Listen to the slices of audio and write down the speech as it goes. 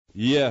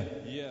Yeah.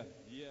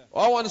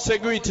 I want to say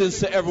greetings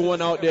to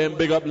everyone out there in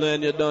Big Up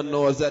Land. You don't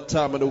know it's that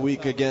time of the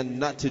week again.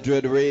 Knotty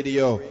Dread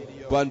Radio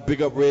on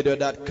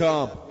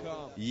bigupradio.com.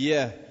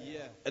 Yeah.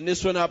 And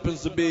this one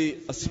happens to be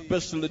a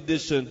special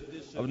edition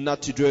of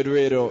Knotty Dread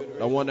Radio.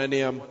 The one I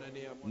name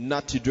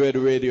Knotty Dread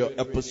Radio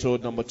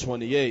episode number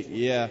 28.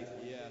 Yeah.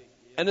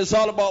 And it's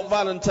all about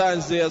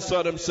Valentine's Day, I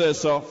saw them say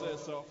so.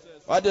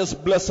 I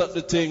just bless up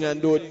the thing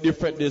and do it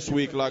different this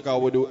week like I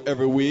would do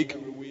every week.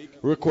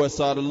 Request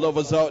all the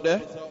lovers out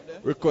there.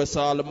 Request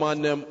all the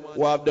man them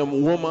who have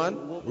them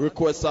woman.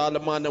 Request all the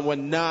man them with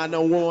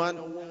no woman.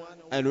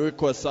 And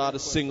request all the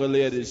single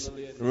ladies.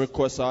 And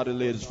request all the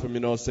ladies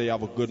from, say you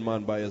have a good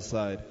man by your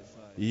side.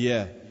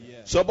 Yeah.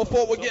 So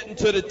before we get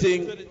into the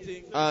thing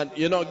and,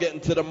 get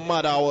into the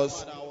mad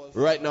hours,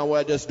 right now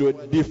we're just doing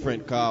it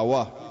different,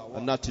 cause a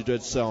Knotty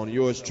Dread sound.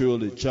 Yours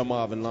truly,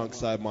 Marvin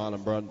alongside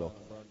Marlon Brando.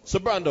 So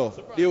Brando,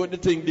 deal with the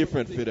thing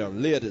different for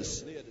them.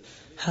 Ladies.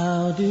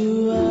 How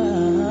do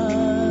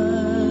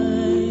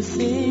I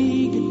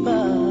say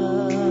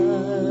goodbye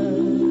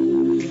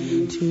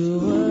to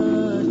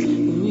what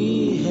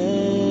we had?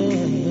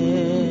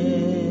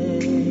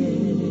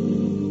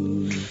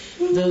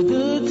 The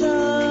good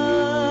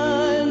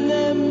time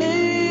that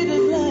made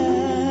us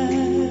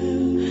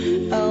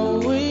laugh, I'll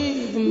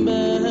wait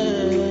back.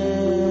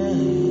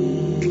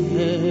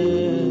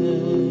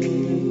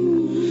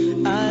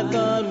 I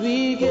thought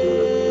we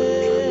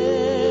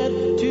get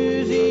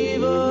to see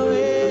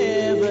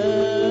forever,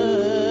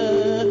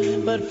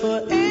 but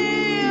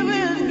forever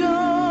is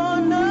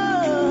gone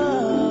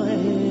away.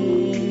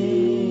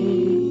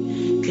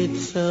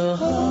 It's so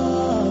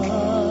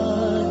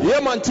hard. Yeah,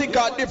 man, think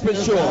out different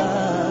show.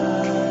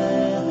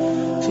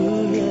 To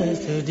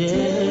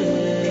yesterday.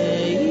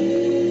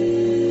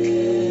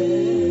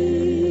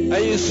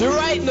 And you see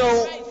right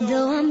now.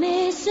 Though I'm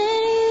missing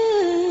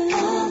you,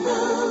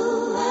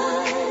 although I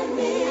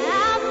miss,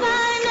 I'll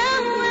find a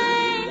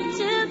way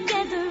to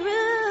get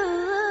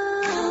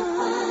through. I'll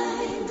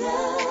find a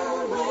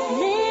way.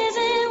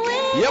 Living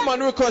with Yeah, man,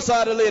 request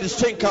all the ladies.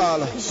 Think call.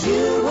 you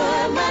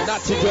were my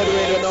Knotty Dread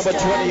Radio number 28.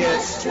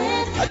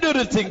 I do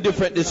the thing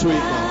different this week,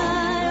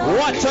 man.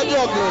 Watch a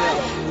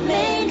juggling.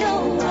 May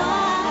know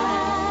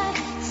why,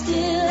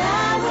 still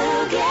I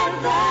will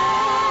get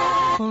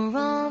back. For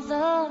all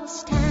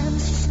those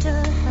times you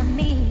stood by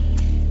me,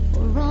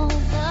 for all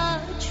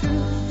the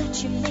truth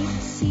that you made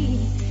me see,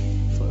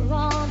 for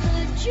all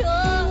the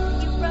joy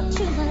you brought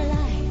to my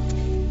life,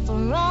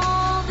 for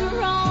all the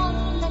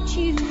wrong that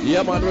you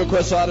Yeah, man,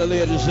 request all the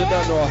ladies. You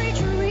don't know. every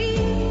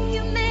dream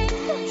you made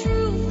come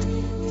true,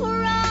 for all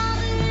the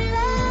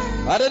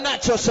love. I the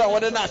natural sound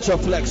with the natural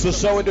flex.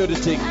 So we do the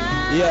thing.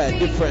 Yeah,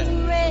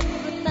 different.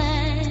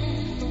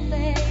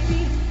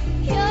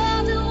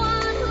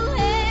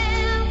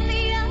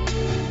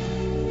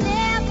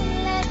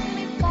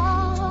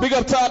 Big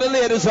up to all the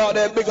ladies out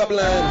there, big up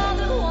land.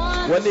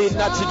 We need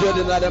Knotty Dread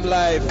in them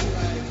live.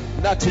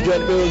 Knotty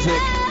Dread music.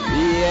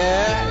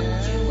 Yeah.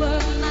 You were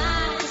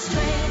my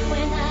strength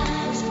when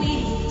I was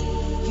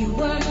weak. You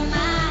were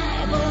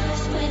my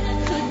voice when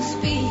I couldn't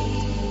speak.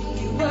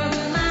 You were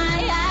my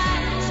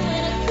eyes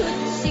when I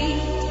couldn't see.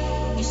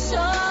 You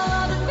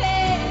saw the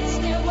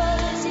best there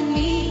was in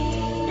me.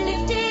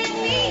 Lifted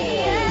me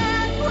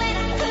up when I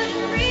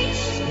couldn't reach.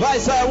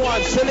 Vice I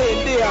want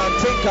Celine Dion,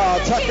 Tinker,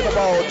 talking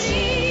about.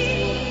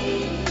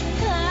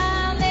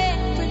 I'm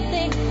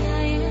everything I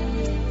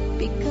am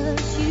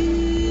because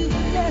you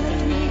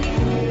love me.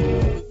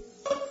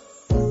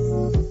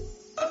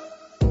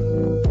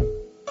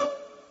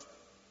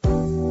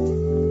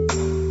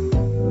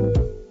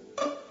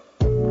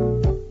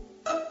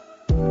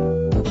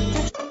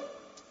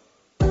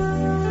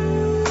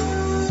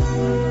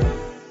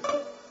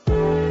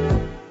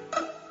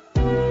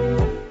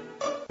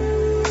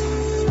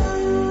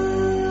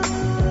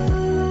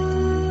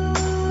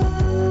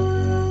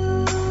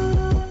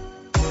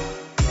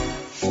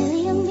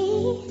 Silly of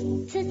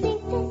me to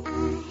think that I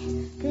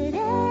could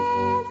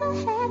ever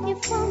have you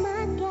for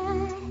my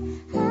guy.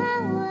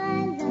 How I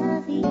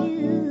love you.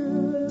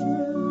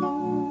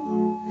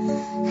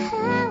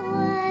 How I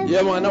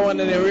Yeah, man, I want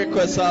any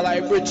requests are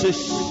like British.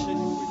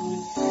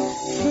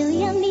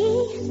 Silly of me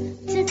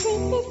to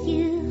think that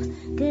you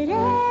could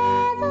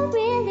ever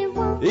really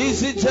want me.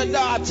 Easy to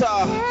daughter.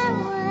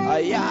 How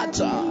I Ayata.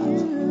 love you.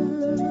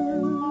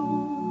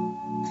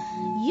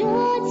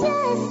 You're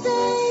just a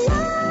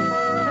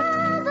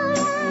lover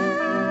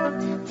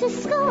to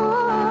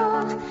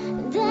score.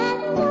 That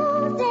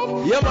knows that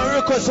Yeah, man,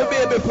 request a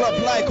baby flop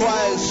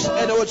likewise.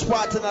 Any which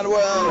part in the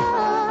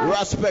world.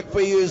 Respect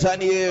for years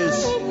and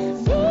years.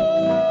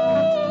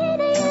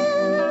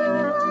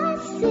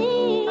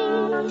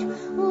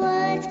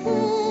 What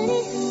could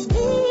it be?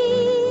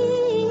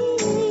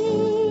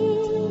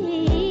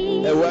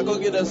 Hey, we're going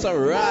to get us some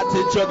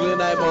ratty juggling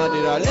night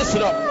morning. Now,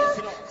 listen up.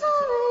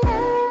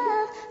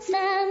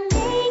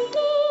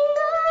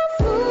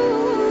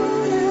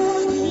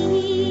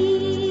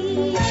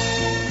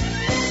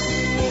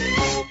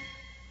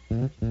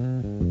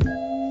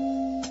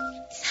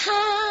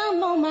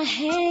 Time on my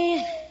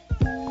hand,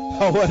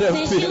 What them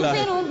since feel you've like?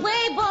 been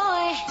away,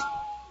 boy.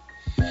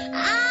 I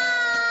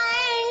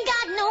ain't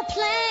got no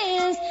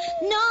plans.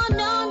 No,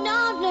 no, no,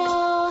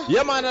 no.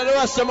 Yeah, man, and the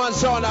rest of man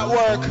sound at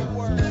work.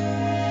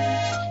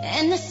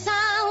 And the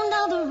sound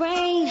of the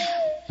rain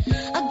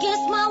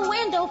against my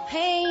window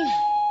pane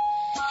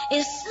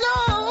is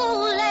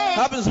slowly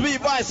Happens to be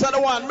vice of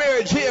the one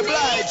marriage here,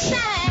 Blige.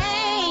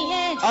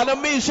 saying, And the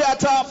me shall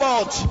talk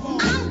about.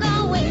 I'm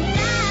going down.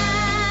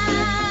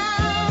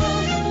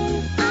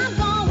 I'm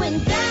going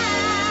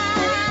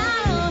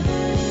down.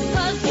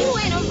 'Cause you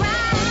ain't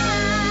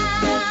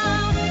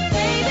around,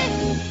 baby.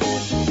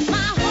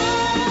 My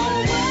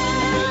whole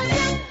world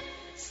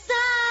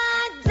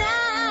upside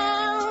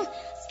down.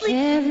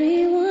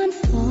 Everyone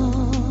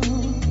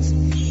falls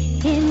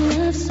in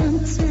love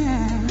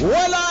sometimes.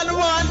 Well on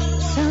one.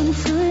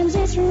 Sometimes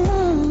it's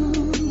wrong,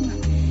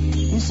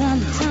 and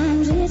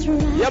sometimes it's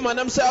right. Yeah, man,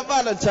 I'm saying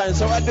Valentine,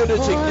 so I do the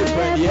thing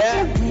different,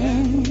 yeah?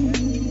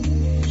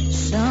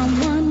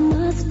 Someone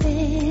must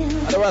fail.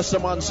 And the rest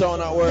of man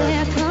sound at work.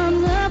 There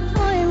comes a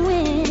point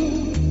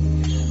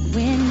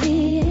when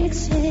we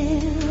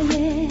exhale,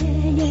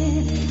 yeah,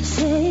 yeah.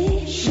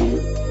 Say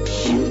shoot,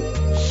 shoot,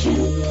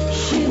 shoot,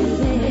 shoot,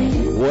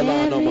 baby. Well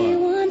on, no, man.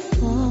 Everyone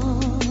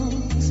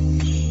falls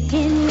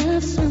in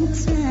love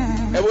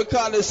sometimes. And we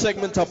call this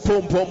segment a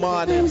Pum Pum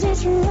morning, Sometimes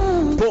it's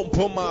wrong, Pum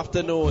Pum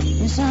afternoon,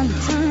 and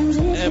sometimes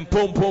it's and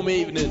Pum Pum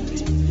evening.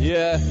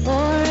 Yeah.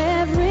 for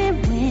every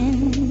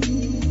win.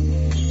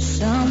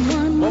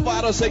 Someone But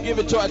I don't say give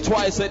it to her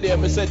twice a day,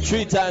 I said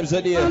 3 times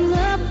a day. from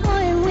the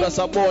point Plus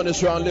a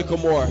bonus round, little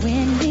more.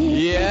 when we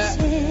Yeah.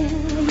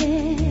 exhale,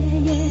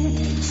 yeah,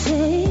 yeah.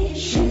 Say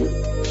shoot,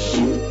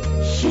 shoot,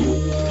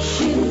 shoot,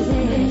 shoot,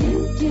 baby.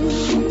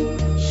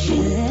 Shoot,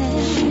 shoot,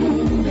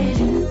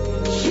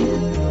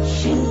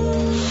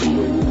 shoot,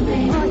 shoot,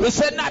 baby. We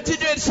said not to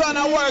do it, son,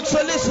 at work,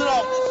 so listen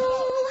up.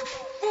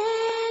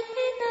 Let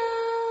me know.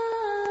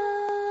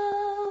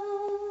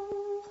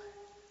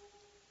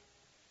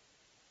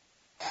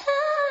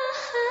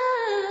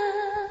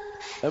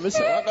 Let me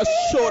see, I can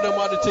show them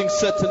how the things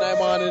set tonight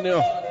morning, you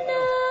know.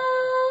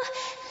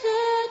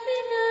 Let me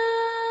know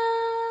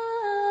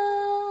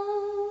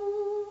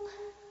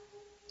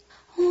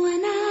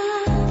when I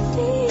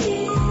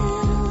feel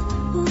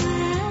what I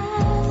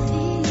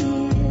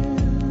feel.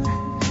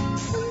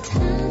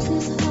 Sometimes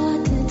it's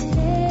hard to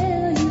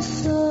tell you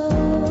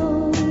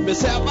so. Me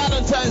say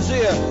Valentine's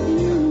here.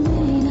 You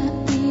may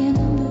not be in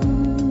the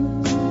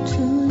mood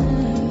to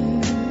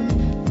learn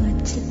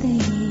what to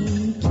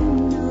think. You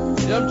know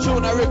Them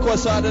tune I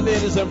request all the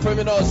ladies and for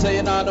me now say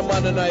you know the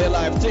man in your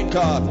life. Think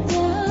hard.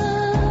 your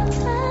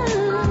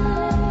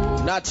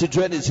time. Nazi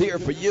Dread is here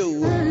for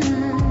you.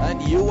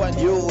 And you and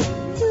you.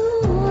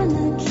 You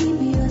wanna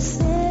keep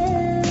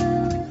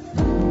yourself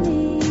from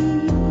me.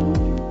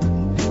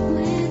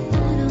 When I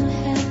don't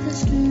have the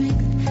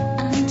strength,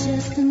 I'm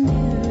just a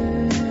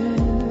mirror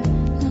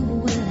of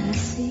what I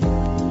see.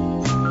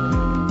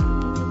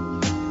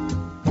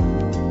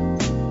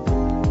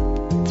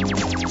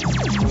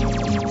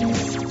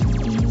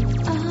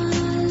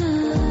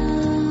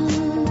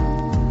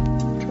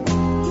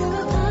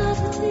 You're a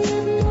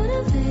positive,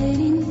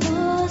 motivating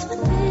force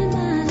within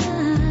my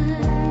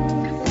life.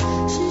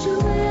 Should you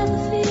ever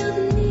feel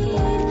the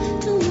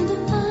need to wonder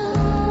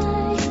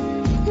why,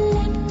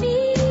 let me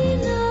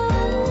know.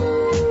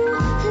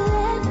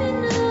 Let me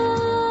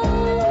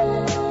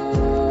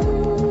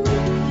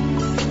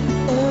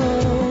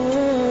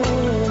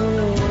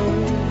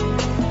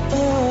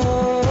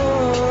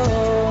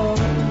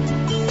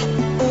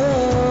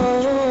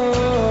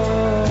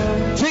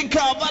Think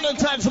of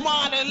Valentine's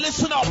morning,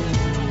 listen up.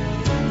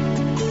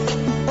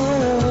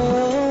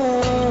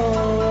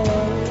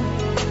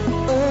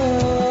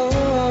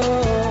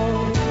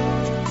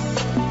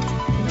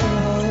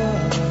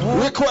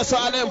 Request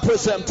all them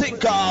present,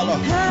 think all.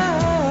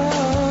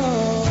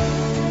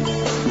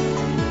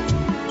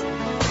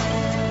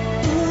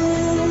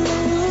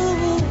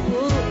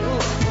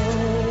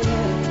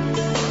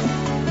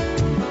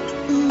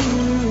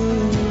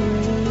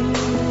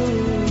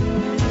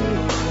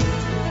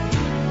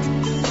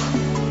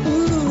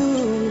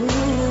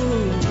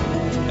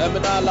 Let me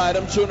not lie,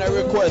 them tune I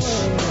request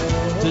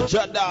to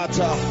your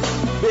daughter,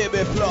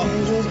 baby Plum.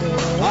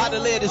 All the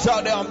ladies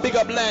out there on Big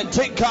Up Land,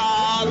 think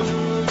all.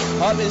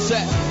 All me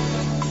say,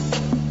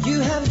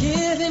 You have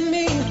given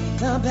me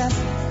the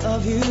best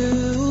of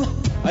you,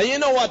 and you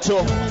know what, too?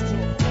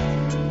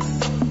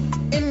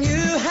 and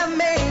you have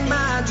made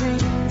my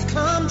dreams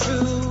come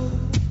true.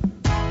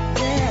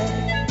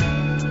 Yeah.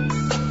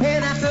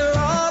 And after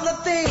all the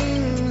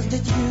things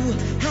that you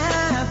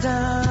have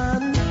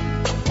done,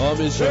 All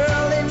me say.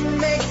 girl, it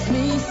makes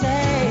me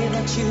say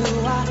that you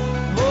are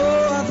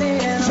more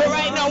than. So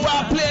right now,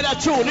 while I play that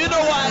tune, you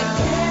know why?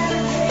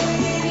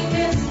 Dedicating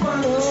this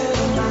one to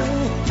my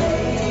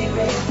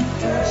favorite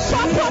girl.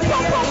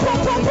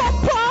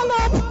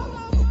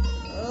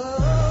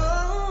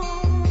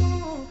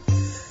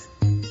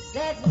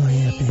 Oh,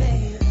 yeah,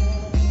 baby.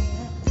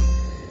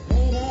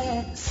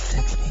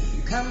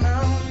 Come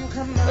on,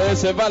 come on.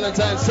 It's a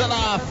Valentine's sell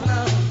off.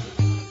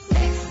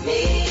 Sex me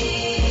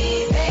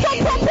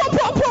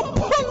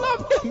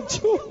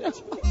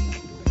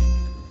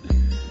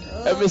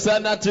Every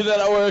time not to let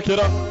I work it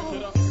up.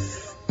 Oh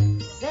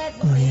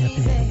yeah,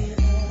 baby.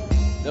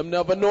 Them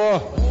never know.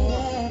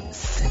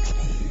 Sex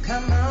me.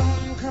 Come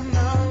on, come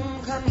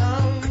on, come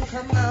on,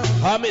 come on.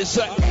 How me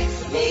say?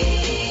 Sex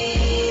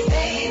me,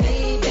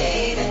 baby,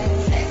 baby.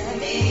 Sex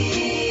me,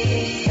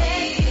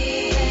 sex me,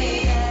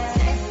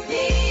 sex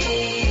me,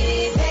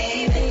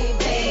 baby,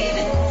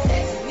 baby.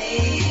 Sex me,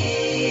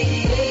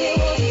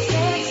 baby,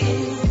 sex me.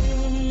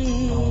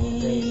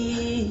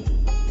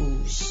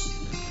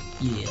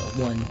 Yeah,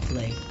 one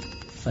play,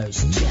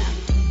 first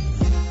chapter.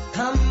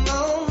 Come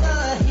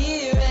over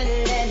here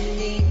and let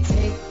me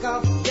take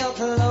off your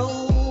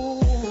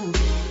clothes.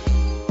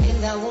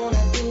 Things I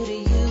wanna do to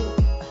you,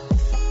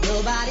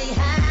 nobody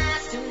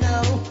has to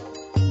know.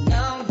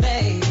 No,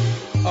 babe.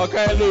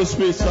 Okay, lose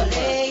peace. So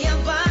lay your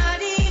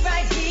body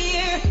right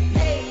here,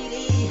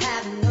 lady,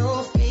 have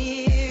no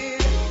fear,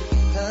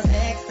 'cause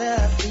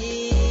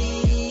ecstasy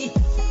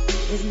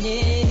is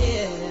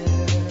near.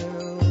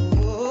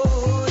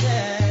 Oh,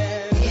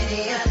 yeah.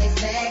 Any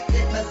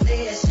unexpected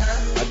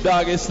position, A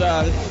doggy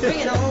style. bring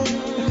it on.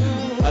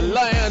 A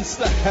lion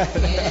style.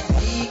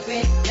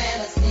 Secret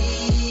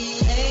fantasy,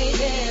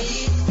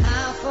 baby.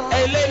 How far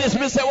Hey ladies,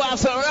 me say want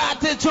some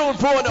ratty tune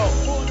for now.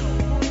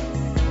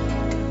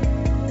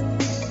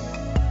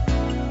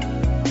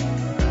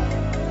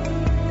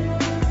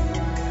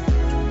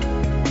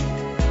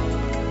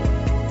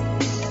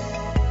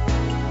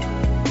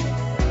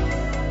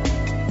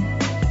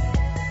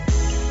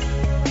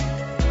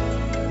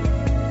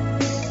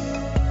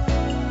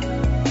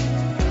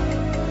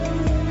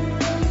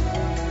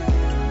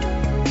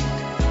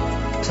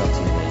 Talk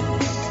to me,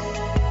 baby.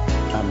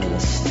 I'm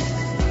listening.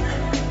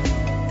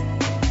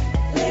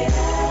 lay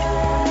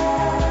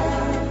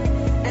down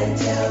and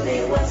tell me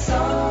what's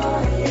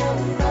on your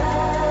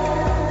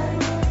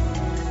mind?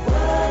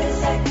 What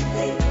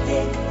exactly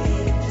did we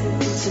do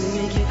to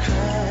make you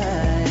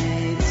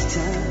cry this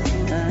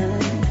time?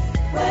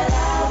 Well, I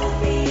will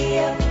be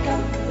your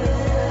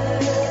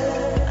comfort.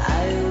 I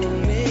will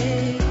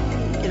make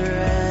it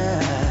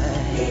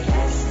right. It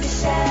has to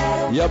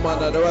shadow. Yeah man,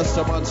 and the rest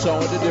of man sound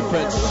with the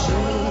difference.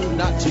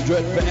 Not to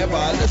dread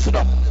forever. Listen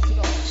up.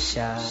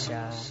 Shy.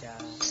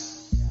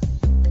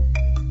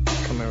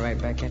 Coming right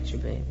back at you,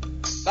 baby.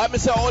 Let me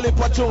say only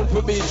for tune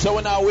for me, so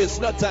when I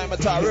waste no time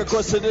at all.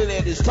 Request to the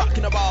ladies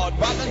talking about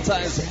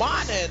Valentine's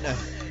morning.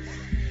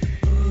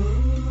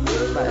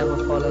 If I ever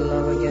fall in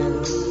love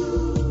again,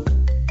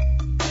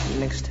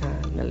 next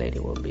time the lady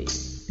will be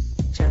just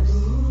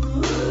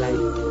like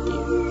you.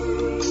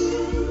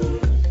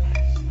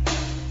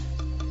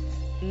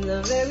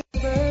 The very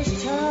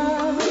first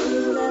time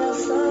that I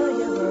saw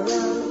your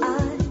brown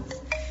eyes,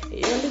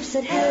 your lips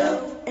said hello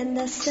and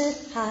I said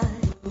hi.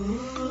 I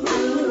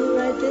knew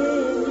right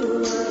then you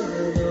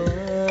were the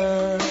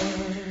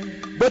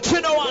one. But you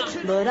know what?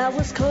 But I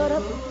was caught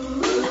up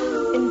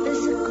in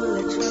physical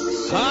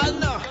attraction. Ah,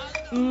 no.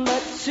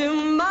 But to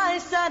my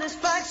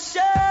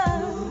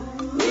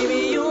satisfaction,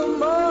 baby, you were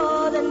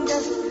more than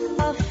just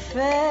a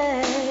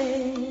fan.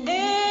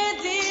 And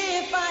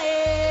if I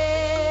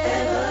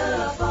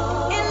ever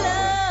fall in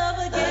love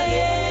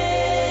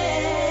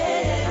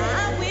again,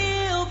 I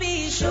will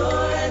be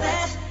sure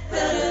that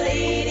the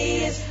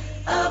lady is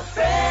a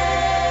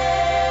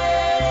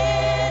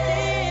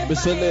friend.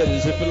 Listen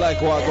ladies, if you like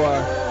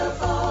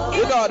Wagwan,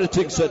 you know how the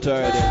things set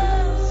already.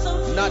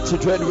 Not to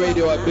dread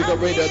radio at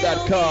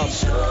bigupradio.com.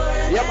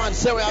 Yeah man,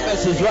 send me a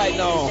message right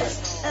now.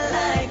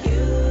 Like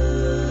you.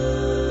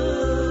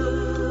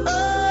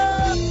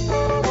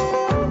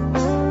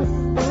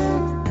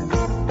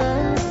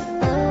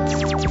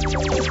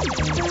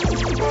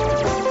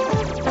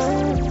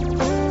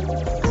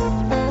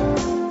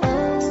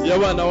 Yeah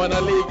man, I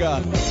wanna legal. I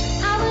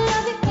will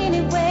love you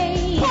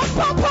anyway. Pop,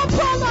 pop, pop,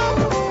 pop,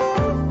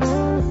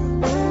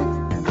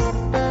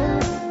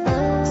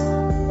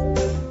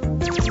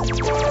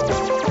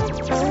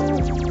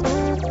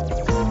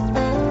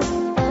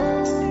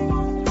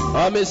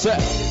 me say.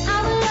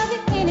 I will love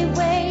you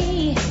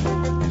anyway,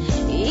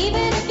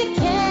 even if you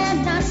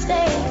cannot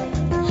stay.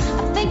 I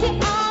think you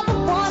are the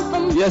one for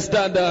me. Yes,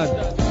 Dan.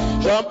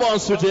 Jump on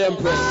to the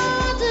Empress.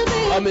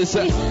 I me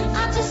say.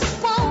 I just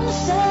want to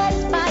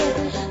satisfy you.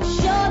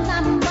 You're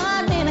not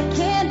mine and I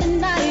can't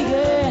deny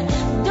it.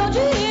 Don't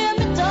you hear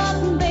me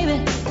talking,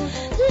 baby?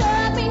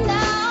 Love me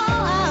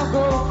now, I'll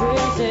go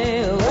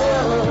crazy.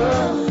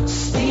 Oh,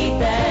 sweet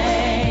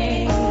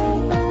thing.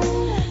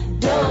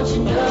 Don't you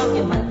know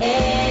you're my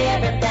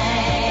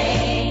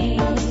everything?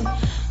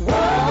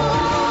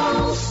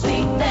 Whoa,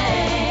 sweet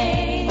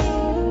thing.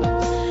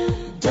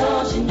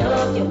 Don't you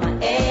know you're my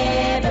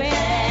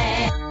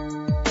everything?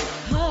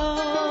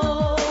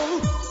 Oh,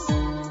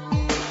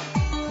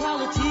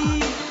 quality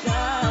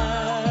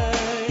time.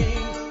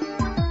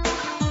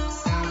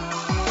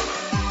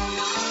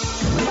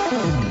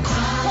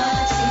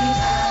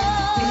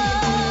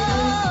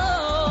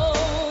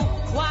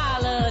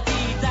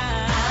 Quality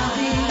time. I'll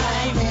be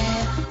right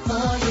there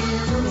for you.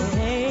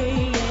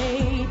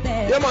 Hey,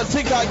 baby. Yeah man,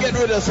 think I'll get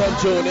rid of some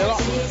tune, you know?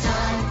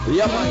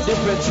 Yeah man,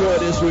 different show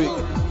this week.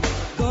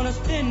 Gonna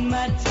spend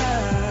my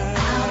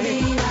time.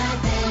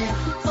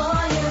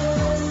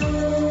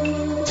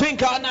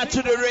 Not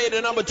to the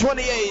radio number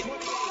 28.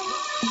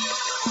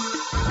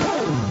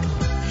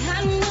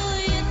 I know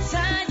you're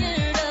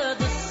tired of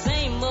the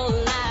same old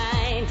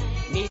line,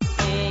 me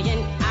saying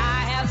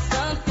I have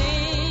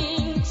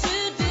something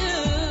to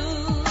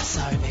do.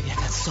 Sorry, baby, I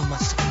got so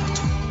much to go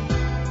to.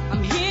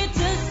 I'm here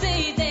to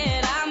say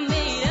that I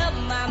made up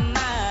my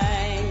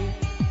mind,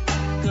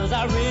 'cause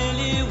I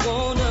really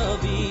wanna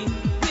be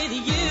with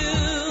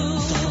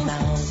you.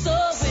 So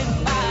if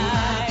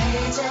my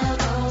angel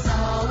goes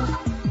home,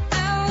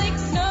 I'll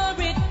ignore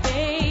it,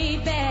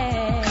 baby,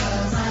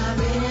 'cause I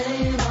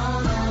really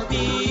wanna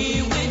be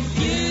with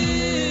you,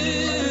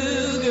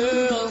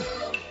 girl.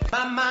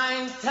 My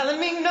mind's telling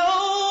me no,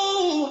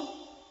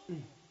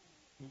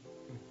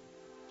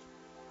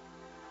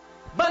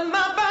 but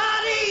my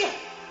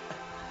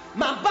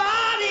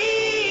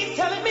body's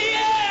telling me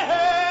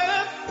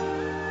yes.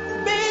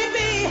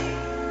 Baby,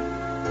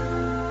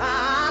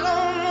 I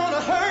don't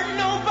wanna hurt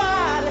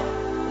nobody,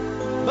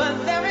 but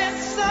there is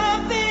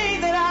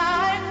something that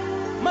I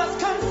must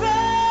confess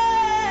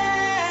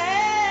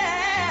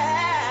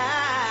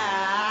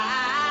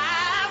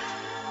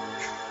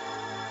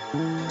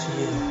to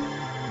you.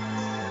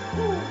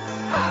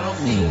 I don't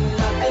see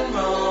nothing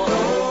wrong.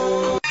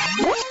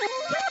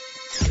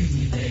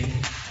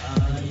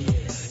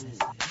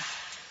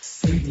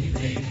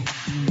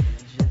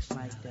 Just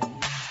like that.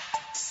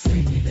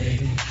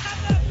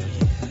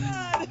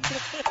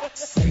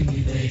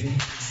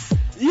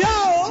 Yo!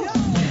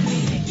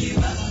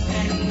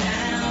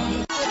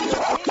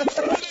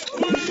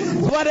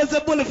 What is the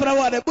bully for the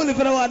one? Bully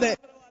for the one there.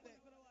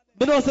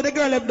 But also the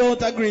girl if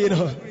don't agree, you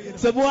know.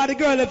 So boy, the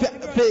girl if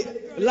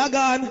log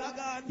on,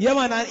 yeah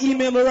man, and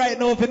email me right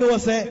now if you know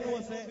say.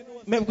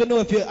 Maybe we know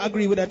if you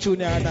agree with that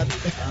tune or not.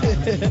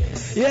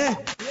 Yeah?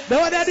 The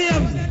one that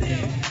name?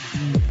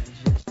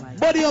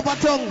 Body up a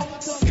tongue.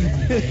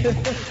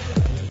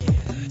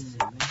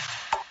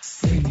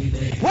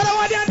 What I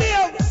want your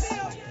name?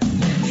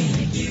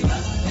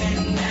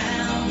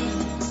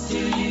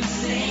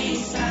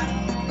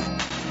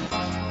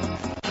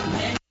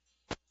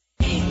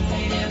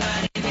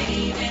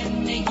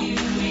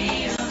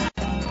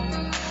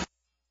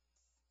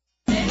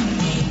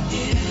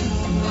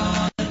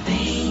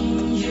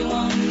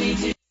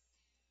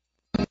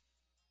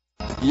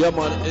 Yeah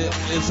man,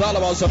 it's all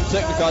about some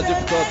technical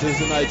difficulties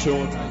tonight,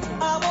 tune.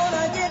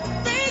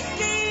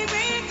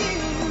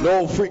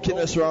 No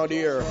freakiness around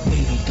here.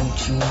 Baby,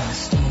 don't you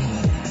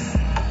understand?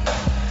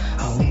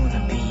 I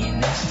wanna be your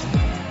nest.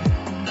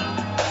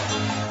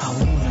 I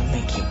wanna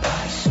make your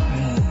body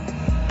scream.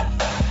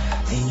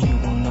 Then you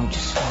will know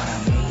just what I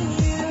mean.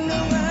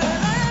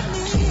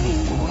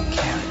 24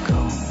 karat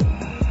gold.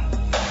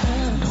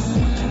 Don't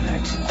want to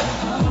let you go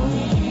home.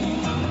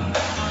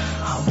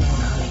 I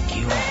wanna lick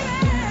you up and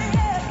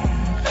down.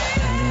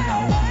 And then I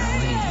wanna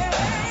lay you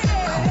down.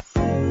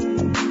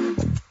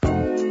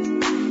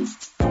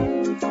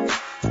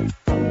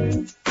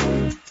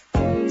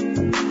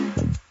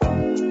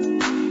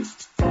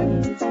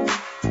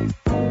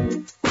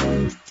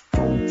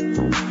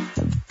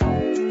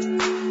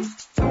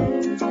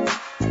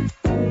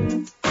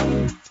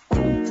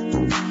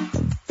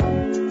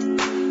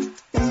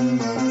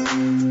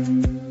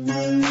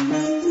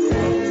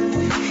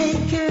 Hey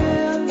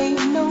girl,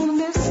 ain't no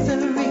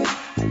mystery.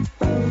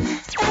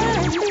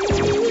 At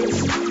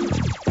least,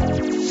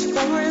 as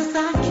far as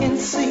I can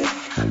see,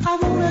 I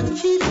wanna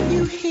keep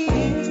you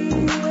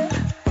here,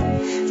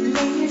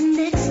 laying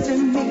next to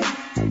me,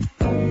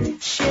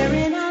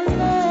 sharing our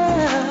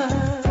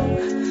love.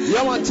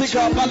 Yeah man, take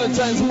out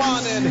Valentine's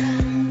morning.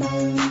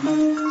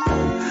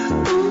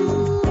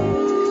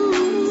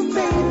 Ooh,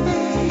 baby,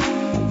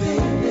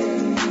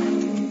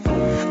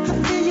 I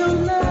feel your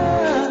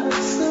love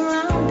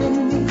surrounding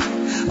me.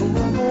 Ooh,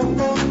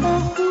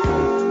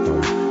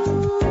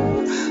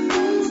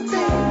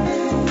 baby,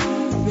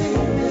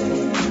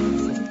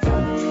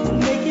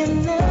 making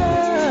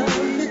love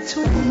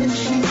between the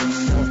sheets.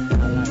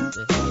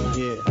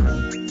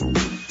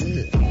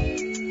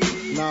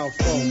 Now,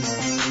 folks.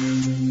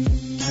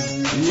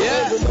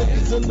 Yeah. The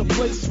ladies in the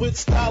place with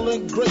style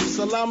and grace.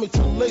 Allow me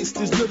to lace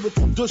these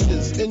lyrical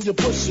douches in your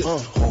bushes.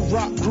 Who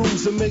rock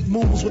grooves and make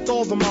moves with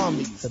all the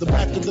mommies. The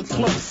back of the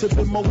club,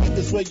 sipping Moet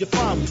is where you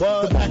find me.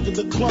 The back of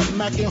the club,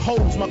 macking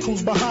holes, my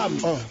crew's behind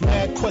me.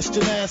 Mad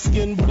question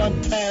asking,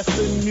 blunt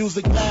passing,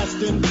 music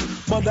lasting.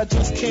 But I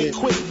just can't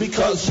quit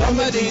because some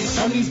of these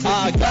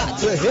I got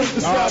to hit.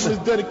 This album is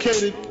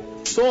dedicated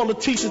to all the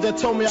teachers that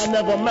told me I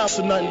never amount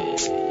to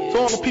nothing. To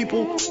all the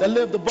people that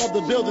lived above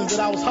the buildings that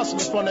I was hustling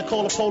from that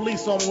called the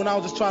police on me when I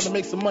was just trying to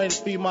make some money to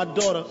feed my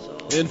daughter.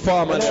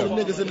 Informer And all there.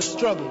 the niggas in the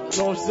struggle, you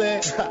know what I'm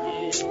saying?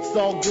 It's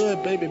all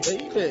good, baby.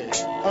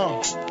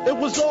 It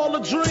was all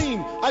a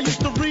dream. I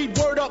used to read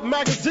Word Up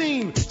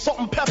magazine, Salt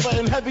and Pepper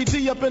and Heavy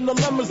D up in the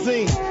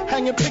limousine,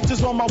 hanging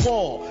pictures on my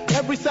wall.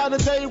 Every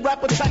Saturday,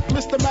 rap attack,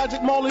 Mr.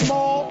 Magic Molly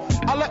Mall.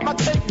 I let my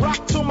tape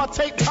rock till my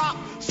tape pop,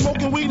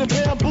 smoking weed and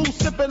bamboo,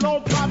 sipping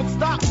on private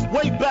stock.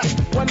 Way back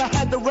when I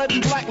had the red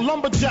and black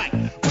lumberjack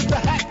with the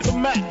hat to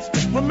match.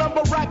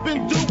 Remember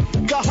rapping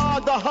Duke?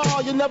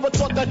 ha. You never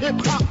thought that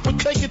hip-hop would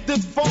take it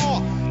this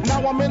far.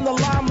 Now I'm in the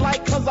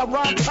limelight cause I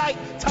rhyme tight.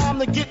 Time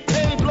to get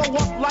paid, blow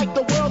up like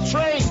the world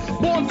trade.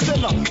 Born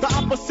sinner, the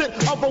opposite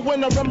of a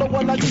winner. Remember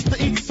when I used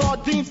to eat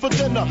sardines for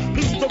dinner?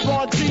 Peace to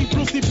Ron G,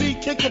 Brucey B,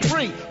 Kick and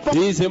Free.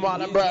 Easy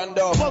man and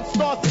Brando. Funk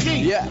Star Ski.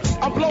 Yeah.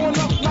 I'm blowing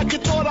up like you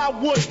thought I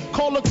would.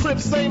 Call a crib,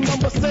 same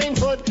number, same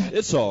hood.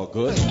 It's all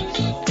good.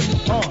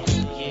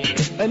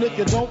 And if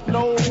you don't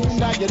know,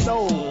 now you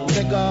know,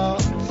 nigga.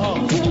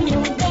 You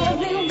know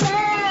very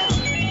well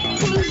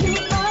who you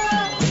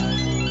are.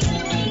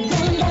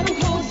 Don't let them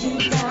hold you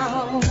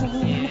down.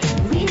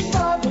 Reach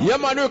for the Yeah,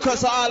 man,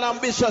 because all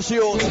ambitious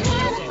you.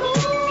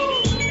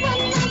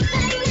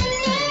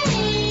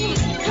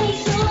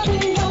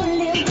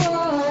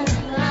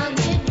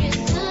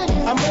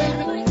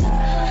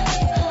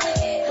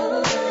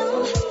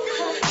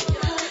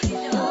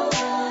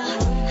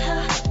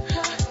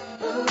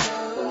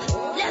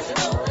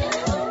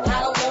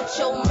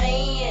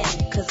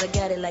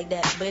 Like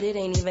that, but it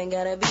ain't even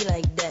gotta be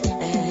like that.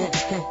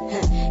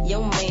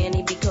 Yo man,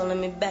 he be calling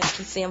me back.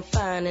 He say I'm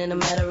fine, and a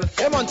matter of fact,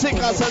 Hey man, take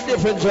out some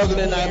different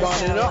juggling night,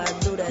 man, you know? I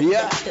do that.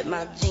 Yeah. Fit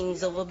my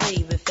jeans over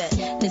baby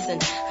fat. Listen,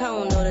 I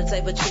don't know the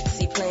type of tricks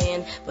he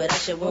playing, but I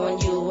should warn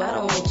you, I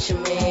don't want your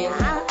man.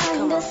 I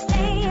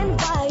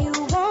understand why you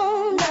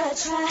wanna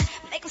try,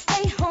 make him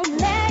stay home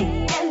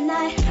late at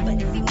night.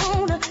 But if you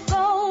wanna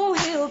go,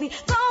 he'll be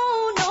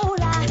gone, no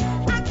lie.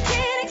 I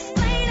can't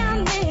explain how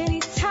many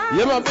times.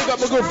 Yeah, man, big up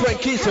my good friend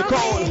Keisha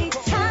Cole.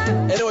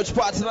 In which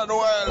parts of the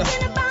world?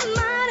 Remember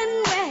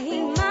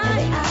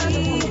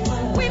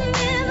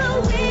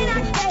when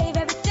I gave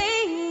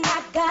everything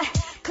I got,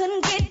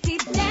 couldn't get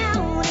deep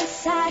down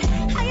inside.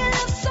 How you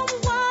love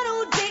someone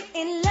who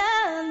didn't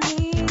love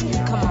me?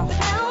 Come on. But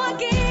now I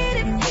get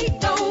it, he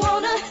don't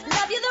wanna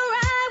love you the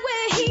right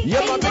way. He Yeah,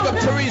 man, ain't big up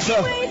gonna Teresa.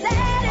 always let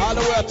it All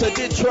the way up to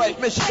Detroit,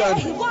 Michigan.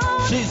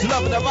 She's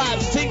loving the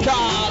vibes. Think on. I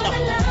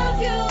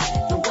love you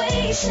the way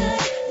you should,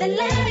 then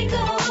let it go.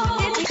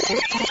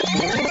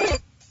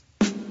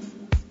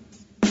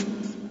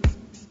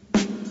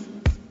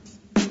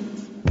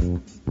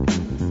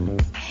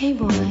 Hey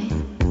boy,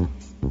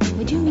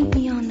 would you meet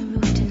me on the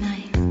roof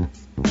tonight?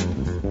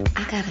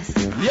 I got a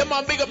surprise. Yeah,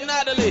 man, big up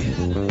Natalie.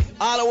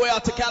 All the way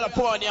out to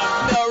California,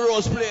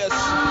 Melrose Place.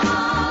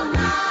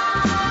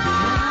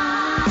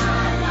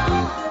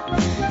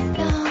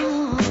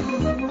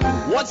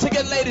 Once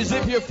again, ladies,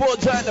 if you're full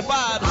join the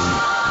vibes,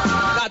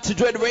 Not to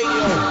Dread Radio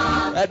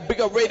at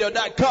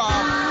bigupradio.com.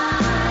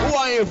 Who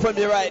are you from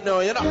you right now,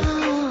 you know?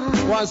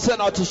 Want to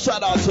send out to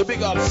shout out to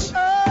big ups.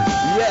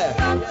 Yeah.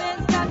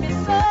 Something's got me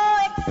so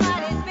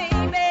excited,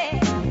 baby.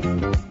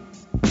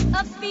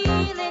 A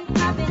feeling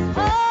I've been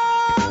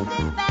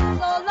holding back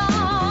so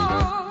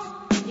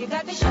long. You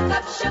got me shook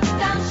out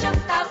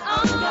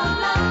on your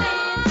loving.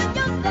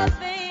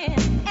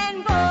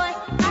 And boy,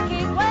 I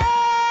can't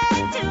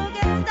wait to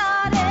get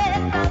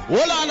started.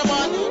 Hold on,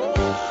 man.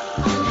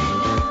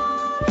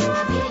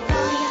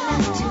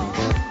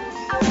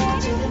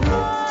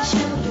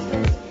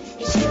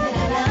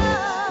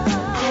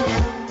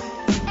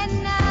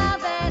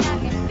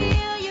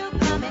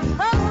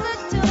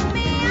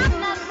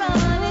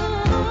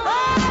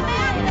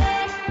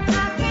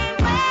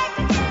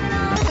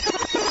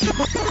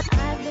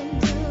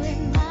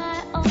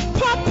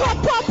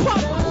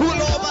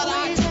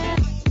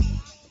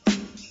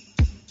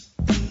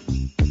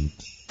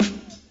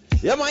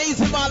 Yeah, my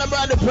easy man and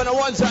brand up on the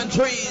ones and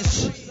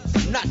threes.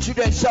 Not too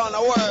dead sound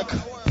of work.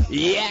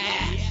 Yeah.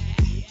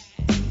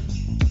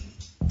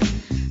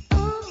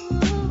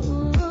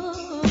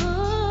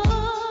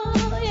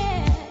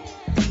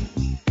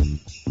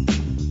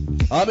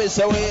 I'm in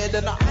so way in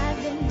the night.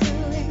 I've been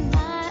doing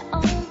my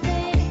own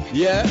thing.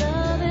 Yeah.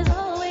 Love is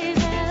always a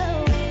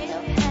way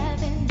of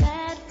having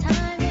bad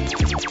times.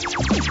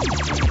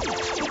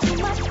 To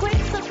my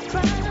great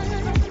surprise,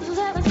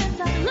 ever since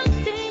I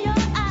looked in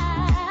your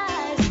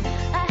eyes,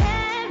 I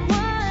had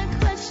one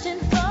question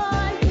for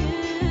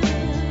you.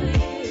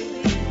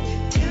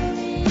 Tell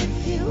me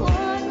if you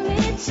want me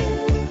to.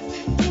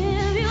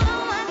 Give you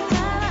all my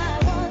time,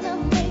 I wanna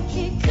make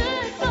it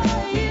good for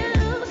you.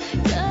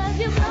 'Cause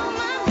you blow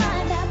my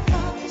mind, I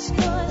promise,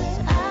 'cause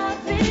I'll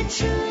be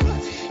true.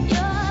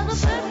 You're the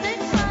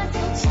perfect one,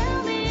 so tell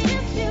me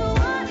if you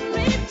want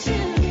me to.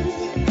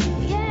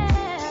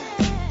 Yeah,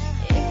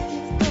 if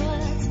you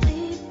thought I'd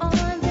sleep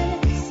on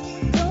this,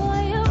 boy,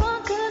 you're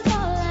wrong, 'cause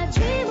all I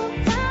dream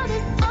about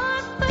is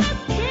our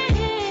first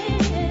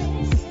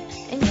kiss.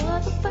 And you're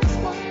the first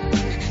one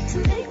to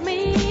make me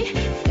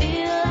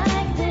feel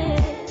like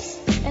this.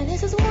 And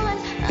this is one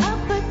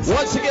opportunity.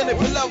 Once again, if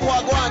you love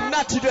what go on,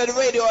 Not to Dread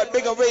Radio at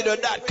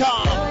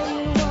bigupradio.com.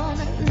 You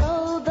wanna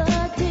know the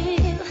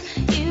deal.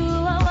 You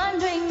are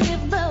wondering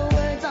if the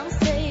words I'm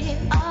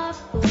saying are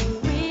for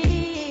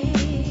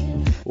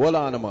real. Hold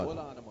on, man.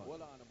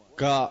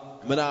 God,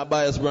 I'm not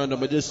biased, Brandon,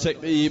 but just check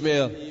the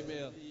email.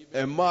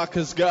 And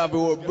Marcus Garvey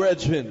was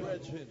brethren.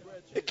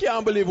 You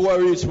can't believe what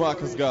reached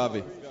Marcus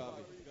Garvey.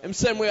 Him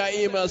send me an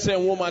email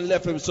saying woman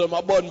left him, so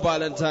my born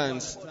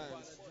Valentine's.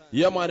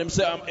 Yeah, man, him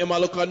say I'm a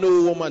look a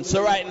new woman.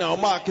 So right now,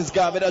 Marcus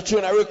Garvey, that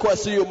tune I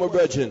request to you, my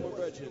brethren.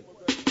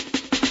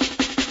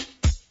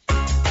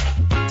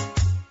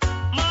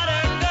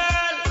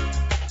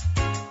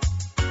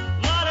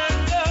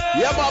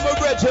 Yeah, man, my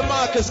brethren,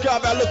 Marcus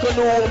Garvey, I look a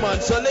new woman.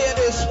 So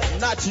ladies,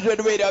 KNOTTY DREAD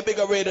RADIO,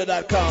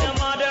 biggerradio.com. Your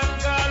modern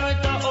girl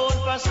with the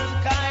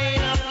old-fashioned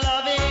kind of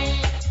loving,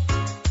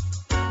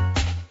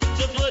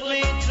 to put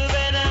me to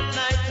bed at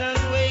night and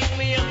wake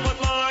me up for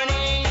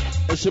morning.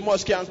 And she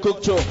must can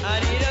cook too. I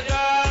need a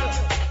girl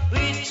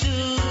with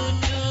true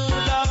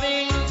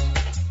loving.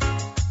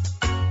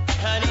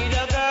 I need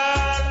a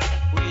girl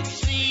with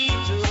sweet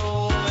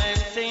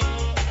romancing.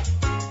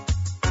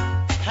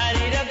 I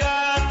need a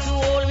girl to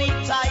hold me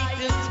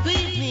tight and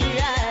squeeze me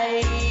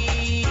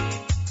right.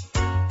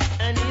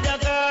 I need a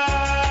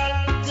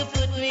girl to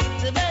put me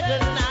to bed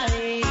at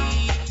night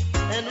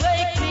and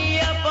wake me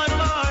up on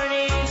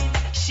morning.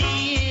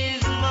 She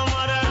is my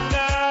modern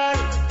girl.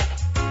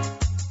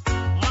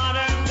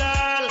 Modern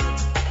girl.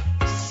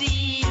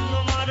 She's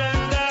my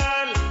modern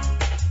girl.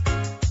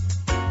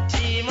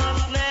 She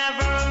must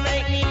never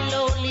make me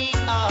lonely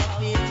off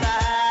the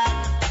top.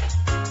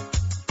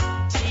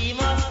 She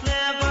must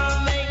never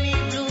make me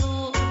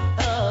blue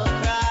or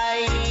cry.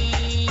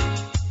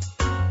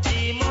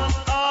 She must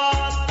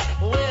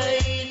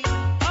always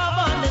have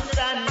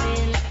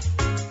understanding.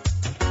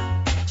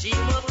 She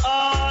must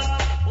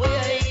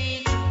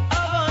always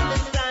have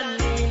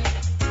understanding.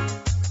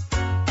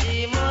 She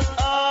must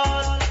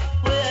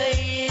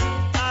always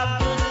have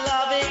good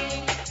loving.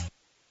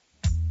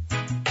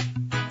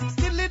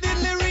 Diddly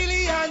diddly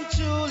really and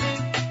truly.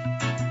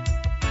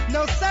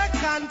 No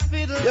second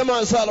fiddle. Yeah,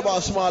 man, it's all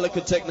about small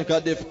little technical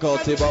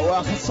difficulty, but we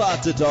have to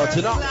sort it out,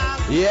 you know?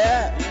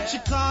 Yeah. She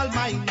called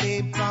my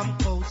name from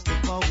coast to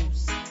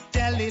coast,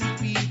 telling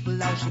people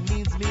how she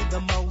means me the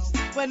most.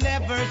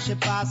 Whenever she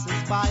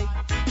passes by,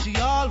 she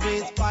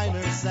always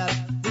finds herself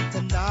with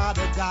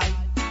another guy.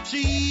 She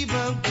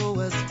even go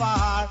as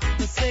far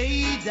to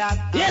say that.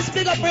 Yes,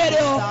 big up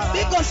radio.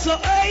 Big up so,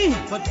 hey.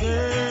 But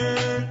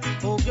girl,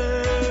 oh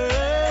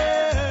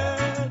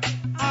girl,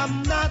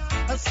 I'm not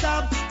a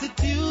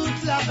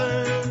substitute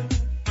lover.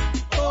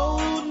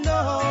 Oh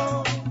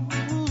no.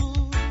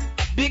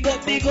 Big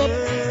up, big up.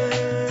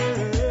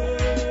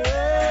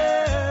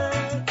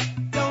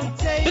 Don't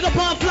take Big up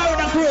on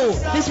Florida crew.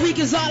 This week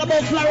is all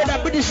about Florida.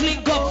 British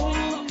link up.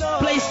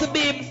 Place to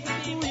be.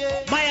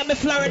 Miami,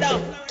 Florida.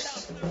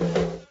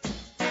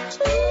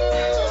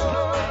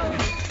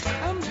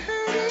 I'm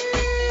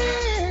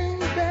hurting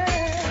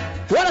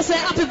bad. Wanna say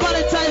happy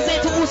Valentine's Day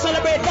to who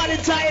celebrate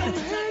Valentine.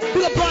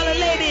 Big up all the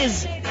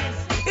ladies.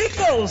 It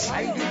goes.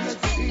 I did not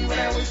see what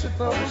I was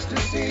supposed to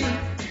see.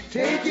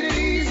 Taking it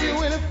easy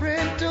when a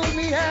friend told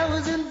me I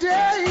was in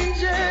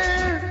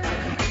danger.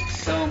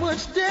 So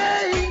much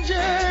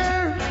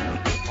danger.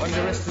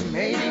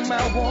 Underestimating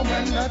my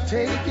woman, not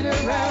taking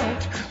her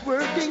out.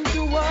 Working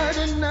too hard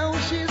and now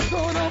she's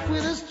gone off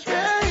with a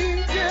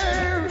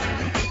stranger.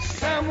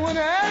 Someone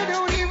I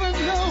don't even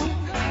know.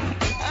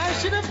 I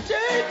should have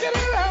taken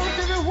her out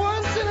every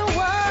once in a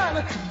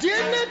while.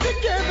 Dinner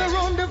together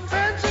on the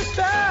fancy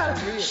style.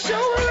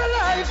 Show her a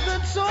life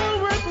that's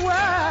all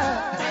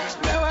worthwhile.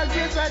 Now I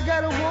guess I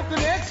gotta walk an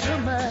extra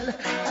mile.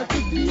 I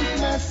could beat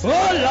myself.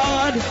 Oh,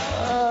 Lord.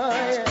 Oh,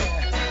 yeah.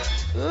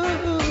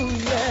 Ooh,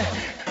 yeah.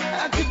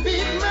 I could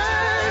beat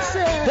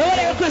myself. Don't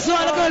let request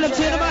all the girl up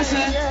to the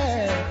master.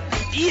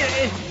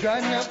 Yeah.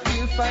 Gonna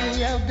feel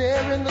funny out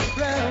there in the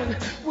crowd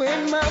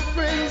when my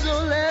friends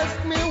all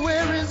ask me,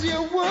 where is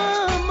your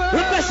woman?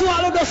 Request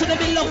all of those in the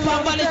middle of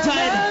I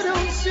Valentine.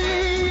 don't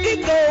see.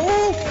 It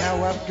go.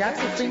 Now I've got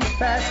to think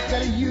fast,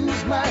 gotta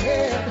use my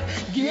head.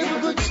 Give a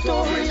good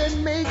story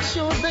and make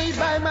sure they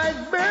buy my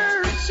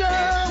version.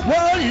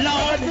 Oh,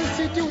 Lord. The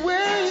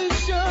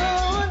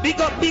situation.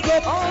 Big up, big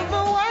up.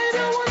 Although I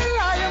don't wanna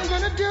lie, I'm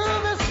gonna do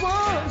this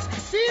once.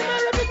 See my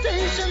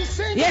reputation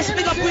sinking. Yes,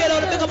 big up,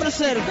 Weirdo. Big up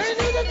yourself. If they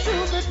knew the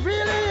truth that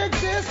really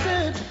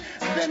existed,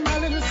 then my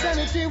little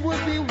sanity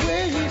would be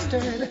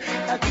wasted.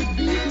 I could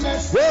beat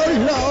myself. Oh,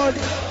 Lord.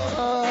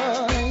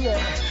 Oh,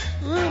 yeah.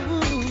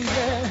 Ooh,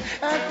 yeah.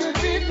 I could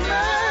beat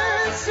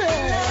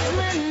myself. Love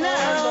me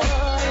now.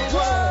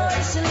 Whoa,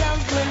 she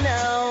loves me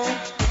now.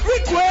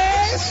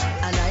 Request.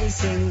 And I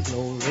sing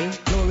glory,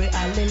 glory,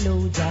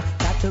 hallelujah.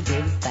 Got to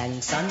give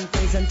thanks and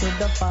praise unto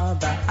the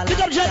Father. Big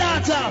up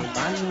Janata.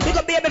 Big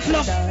up Baby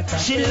Fluff.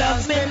 She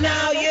loves me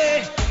now,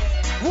 yeah.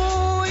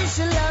 Whoa,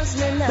 she loves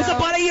me now. Big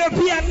up all the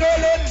European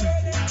girl.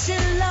 She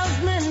loves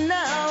me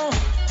now.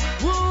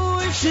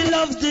 Whoa, She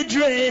loves the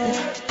dread.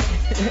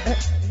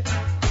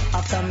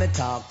 After me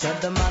talk to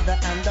the mother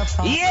and the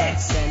father, Yeah.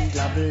 send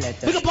love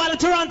letters. Big up all the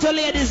Toronto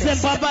ladies them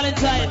for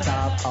Valentine.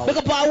 Big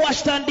up all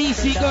Washington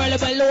DC girl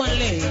by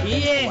lonely.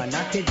 Yeah.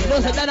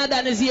 Those are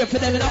Dan is here for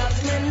them, you know.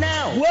 loves me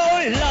now.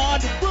 Whoa,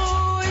 Lord.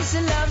 Whoa, she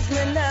loves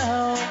me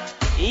now.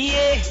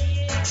 Yeah.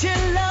 She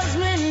loves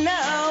me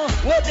now.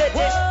 What the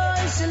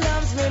Whoa, she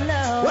loves me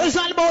now. What is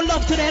all about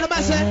love today, no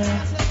matter? I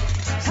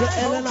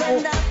hope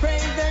and I pray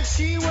that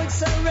she would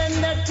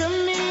surrender to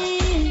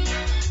me.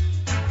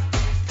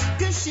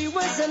 'Cause guess she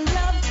was in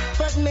love,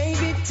 but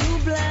maybe too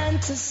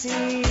blind to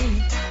see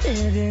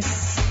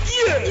this.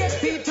 Yeah. Yet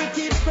people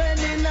keep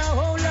spreading a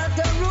whole lot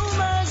of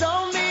rumors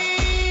on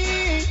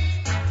me.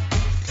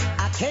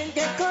 I can't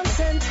get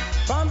consent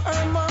from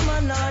her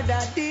mama nor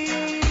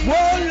daddy.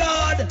 Oh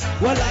Lord,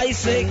 well I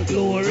sing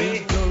glory,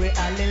 glory,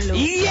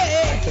 hallelujah.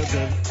 Yeah. To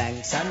give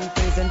thanks and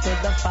praise unto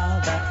the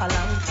Father a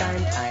long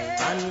time.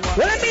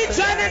 Well, let me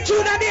try to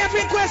tune on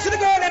every request to the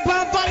girl and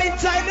Palm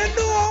Valentine, you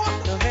know.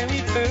 The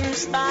very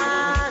first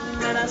time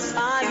that I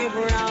saw you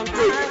brown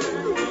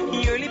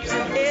eyes, your lips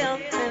were pale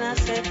and I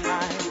said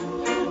hi.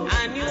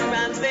 I knew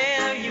right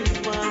there you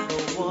were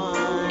the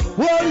one.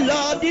 Oh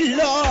Lordy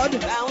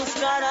Lord, I was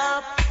caught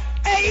up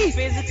hey. in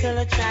physical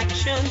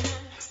attraction,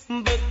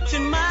 but to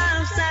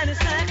my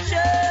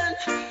satisfaction,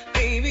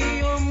 baby,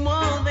 you're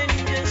more than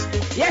just a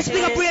friend. Yes,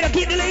 big up prayer to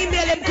keep the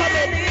email them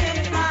coming.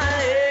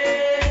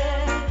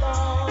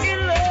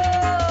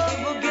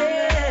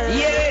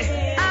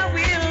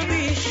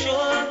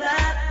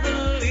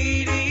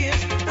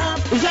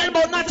 It's all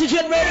about KNOTTY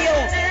DREAD Radio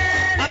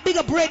at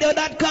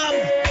bigupradio.com,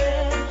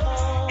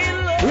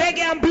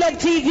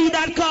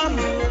 reggaeandblogtv.com.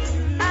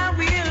 I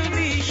will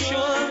be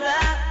sure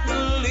that the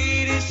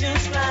ladies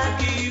just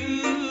like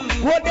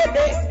you. What did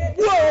they?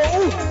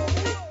 Whoa!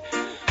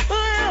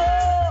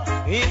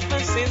 Oh, if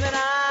I say that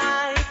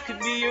I could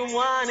be your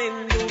one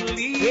and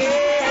only,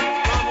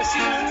 yeah. Promise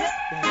you.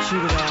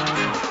 Should I?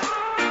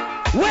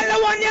 Well, the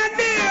one you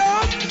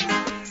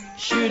knew.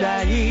 Should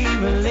I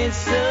even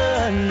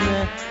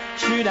listen?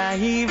 Should I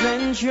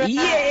even try?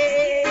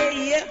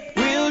 Yeah.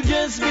 We'll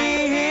just be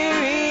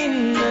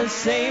hearing the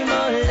same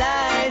old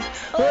lies.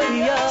 Oh,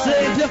 yeah. So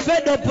if you're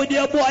fed up with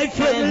your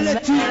boyfriend,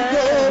 let you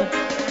go.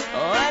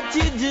 What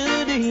you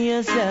do to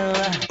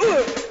yourself?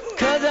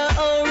 Cause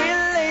our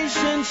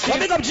relationship.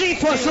 Big up G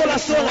for Solar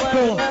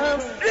Pro.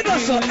 Big up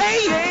so,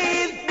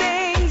 hey.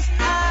 Things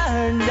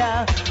are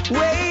the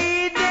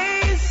way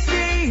they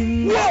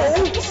seem.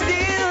 Whoa.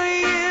 Still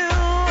you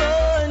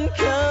won't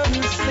come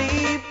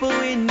sleep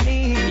with me.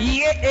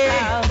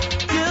 How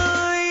do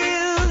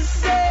you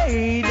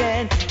say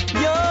that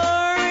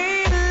you're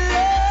in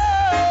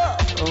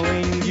love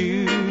when you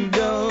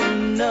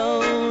don't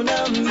know the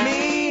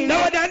meaning? No,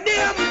 that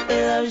damn.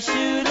 I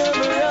should have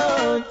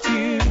brought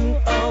you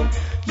home.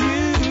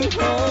 You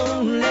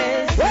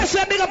homeless. What's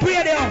that big up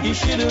radio? You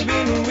should have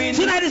been with.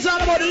 Tonight is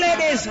all about the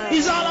ladies.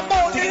 It's all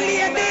about the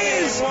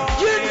ladies. You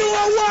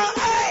know what?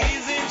 Hey.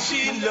 Isn't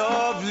she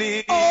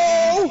lovely?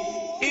 Oh.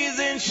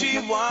 Isn't she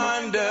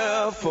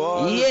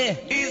wonderful? Yeah.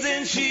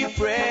 Isn't she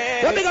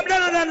pretty? What big up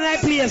down on that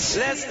place?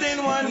 Less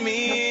than 1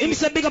 minute. Him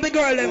said big up a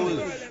girl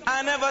them.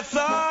 I never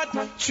thought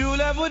true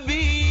love would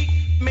be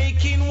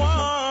making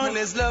one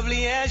as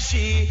lovely as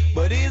she.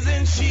 But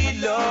isn't she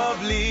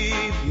lovely?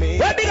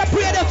 What big up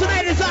radio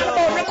tonight is all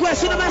about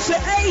requesting them. I say,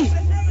 hey.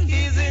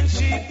 Isn't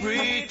she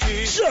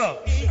pretty? Sure.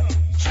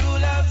 True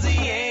love's the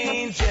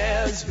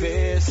angel's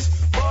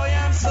best. Boy,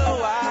 I'm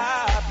so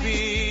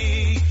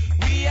happy.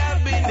 We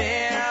have been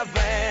there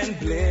and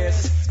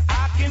blessed.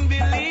 I can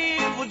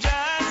believe what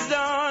God's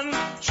done.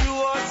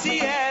 True us he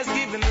has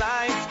given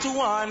life to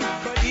one.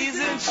 But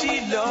isn't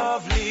she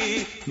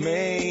lovely?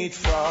 Made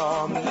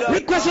from love.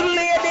 Request the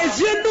ladies,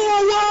 you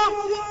know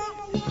what?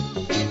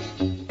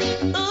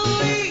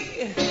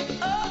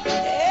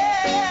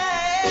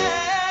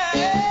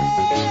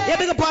 Yeah,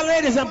 big up all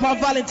ladies and Palm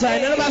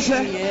Valentine. Anybody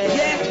say?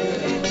 Yeah.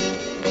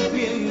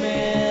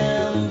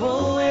 Remember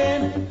when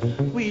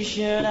we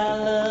shared our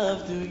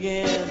love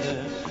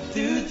together,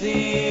 to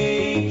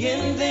think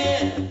and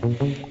then.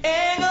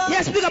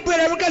 Yes, big up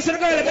brother, request to the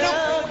girl, let me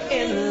know.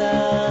 And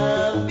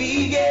love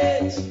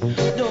begets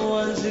the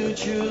ones who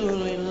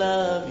truly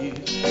love you,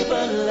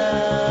 but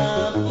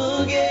love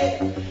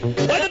forget.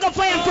 Well, look up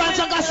for him, France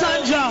and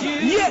Cassandra.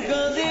 Yeah.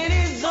 Because it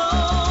is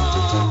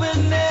over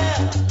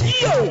now.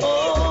 Yo.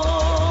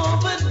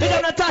 Over big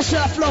up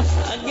Natasha Fluff.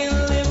 I can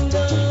live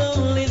the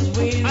loneliest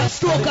way. And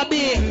Stroke a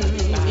bit.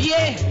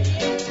 Yeah.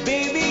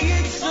 Baby,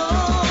 it's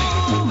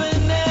over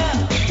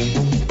now.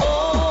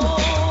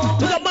 Oh,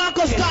 big up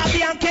Marcus,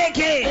 Cardi and KK.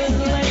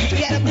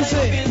 Get them to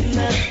say.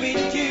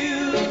 With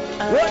you.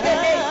 What the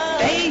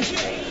heck? Hey.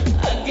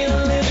 I can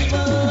live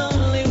the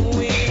lonely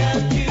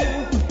without you.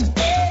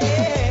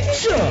 Yeah.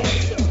 Sure.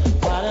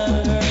 What a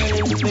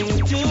hurting thing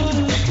to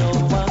lose no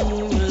one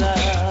you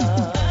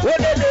love. What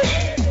the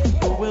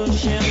heck? Who will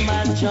share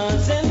my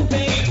joys and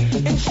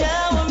pain and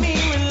shower me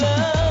with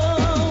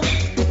love?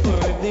 For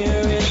if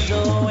there is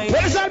no way.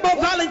 What is that about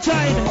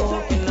Valentine?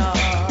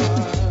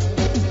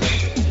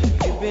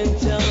 You've been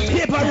telling me.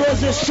 Paper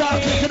roses,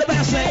 chocolate to the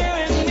best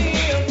side.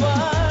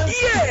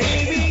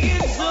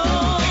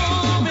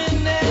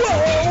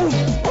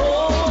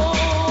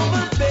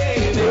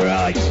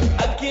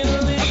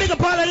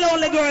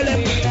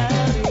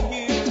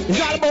 It's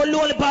all about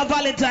lonely for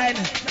Valentine.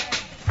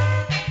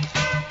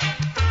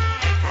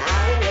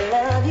 I will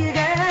love you,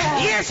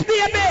 girl. Yes,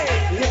 baby.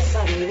 Yes, I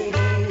really do.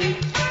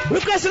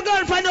 Request a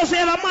girlfriend knows you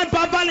have a man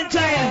for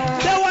Valentine.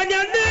 The one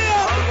you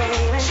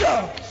know.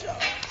 Sure.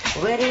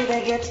 Where did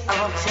they get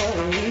off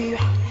telling you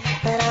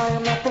that I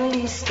am not the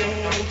least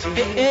scared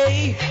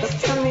Hey.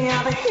 Just tell me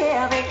how the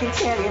hell they can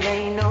tell you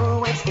they know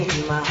what's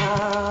in my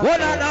heart. What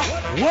now?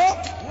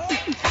 What?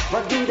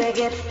 What do they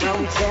get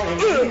from telling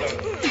you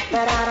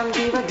that I don't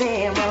give a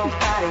damn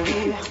about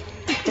you?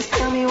 Just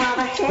tell me why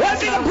the hell. One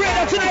thing I'm bringing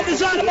up tonight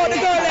is all about the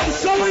girl and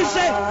so we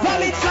say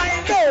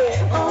Valentine go.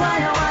 Oh why?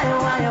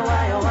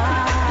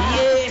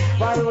 Yeah.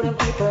 Why do the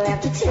people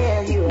have to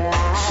tell you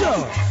lies?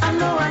 Sure. I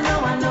know.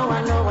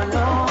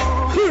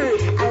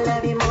 I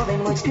love you more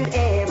than words could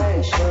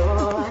ever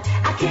show.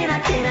 I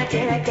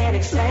can't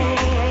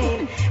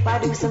explain. Why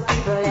do some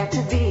people have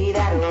to be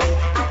that way?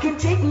 I can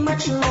take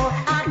much more.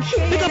 I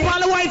can't. Pick up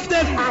all the wife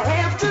them. I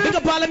have to. Pick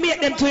up all the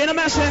mate them too, you know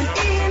what I'm saying?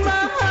 In my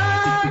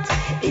heart,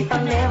 if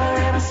I never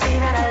ever say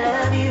that I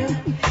love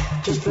you,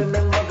 just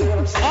remember, girl,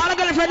 I'm saying. All the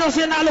girlfriends don't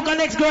say now look at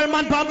next girl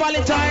man for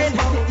Valentine.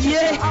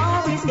 Yeah.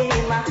 Always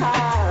in my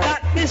heart.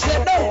 That miss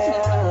it no.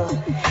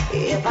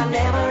 If I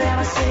never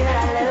ever say that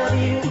I love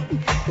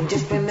you,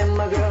 just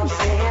remember, girl, I'm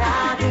saying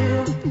I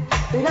do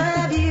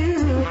love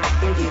you,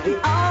 and you'll be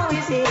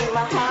always in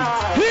my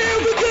heart. Here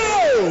we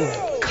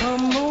go.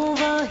 Come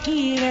over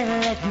here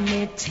and let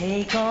me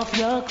take off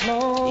your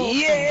clothes.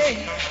 Yeah.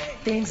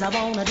 Things I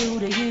wanna do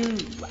to you,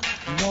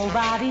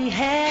 nobody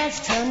has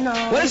to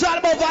know. What is all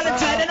about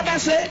Valentine? You know what I'm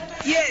saying?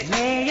 Yeah.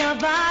 Lay your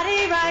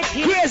body right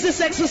here. Crazy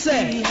sex to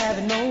say. We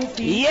have no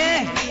fear.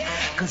 Yeah.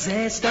 Cause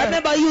it's I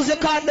remember use your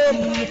condom.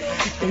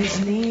 It's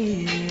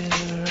near.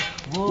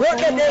 What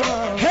the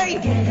hell? Hey.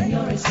 Get in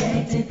your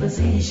expected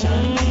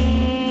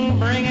position.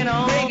 Bring it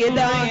on. Bring it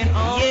down.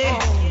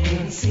 Yeah.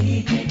 In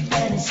secret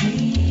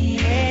fantasy.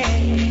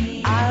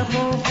 I'll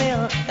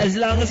fulfill. As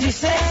long as you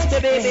sex me,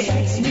 baby.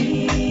 Sex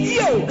me.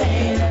 Yo.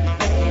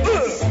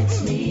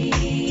 Sex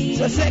me.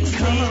 So sex me,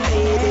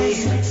 baby.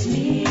 Sex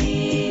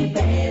me,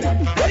 baby.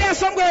 Well, there's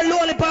some girl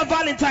lonely for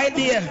Valentine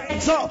Day.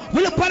 So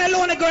we look on a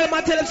lonely girl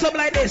and tell him something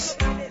like this.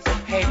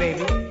 Hey,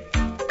 baby.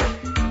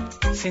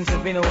 Since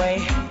you've been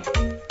away,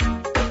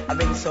 I've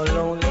been so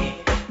lonely.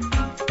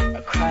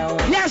 I cry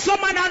on. Yeah, some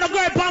man on a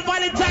girl for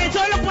Valentine. So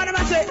I look on him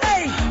and say,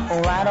 hey.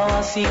 Oh, I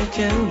don't seem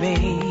to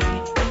be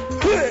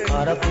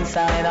caught up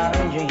inside our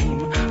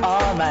dream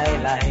all my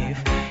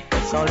life.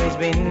 It's always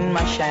been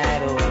my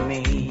shadow in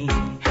me.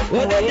 Oh,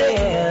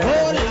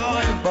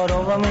 Lord. But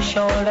over my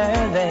shoulder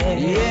there,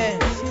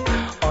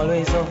 yes,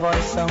 always a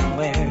voice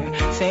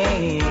somewhere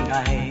saying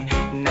I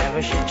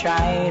never should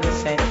try to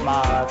set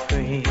my heart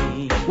free.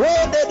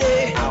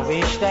 I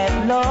wish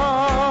that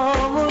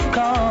love would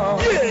come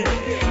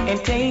and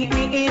take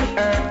me in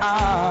her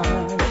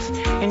arms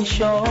and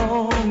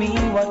show me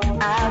what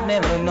I've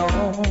never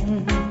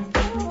known.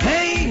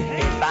 Hey,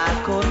 if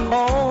I could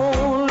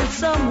hold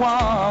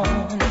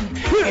someone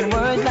in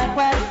words like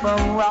right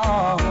from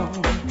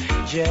wrong,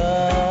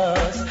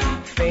 just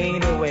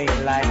fade away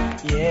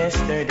like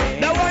yesterday.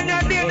 The one you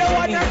knew.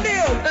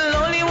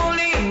 Lonely won't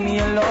leave me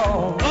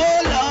alone. Oh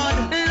Lord,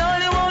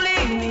 lonely won't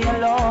leave me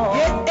alone.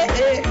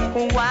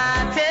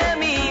 Why? Tell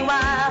me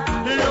why.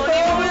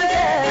 Lonely won't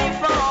let me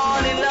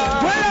fall in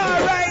love. Well,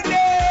 all right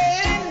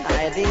then.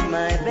 I did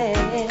my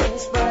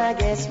best, but I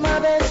guess my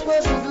best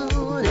wasn't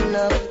good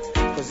enough.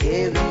 'Cause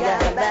here we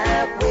are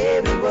back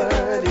where we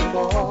were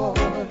before.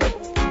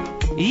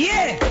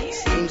 Yeah.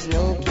 Seems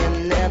no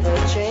can never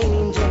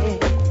change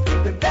it.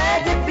 We're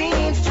back to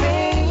being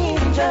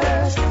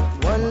strangers,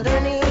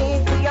 wondering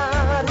if we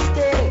ought to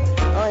stay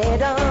or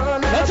head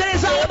on. Don't tell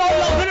us all about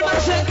love in the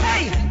man.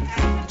 Hey.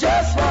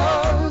 Just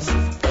once,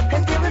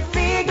 until we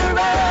figure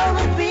out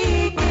what we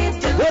did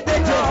to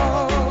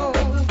wrong.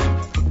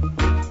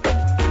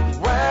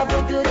 Why the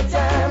good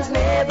times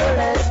never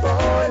last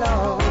for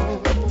long.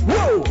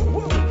 Whoa.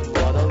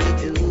 What are we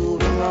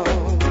doing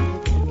wrong?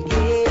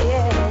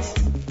 Yes,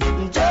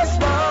 just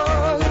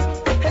once,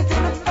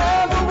 until we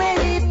find a way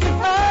to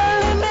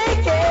finally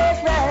make it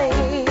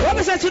right. What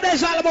we say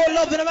today's all about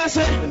love in the man.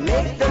 We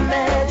make the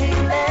magic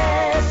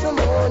last for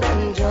more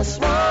than just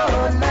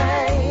one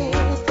night.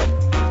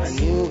 I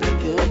knew we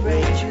could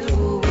break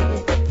through it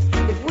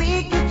if we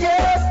could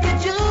just get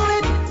to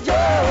it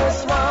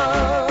just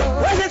once.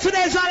 What we say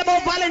today's all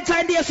about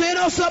Valentine Day. So you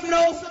know something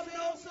now?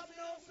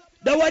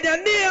 The one your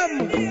name.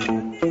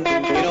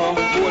 You know,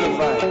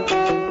 qualified.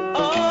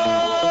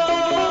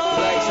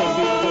 Like some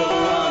people do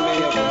around me,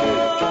 you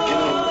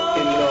know,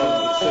 in love.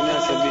 So me I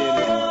say,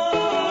 baby.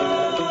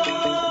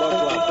 But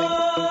what?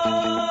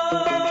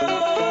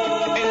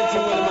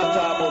 Anything when I'm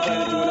talk about,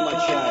 anything when I'm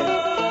try.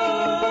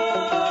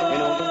 You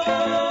know?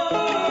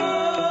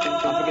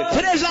 I forget.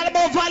 Today's all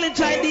about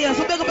Valentine Day.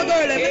 So big up a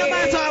girl. You know what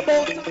I'm talking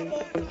about?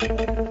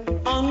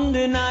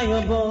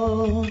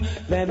 Undeniable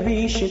that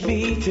we should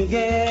be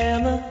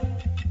together.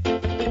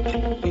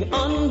 It's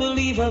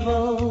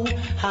unbelievable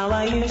how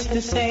I used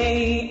to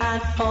say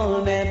I'd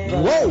fall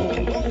never. Whoa.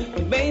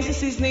 The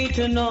basis is need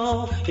to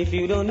know. If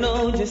you don't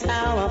know just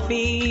how I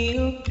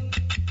feel,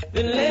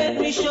 then let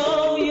me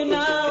show you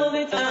now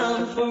that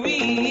I'm for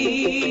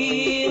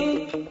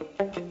real.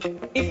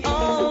 If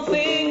all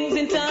things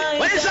in time.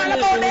 When it's all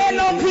about the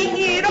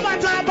L.O.P.E., you know what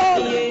I'm talking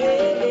about?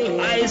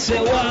 Yeah. I say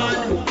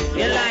one,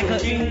 you like a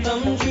dream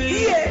come true.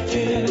 Yeah.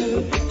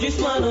 Just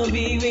wanna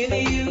be with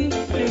you.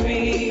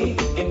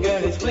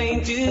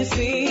 plain to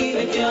see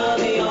that you're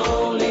the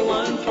only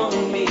one for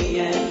me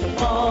and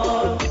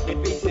all.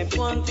 Steps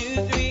 1,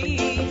 2,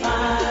 3,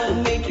 I'll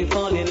make you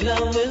fall in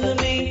love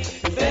with me.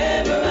 If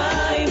ever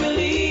I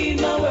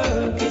believe my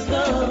work is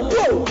done,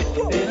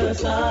 it'll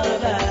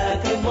start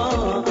back at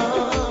one.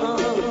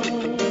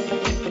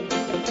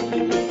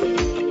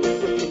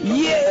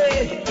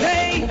 Yeah,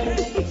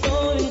 hey,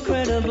 so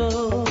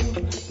incredible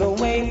the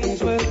way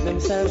things work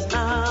themselves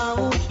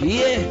out.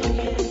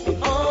 Yeah,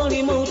 all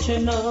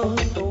emotional,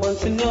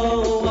 wants to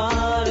know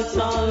what it's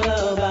all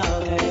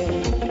about.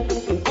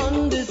 Hey,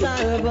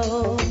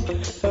 undesirable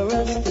for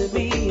us to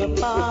be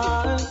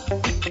apart.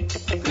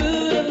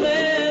 Could have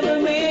never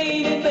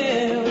made it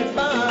very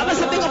far. I'm gonna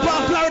say big up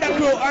our Florida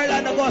crew,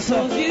 Orlando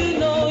Gossip. You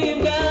know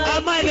you got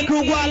Almighty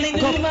crew, go and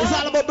link up. It's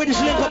all about British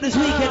link up this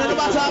weekend. And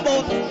about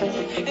about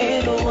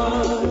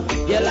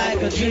everyone, you're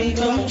like a dream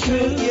come true.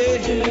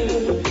 Yeah,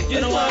 you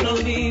don't want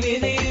to be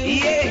with you.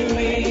 Yeah,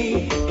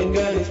 and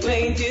girl, it's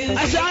plain to see.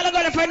 I say all I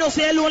got a friend who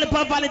say hello only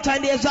for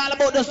Valentine's Day. It's all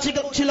about just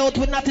chill out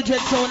with Knotty Dread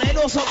sound. I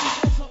know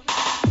something.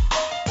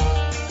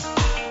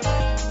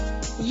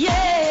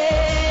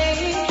 Yeah,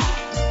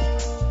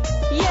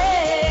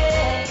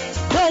 yeah.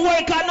 Don't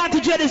worry, cause Knotty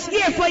Dread is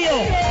here for you.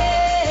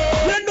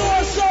 You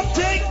know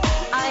something?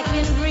 I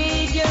can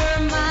read your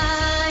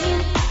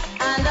mind,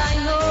 and I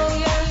know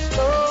your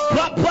story.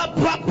 Pop, pop,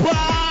 pop,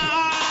 pop.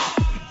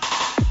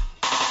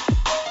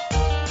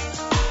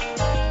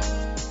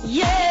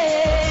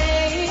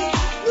 Yeah,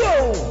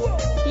 Whoa.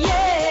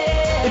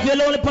 yeah. If you're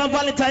lonely for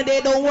Valentine's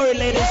Day, don't worry,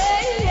 ladies.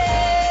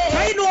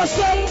 I know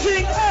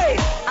something. Hey.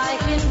 I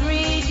can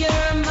read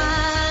your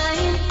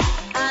mind,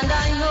 and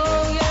I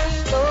know your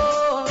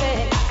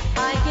story.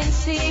 I can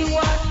see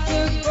what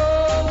you're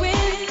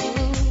going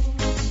through.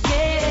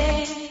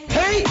 Yeah.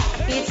 Hey.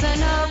 It's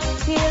an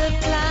uphill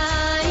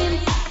climb,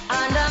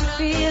 and I'm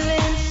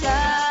feeling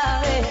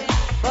sorry,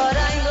 but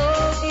I know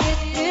it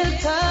will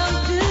come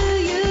to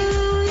you.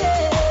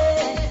 Yeah.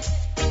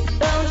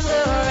 Don't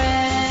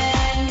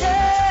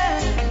surrender.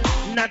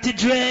 Knotty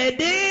Dread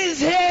is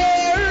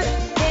here.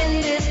 In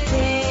this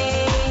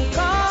thing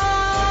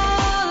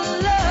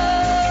called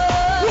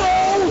love.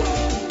 Whoa.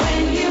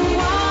 When you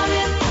want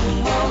it the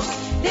most,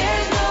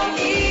 there's no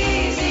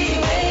easy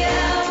way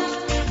out.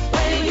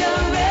 When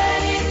you're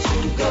ready to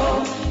go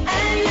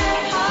and your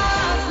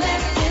heart's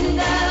left in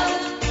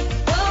doubt,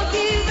 don't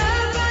give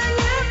up on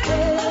your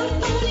faith.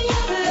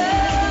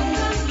 Love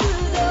comes to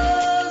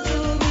those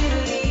who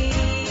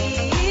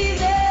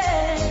believe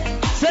it.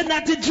 So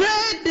Knotty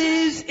Dread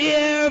is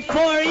here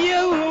for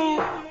you.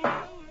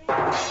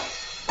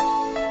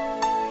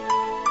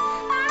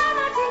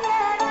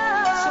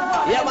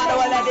 Yeah, man,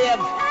 all of them.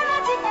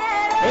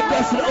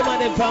 Request the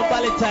woman from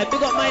Valentine.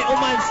 Big up my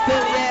woman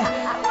still, yeah.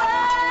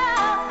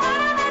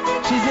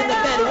 She's in the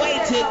bed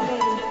waiting.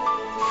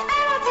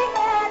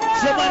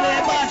 Someone in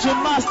the bathroom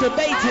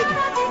masturbating.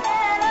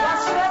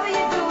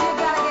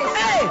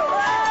 Hey!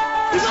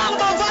 It's all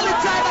about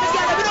Valentine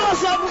again. You know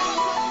something?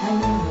 I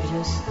know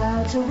just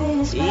how to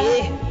whisper,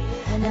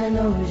 Yeah. and I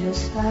know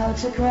just how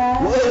to cry.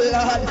 Oh,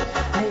 Lord.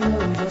 I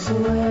know just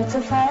where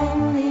to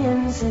find the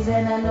answers,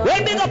 and I know.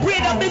 When big up,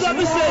 big up, big up,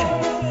 you say.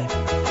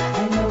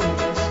 I know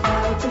just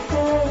how to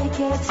fake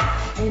it,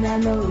 and I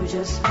know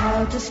just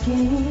how to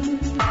scheme.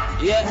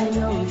 Yeah. I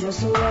know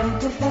just when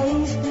to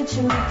face the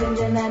truth, and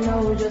then I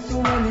know just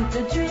when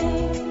to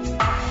dream.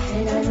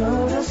 And I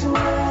know just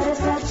where to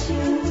touch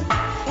you,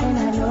 and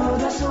I know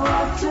just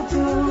what to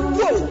prove.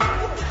 Whoa.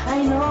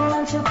 I know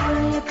when to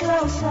pull you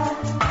closer,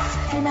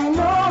 and I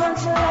know when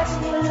to let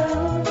you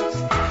loose.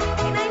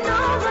 And I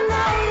know the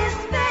night is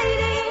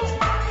fading,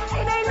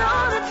 and I know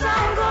the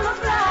time gonna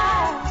fly.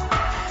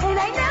 And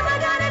I never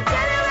gotta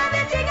tell you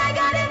everything I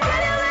gotta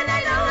tell you, and I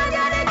know I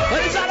gotta give But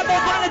it's all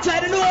about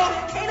Valentine, you know.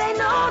 And I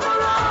know the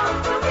wrong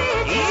from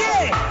it.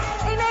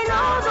 Yeah. And I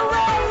know the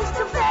ways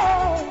to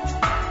fail.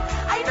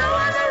 I know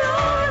all the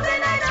rules,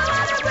 and I know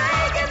how to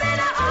break them, and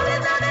I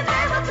always know the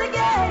name of the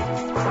game.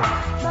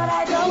 But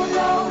I don't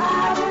know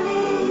how to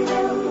leave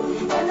you,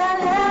 and I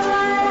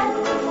never let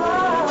you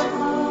fall.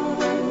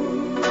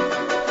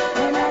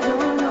 And I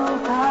don't know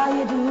how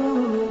you do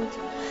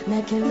it,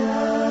 making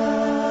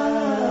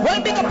love.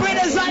 Well, big up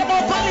brothers, all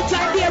about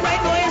Valentine Day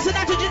right now. Yes,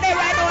 Knotty Dread Day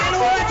right now. I know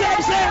what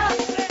I'm saying.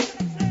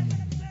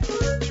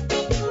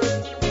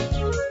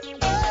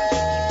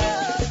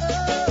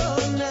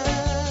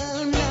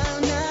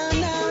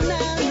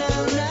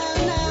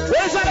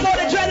 Where's all about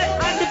the dread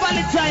and the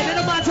Valentine?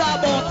 No matter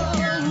about.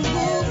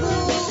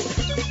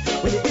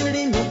 When you feel it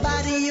in your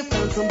body, you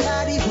found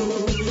somebody who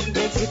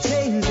makes you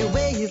change your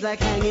ways, like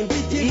hanging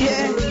with you.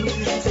 Yeah.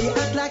 So you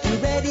act like you're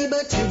ready,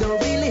 but you don't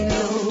really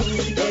know.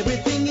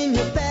 Everything in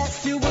your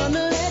past, you wanna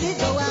let it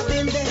go. I've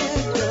been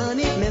there, done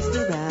it, messed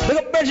around. Look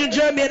up Virgin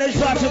Germany and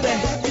it's part today.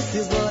 This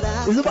is what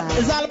I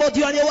It's all about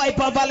you and your wife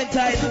on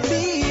Valentine.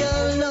 be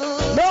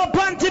alone. No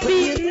pan to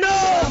be, no.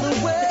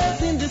 The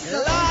words in the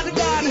song. Lord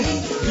God.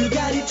 You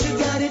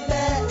got it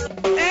back.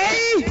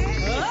 Hey.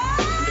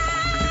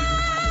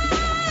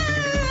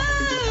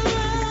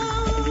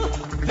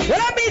 Well,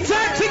 that means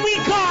something we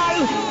call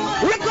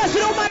request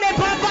no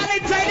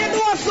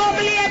what's up,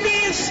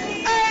 ladies?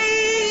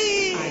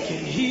 Hey! I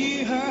can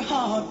hear her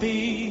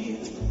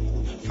heartbeat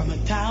from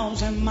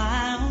 1,000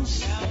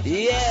 miles.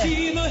 Yeah.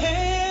 See the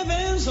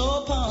heavens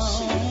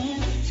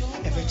open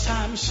every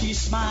time she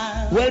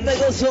smiles. Well,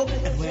 make us up.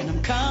 And when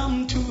I'm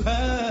come to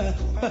her,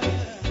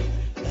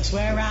 that's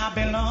where I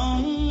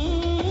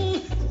belong.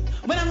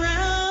 When I'm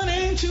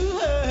running to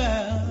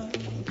her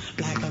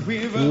like a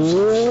river,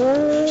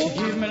 she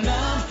gives me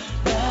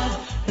love,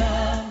 love,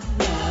 love,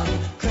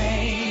 love,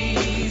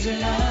 crazy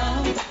love.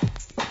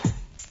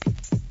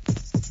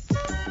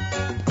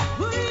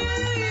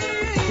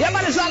 Yeah,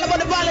 man, it's all about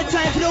the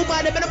Valentine. If you don't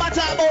mind, no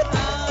matter about.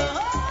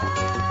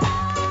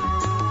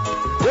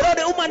 Without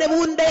the woman, they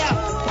wouldn't there.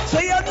 So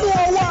you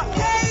know what?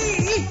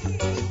 Hey!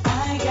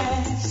 I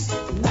guess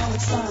now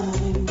it's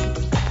time.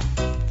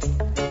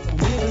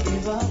 We'll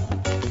give up.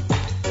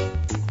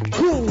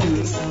 Cool.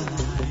 It's time.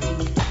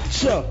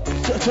 Sure.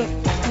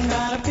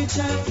 Got a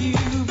picture of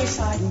you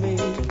beside me.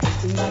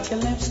 Got your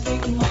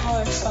lipstick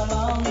marks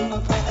along my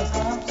private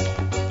house.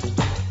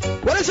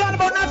 What is all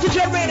about Knotty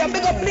Dread Radio?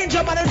 Big up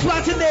Ninja Man and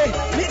Spot today.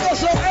 Big up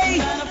so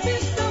hey.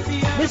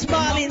 Miss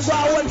Marvin,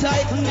 go one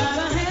side.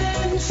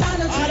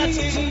 All that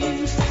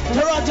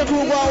Toronto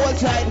crew go one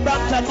side.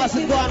 Brampton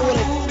mustn't go on with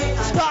it.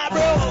 Spot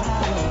bro.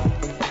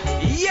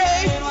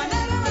 Yeah.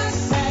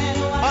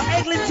 Our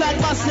Eglinton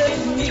Massive.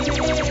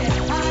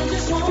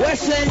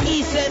 Western,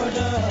 Eastern.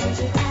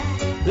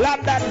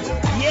 London.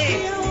 Yeah.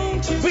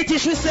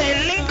 British we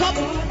say link up.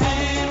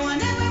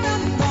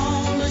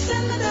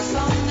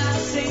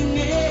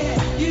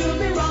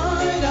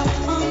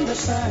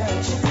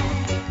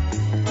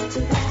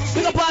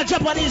 Big up our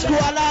Japanese crew,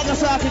 our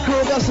Nagasaki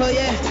crew, so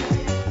yeah.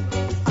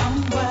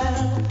 I'm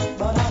well,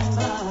 but I'm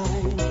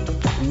blind.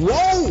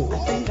 Whoa! I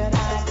think that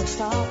I could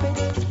stop it.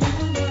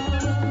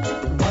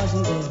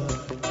 Wasn't good.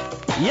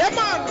 Yeah,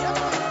 man!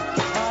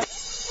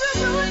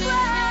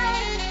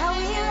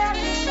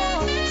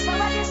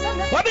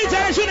 What be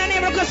telling you the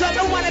name because I'm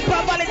the one that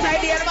put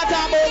Valentine Day in my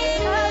time?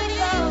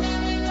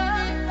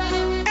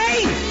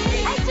 Hey!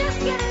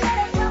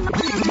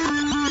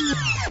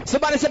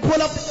 Somebody said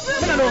pull up.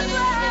 No, no.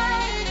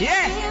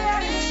 Yeah.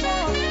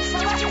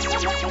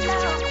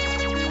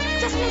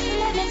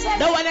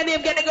 No one that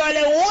name get the girl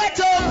in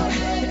water.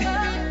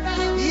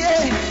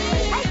 Yeah.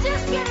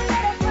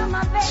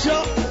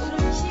 Sure.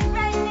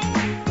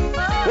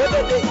 What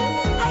about it?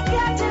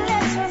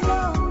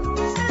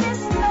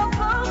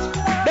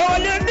 No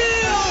one you do.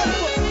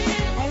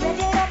 I read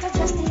it out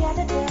just the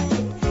other day,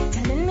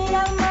 telling me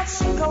how much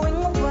you're going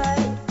away.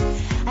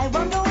 I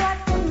wonder what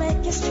could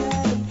make you stray.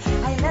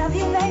 I love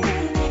you, baby,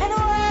 and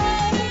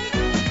why?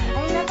 I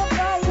never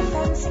buy you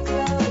fancy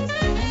clothes.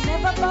 I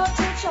never bought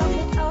you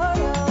chocolate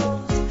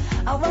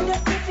Oreos. I wonder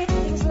if it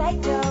things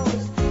like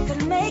those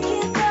could make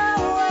you go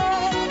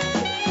away.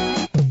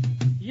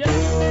 Yeah.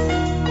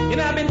 You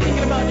know, I've been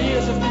thinking about the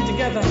years we've been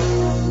together.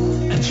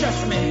 And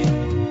trust me,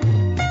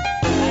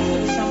 I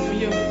put some for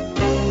you.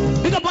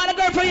 Big up all the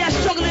girlfriend you're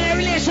struggling in a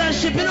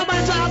relationship. You know what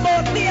I'm talking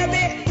about,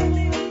 baby.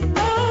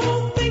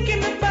 Oh,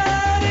 thinking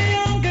about the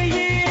younger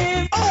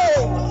years.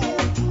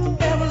 Oh!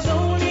 There was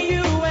only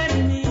you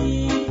and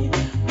me.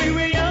 We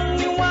were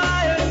young and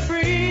wild and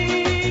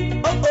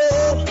free.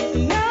 Uh-oh!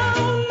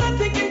 Now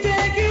nothing can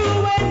take you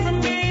away from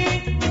me.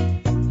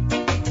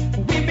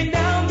 We've been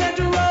down that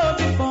road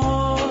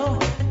before.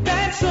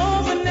 That's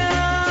over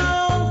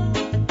now.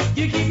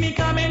 You keep me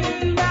coming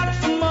back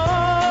for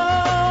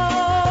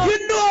more. You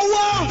know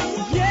what?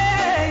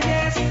 Yeah,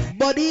 yes.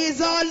 But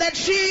he's all that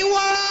she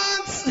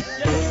wants.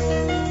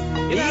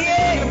 You know, I've been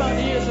thinking about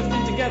the years we've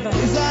been together.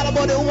 It's all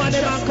about the woman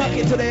that I'm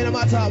cocking today, no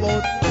matter about. I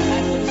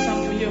put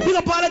some for you. Big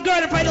up all the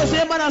girl if I don't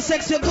say man or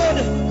sex, you're good.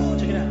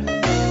 Check it out.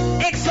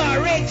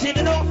 XR rated,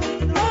 you know.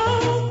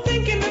 Oh,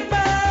 thinking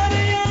about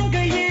the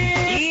younger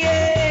years.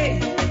 Yeah.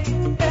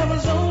 There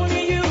was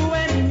only you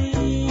and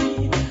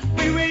me.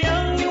 We were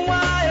young and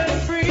wild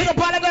and free. Big up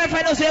all the girl if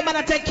I don't say man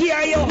or take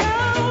care of you.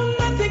 Now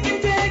nothing can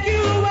take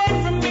you away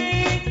from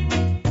me.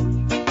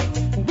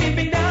 We've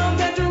been down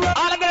that road.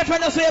 All the girl if I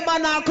don't say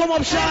man now come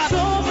up It's sharp.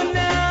 over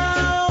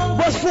now.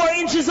 Bust 4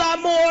 inches or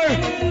more.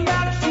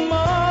 Back for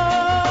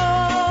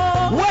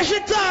more. What she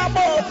talking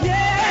about?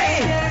 Yeah,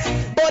 yes.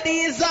 But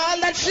he's all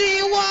that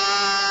she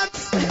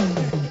wants.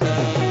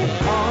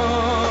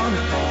 On,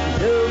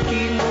 they'll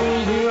keep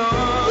moving on.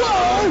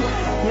 Whoa!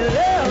 Your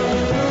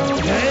love.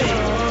 Hey.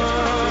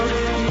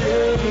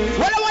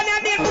 Well, I want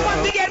your name to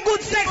want to get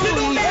good sex, you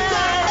know that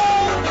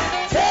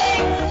time.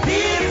 Take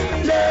this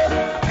love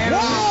and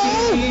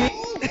receive it.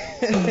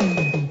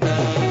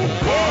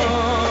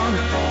 On,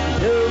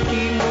 they'll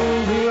keep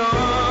moving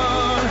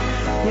on.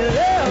 Your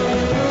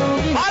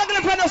love. All the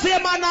girl friends say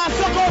man now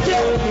suck out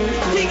you.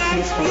 Thing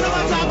and you know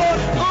what I'm talking about.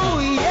 Oh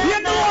yeah. You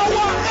know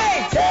what? Hey.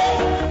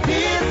 Take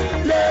this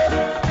love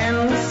and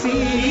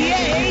receive.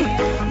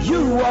 Yeah.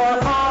 You are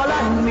all I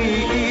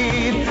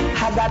need. I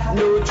got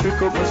no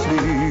trick up my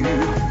sleeve.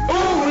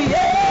 Oh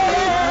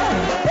yeah.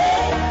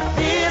 Take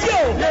this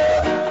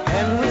love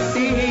and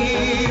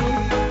receive.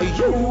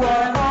 You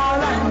are all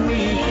I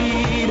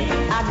need.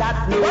 I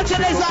got no Watch it,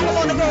 it's all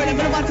about the girl. If you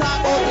never talk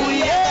about who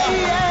you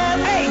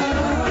are. Hey.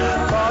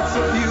 Thoughts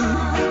of you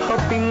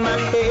up in my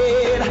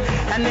head,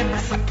 and every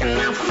second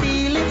I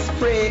feel it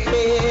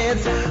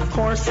spreads,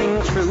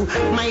 coursing through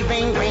my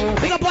vein.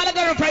 Big up all the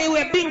girl for you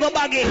with bingo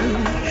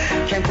bagging.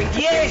 Can't wait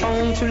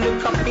to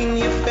look up in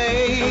your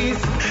face.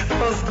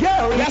 Cause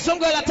girl, yeah, some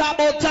girl that talk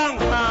about tongue.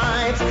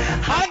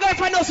 All the girl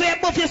for know so you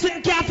buff your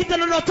sitting can't fit on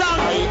no tongue.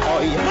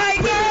 My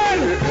girl,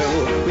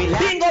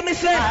 bingo me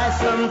say.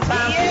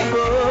 Sometimes it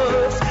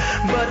hurts,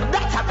 but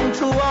that happened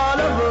to all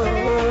of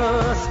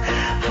us.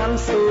 I'm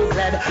so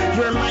glad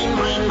you're mine.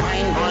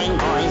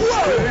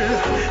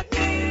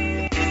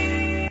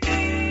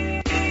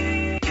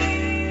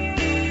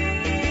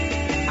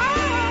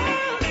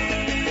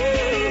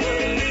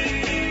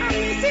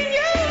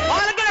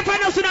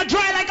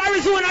 Dry like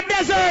Arizona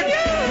desert.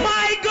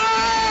 My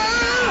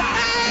girl,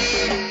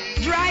 hey.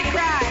 Dry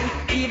cry,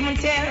 even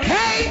tell.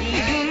 Hey,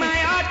 even my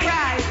heart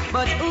cries,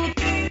 but ooh.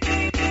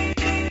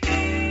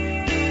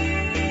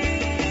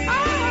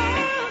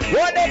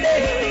 What they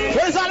did?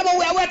 What is all about?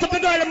 We are waiting for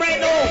girl right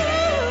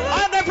now.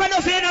 All the friends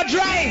are saying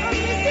dry.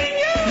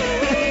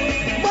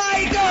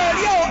 My girl,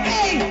 yo,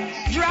 hey.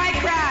 Dry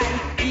cry,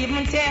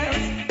 even tell.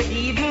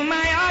 Even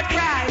my heart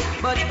cries,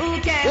 but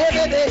who cares? What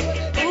they did?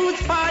 Whose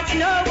fault's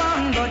no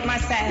one but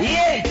myself.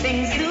 Yeah.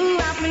 Things do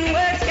happen,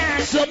 words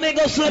can't. So me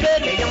go so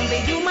bad.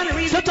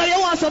 Sometimes you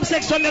want some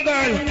sex from your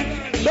girl.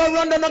 Don't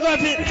run down the girl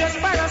feet. Just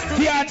for us to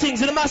PR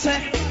things in the mass.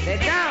 They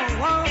don't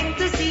want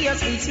to see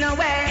us reach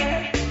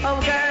nowhere. Oh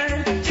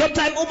girl.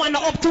 Sometimes woman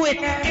not up to it.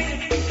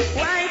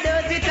 Why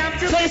does it have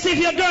to? So you see if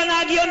your girl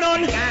not give you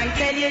none, can't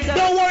tell you so.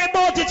 Don't worry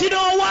about it. You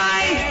know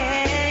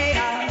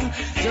why?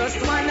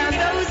 Just one of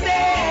those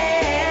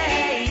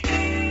days.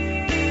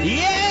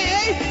 Yeah.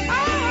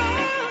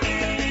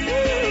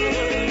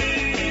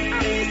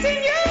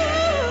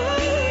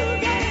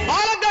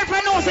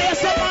 Say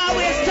some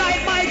always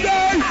tight, my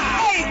girl.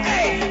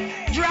 Hey.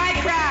 Dry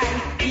cry,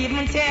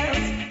 even tears,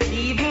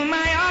 even my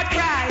heart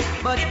cries,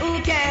 but who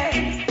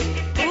cares?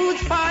 Whose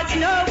fault's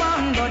no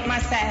one but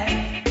myself.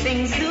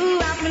 Things do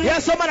happen. Yeah,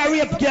 some man a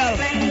rape girl.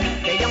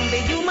 The young,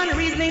 the human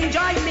reasoning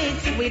joy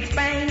mixed with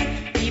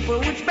pain. People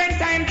would spend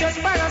time just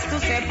for us to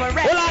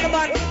separate. Hold on,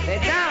 man. They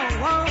don't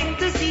want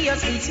to see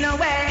us reach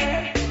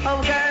nowhere.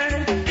 Oh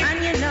girl,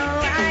 and you know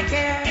I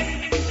care.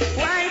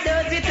 Why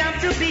does it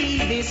have to be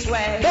this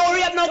way? Don't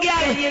worry, no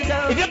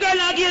girl. If your girl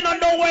not getting on,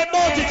 don't worry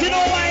about it. You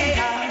know why?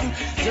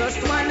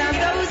 Just one of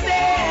those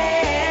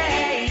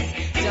days.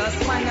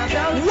 Just one of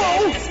those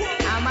days.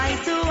 Am I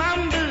too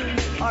humble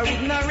or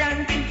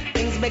ignorant?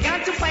 Things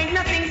began to find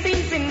nothing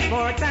seems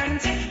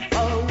important.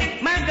 Oh,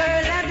 my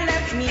girl had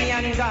left me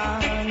and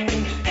gone.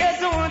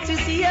 There's no one to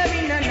see her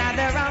in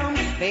another round.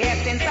 The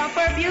essence of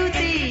her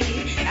beauty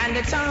and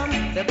the charm,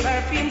 the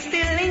perfume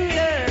still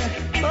linger.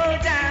 Oh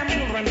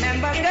damn,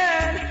 remember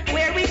girl,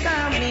 where we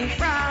coming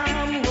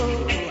from?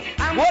 Oh,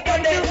 I'm what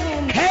on the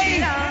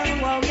hey,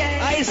 oh,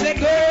 yeah. I say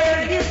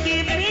girl, you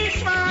keep me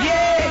strong.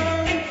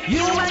 Yeah,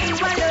 you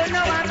alone,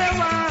 no other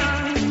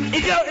one.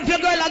 If your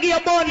girl give you a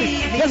bun,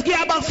 just give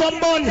her back some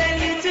bun.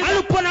 I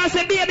look on her and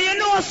say, baby, you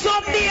know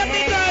some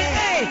baby girl,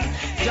 hey.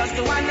 Just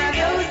one of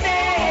those days.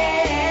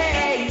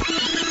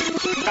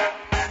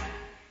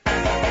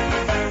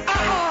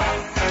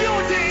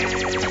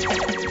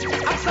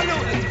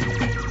 Absolutely.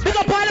 Big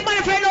up all the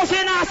money friend now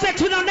saying our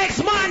sex with our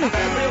next man.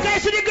 Say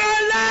to the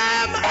girl,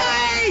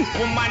 hey.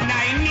 Woman,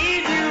 I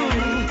need you.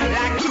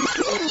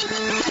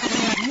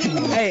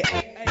 Hey,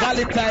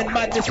 Valentine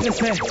madness,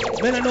 listen.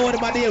 Then I know what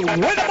I'm doing. Who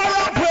them I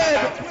rock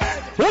with?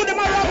 Who them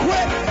I rock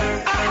with?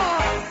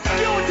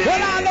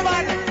 Well, on the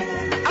man.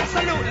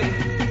 Absolutely.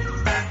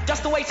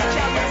 Just the way to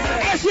tell you.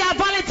 Hey, see our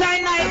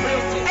Valentine night.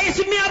 Hey,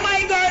 see me and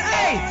my girl,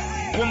 hey.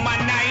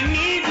 Woman, I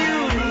need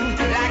you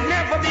like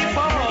never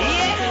before.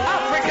 Yeah.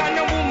 African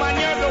woman,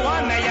 you're the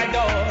one I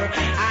adore.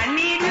 I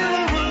need you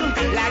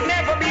like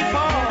never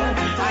before.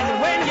 And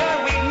when you're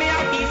with me,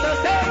 I'll be so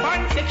safe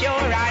and secure.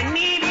 I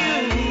need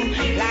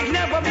you like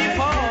never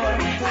before.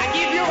 I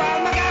give you all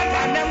my God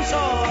and I'm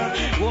sure.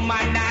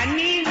 Woman, I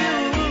need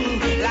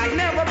you like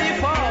never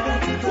before.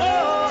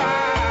 Whoa.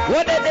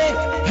 What did they?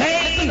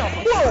 Hey,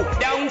 whoa.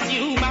 Don't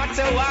you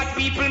matter what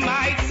people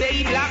might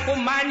say, black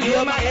woman,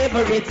 you're my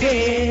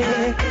everything.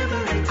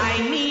 I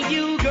need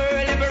you,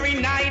 girl, every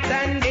night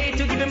and day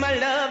to give you my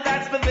love,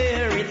 that's the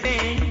very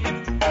thing.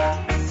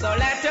 So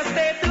let's just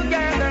stay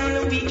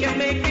together, we can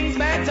make things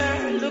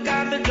better. Look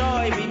at the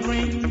joy we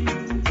bring.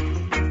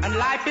 And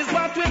life is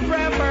what we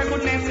prefer,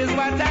 goodness is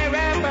what I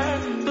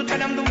refer. To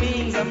turn on the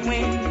wings of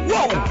wind.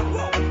 Whoa!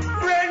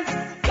 Friends,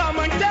 come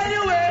and tell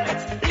you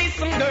it.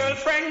 Listen,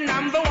 girlfriend,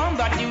 I'm the one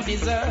that you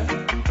deserve.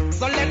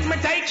 So let me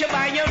take you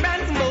by your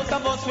hand. Both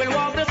of us will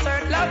walk the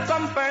circle. Love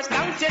come first.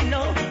 Don't you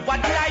know what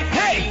life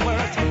is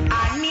worth?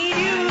 I need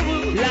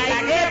you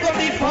like never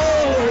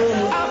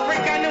before.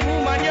 African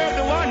woman, you're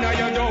the one I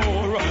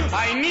adore.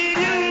 I need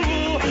you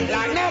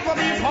like never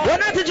before. Well,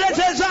 not to just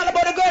say it's all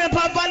about the girl and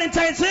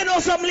Valentine's. So you know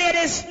some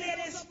ladies.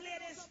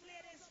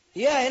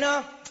 Yeah, you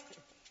know.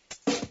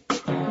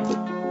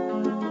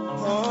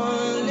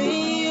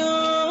 Only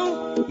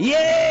you.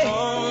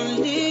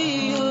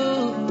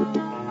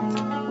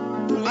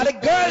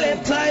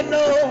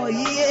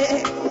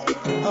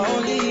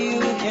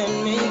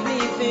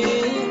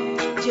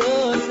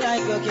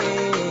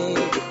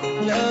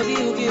 love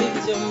you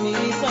give to me,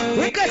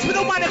 sir. Request me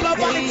no money about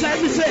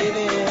Valentine, me say.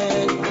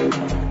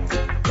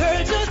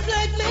 Girl, just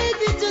like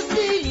maybe to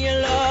see your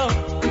love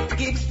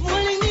keeps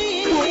pulling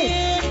me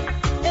in.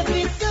 If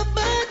it's a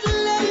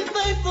battle I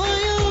fight for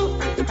you,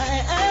 I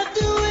have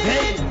to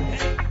win.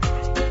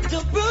 To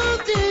prove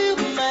to you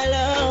my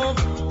love,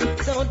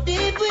 so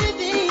deep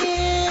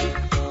within.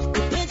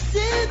 It's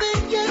even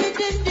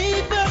getting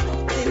deeper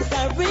since I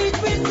reached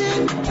prison.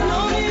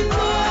 Longing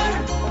for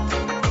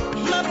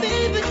my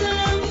baby to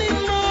love me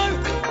more.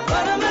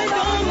 What am I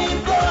longing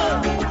for?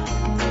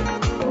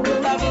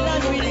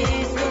 Babylon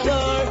release the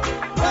door.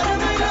 What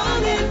am I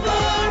longing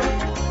for?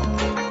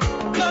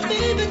 My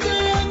baby to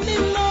love me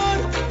more.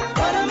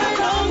 What am I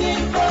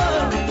longing for?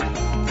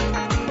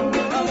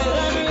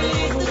 Babylon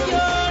release the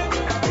door.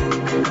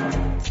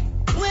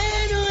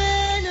 When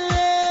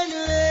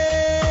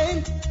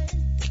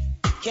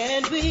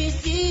can't we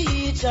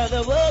see each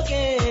other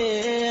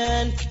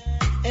again?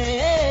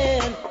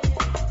 And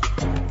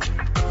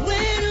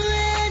when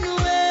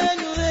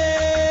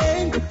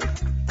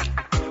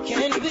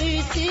can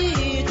we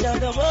see each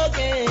other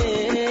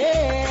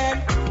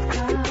again?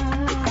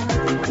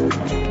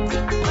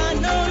 I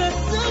know that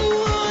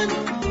someone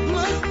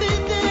must be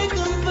there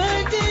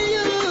comforting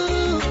you.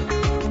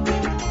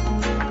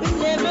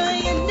 Whenever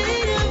you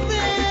need a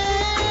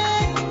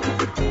friend,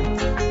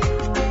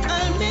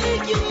 I'll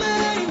make you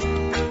mine.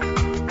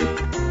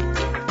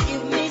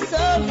 Give me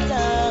some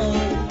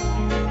time.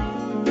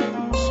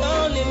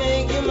 Surely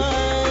make you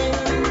mine.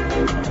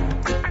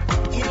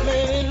 It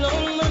may be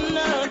long but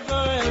not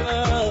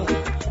forever.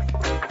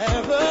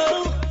 Ever.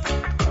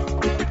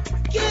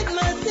 Get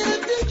myself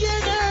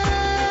together.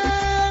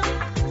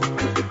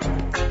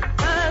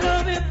 I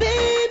love you,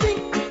 baby.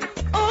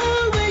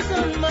 Always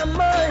on my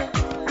mind.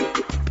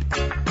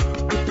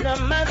 No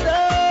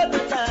matter the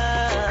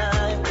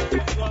time.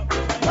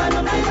 What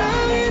am I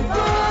longing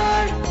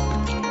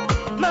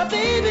for? My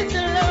baby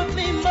to love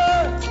me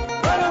more.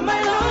 What am I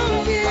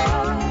longing?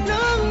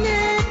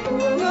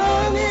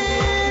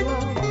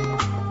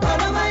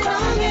 What am I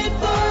longing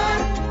for?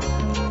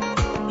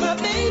 My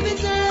baby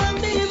to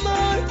love me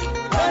more.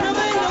 What am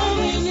I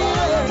longing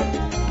for?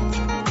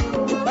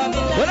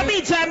 Well, the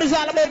meantime is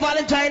all about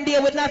Valentine Day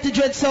with Knotty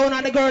Dread Sound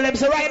and the girl them.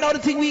 So right now the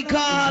thing we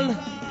call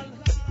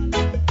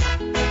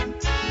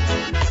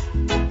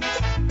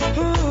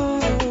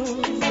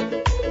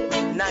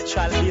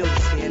Natural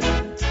beauty, you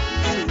know.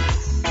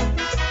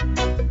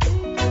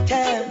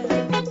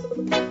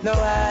 No,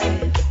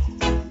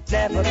 I've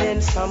never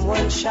been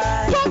someone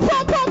shy.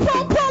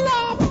 pull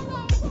up.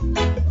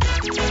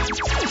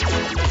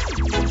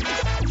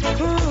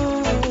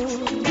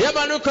 Yeah,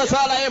 man, Lucas,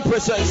 all the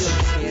empresses.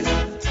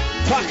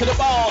 Talking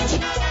about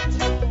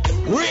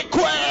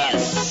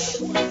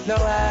requests. No,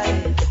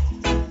 I've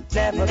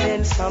never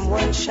been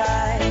someone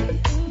shy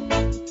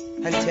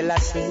until I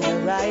seen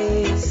your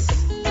eyes.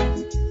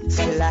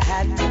 Still, I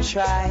had to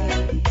try.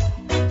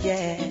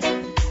 Yeah.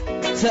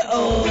 So,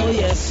 oh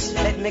yes,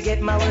 let me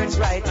get my words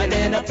right and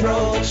then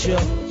approach you.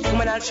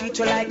 Woman, I'll treat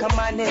you like a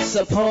man is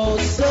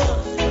supposed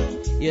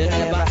to. You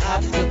never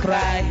have to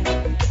cry.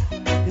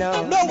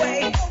 No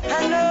way.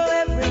 I know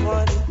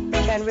everyone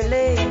can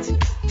relate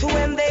to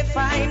when they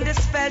find a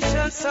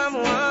special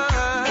someone.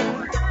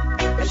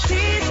 And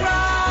she's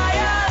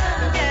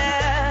royal,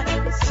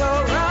 yeah, so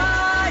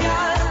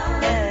royal.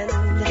 And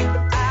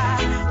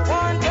I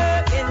want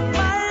her in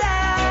my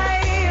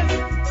life.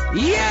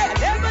 Yeah. I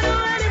never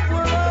knew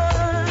anyone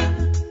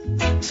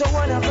so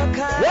one of a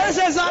kind. What is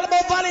this all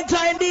about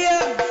Valentine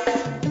Day?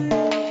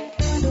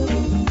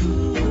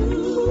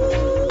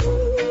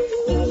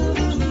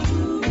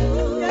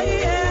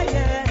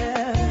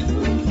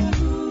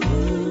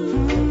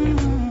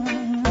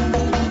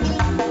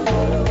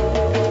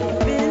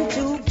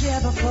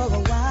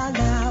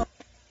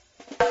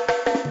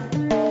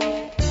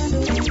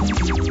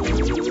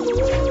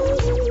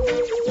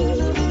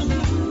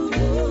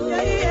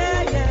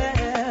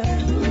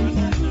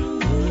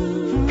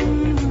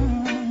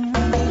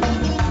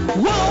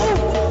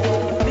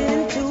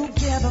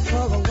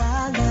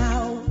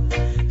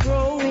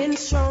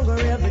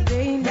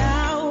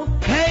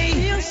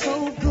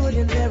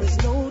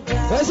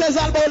 This is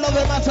all about love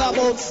and matter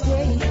about.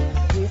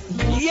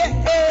 Yeah.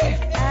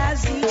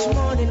 As each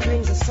morning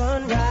brings a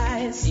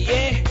sunrise.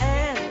 Yeah.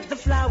 And the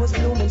flowers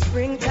bloom in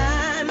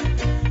springtime.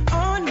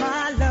 On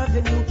my love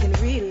and you can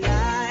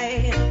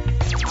rely.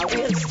 I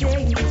will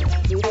stay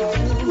with you.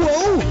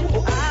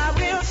 Whoa. I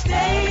will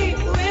stay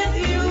with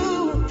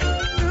you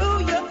through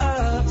your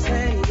ups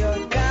and your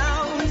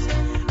downs.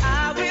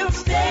 I will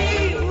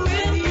stay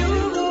with you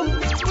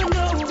when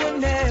no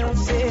one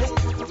else is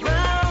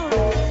around.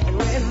 And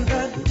when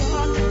the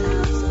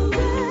darkness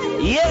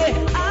away, yeah,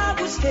 I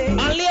will stay. And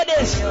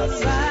ladies,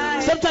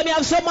 sometimes you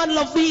have someone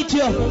love beat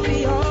you.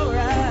 Be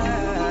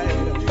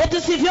alright. But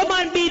to see if your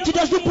man beat you,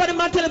 just look at him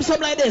and tell him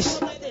something like this.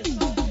 We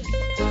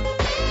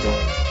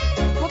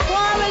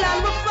quarrel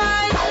and we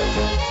fight,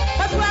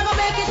 but we're gonna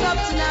make it up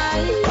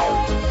tonight.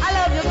 I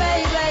love you,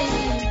 baby.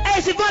 Hey,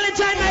 it's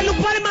Valentine night. Look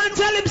at him and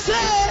tell him,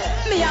 say.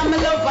 Me and my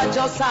lover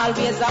just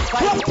always a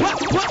fight. We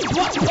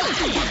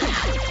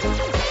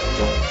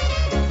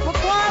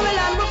quarrel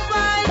and we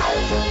fight,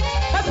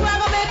 but we're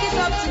gonna make it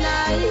up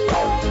tonight.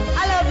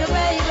 I love you,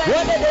 baby.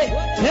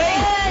 Hey.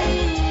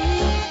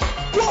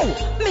 Whoa.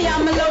 Me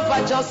and my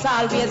lover just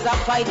always a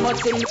fight,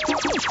 but in we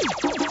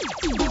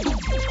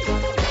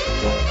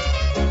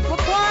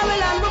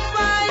quarrel and we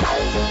fight,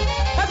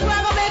 but we're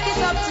gonna make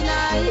it up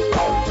tonight.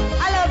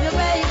 I love you,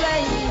 baby.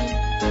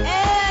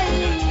 Hey.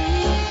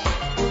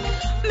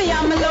 Me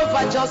and my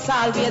lover just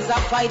always a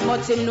fight,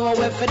 but him know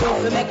where for do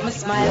for make me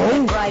smile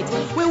and bright.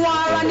 We war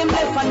on him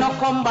left and not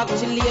come back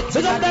till late.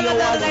 Till the day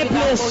was with a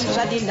bunch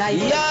of the night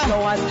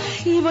flowers.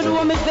 Even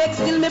though me vex,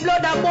 still me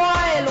blood a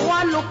boil.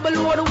 One look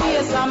below the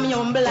waist and me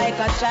humble like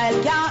a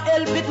child. Can't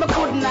help it, me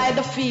couldn't hide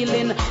the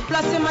feeling.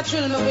 Plus him a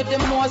thrill me with the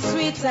more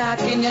sweet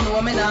talking. You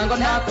know me not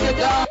gonna knock you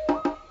down.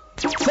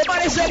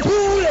 Somebody say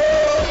cool.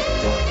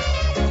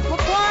 We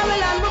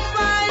quarrel and we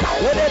fight,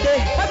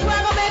 but we're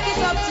gonna make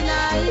it up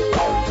tonight.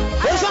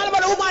 It's all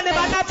about the woman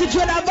never not to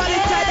join a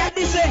Valentine and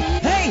they say,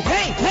 hey.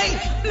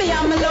 Me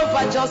and my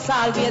lover just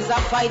always a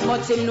fight,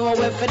 but him know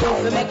where for do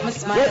for make me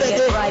smile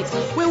get right.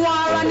 We war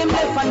on him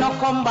left and not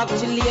come back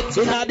till late.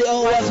 In the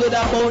hours with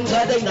a bunch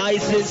of the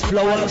nicest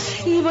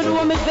flowers. Even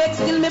though me vex,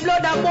 still me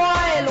blood a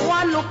boil.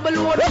 One look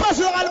below the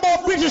must all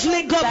about British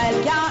link up.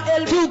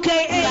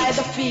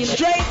 2K8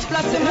 straight.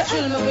 Plus him a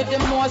thrill me with the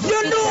most.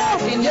 You know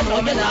me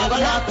not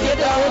gonna knock you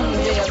down,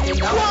 baby.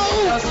 Now me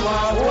just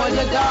want to hold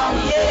you down,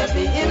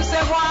 baby. Him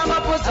say wanna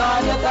put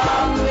on your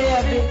tongue,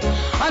 baby.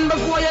 And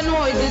before you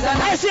know it is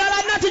an I see all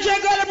that not to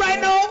drink girl right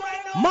now.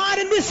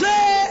 Marvin, me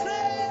say,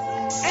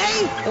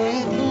 hey.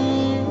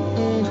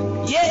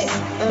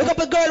 Yeah. Look up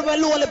a girl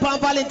when low upon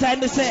Valentine,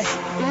 me say.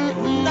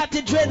 Not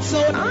to dread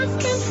son.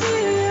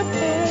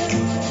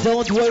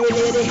 Don't worry,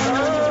 lady.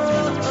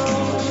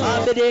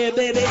 I'll be there,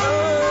 baby.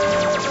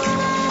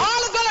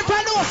 All the girls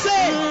right now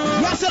say,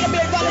 you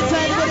celebrate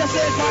Valentine when you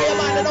say for your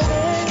man, you know.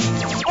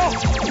 Oh.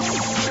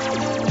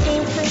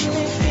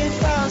 Infinitely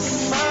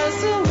 50,000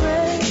 miles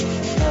away.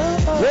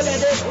 Well,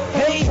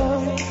 hey.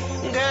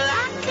 Girl, I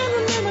can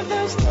remember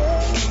those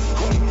days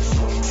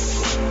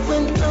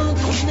when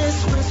loneliness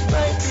was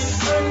right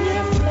on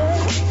your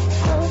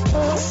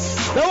face.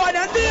 No one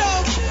at the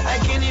I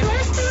can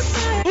erase the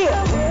fact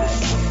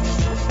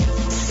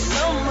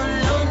no more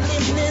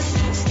loneliness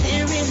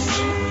staring in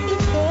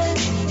your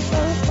face.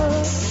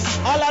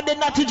 All of the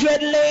naughty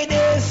dread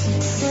ladies.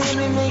 Let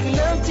me make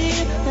love to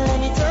you, let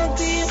me talk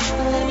to you,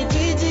 let me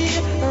treat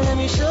you, let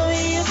me show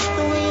you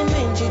the way you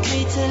meant to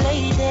treat a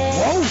lady.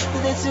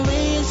 That's the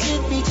way you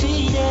should be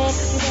treated. You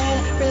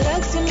gotta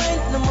relax your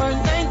mind, no more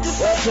 9 to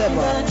 5. You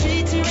gotta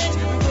treat you right,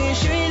 before you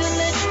straight and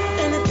let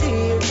and I do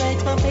you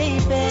right, my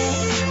baby.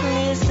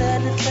 When you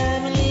start the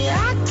family, I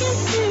can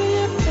see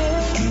your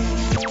face.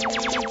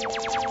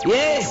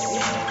 Yeah.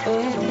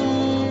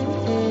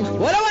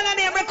 What I want to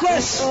name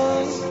request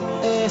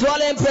to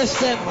all impress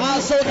them,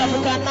 all South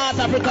African, North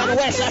African,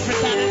 West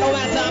African, and no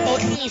one talking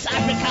about East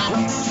Africa.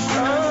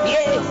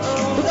 Yeah.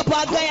 Look up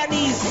all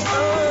Guyanese,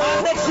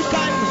 all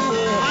Mexican,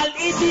 all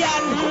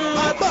Indian,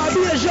 all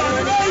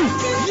Barbadian. Hey,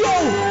 yo.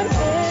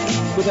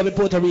 Look up in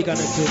Puerto Rican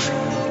too.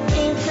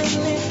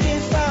 Infinitely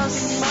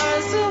 50,000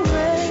 miles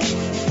away.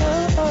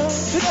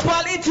 Look up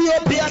all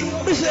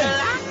Ethiopian. Listen. I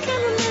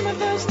can remember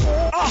those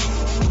days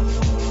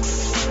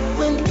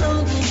when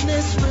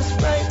loneliness was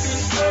right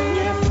on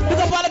your face. Look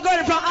up all the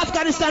girls from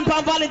Afghanistan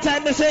from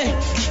Valentine, they say.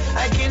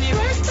 I can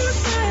erase the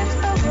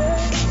fact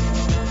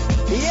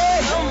away.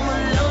 Yeah. No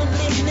more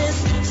loneliness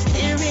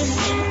staring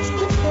into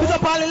your face. Look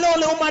up all the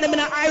lonely woman in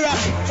Iraq.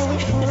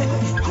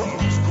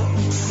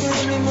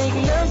 Let me make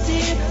love to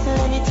you,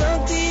 let me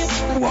talk to you,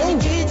 let me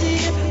treat you,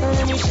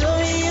 let me show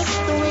you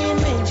the way you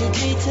meant to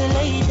treat a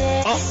lady.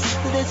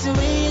 That's the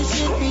way you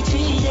should be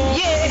treated.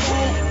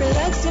 Yeah.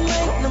 Relax your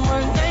mind, no more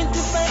 9 to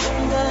 5.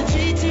 I'm gonna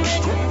treat you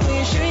right, before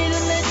you straight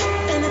and let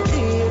and I do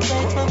you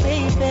right, my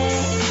baby.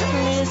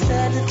 When you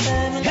start the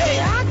family, I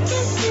can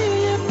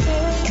see your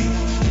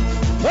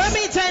face. Well,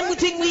 meantime, we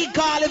think we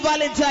call it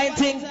Valentine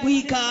thing.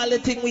 We call the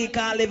thing we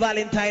call the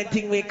Valentine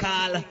thing we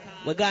call.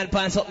 We're going to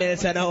find something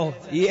else now.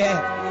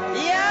 Yeah.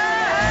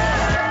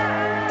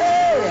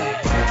 Hey.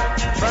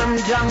 From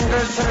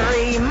jungle to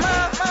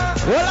Rima.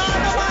 Well, on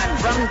the man.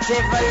 From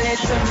Tivoli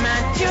to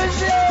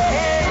Matthews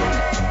Lane.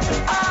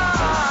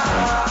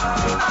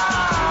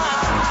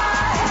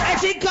 I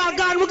think I'm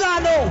gone, we're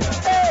gone now.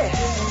 Hey.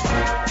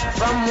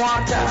 From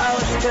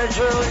Waterhouse to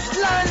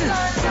Jerusalem.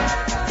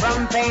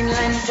 From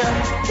Painland to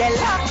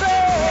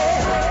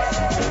Delaware.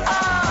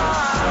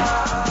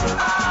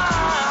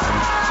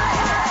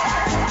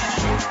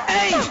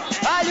 Hey.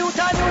 All you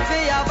can do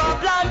for have a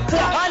plan.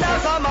 And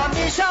have some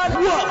mission.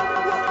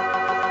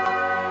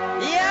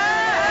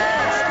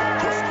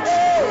 Yeah.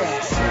 Hey.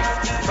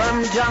 From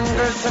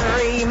jungle to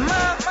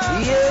Rima.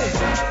 Yeah.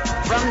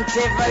 From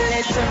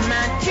Tivoli to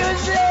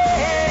Matthews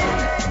Lane.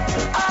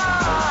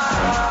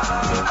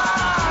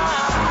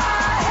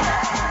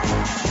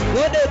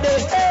 What did they?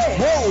 Hey.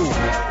 Whoa.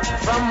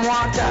 From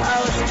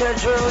Waterhouse to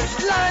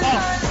Jerusalem.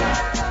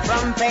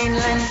 from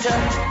Painland to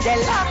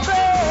Delacroix.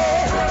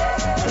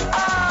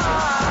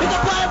 We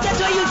can find that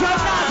where you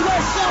from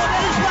Northwest Sound,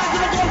 that is part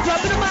of the game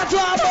from the matter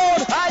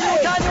about. You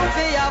can do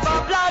for have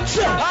a plan,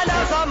 and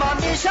have some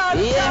ambition.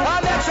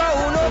 I make sure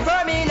who know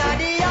for me, now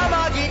the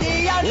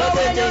Gideon. So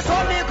when you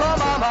saw me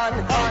come a man,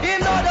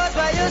 him know that's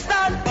where you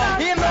stand.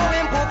 Him know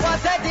him Papa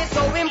said it,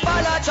 so him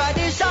follow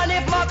tradition.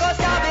 If Marcus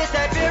can be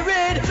said we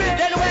read,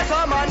 then we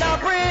come on a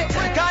pray.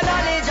 Can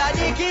knowledge are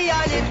the key,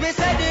 and it we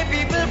set the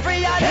people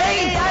free. And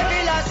the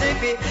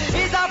philosophy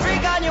is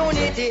African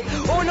unity.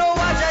 Who know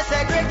what just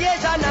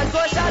segregation and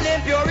social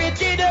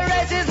impurity. The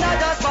race is not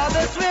just for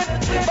the swift,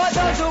 but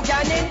those who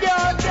can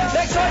endure.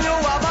 Make sure you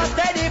have a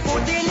steady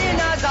footing in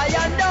a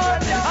Zion door,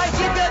 and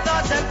keep your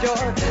thoughts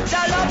pure.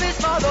 The love is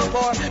for the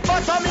poor,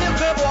 but some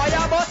little boy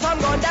about some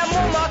gun them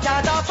mama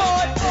can't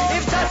afford.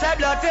 If just a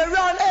blood will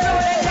run, so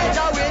the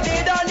ledger will be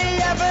done. The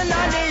heaven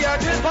and the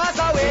earth will pass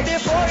away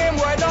before him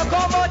word not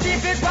come out.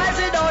 If it rise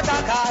without a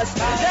cause,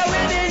 there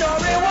will be no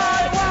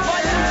reward.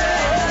 But you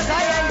say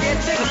Zion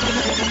gets it.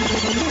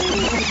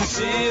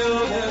 She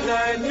will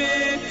guide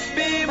me,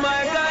 be my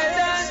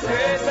guidance.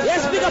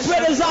 Yes, big up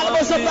brothers, all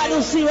about some brand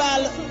new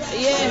serial.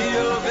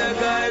 Yeah.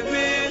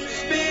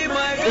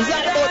 It's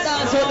not about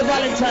dancing the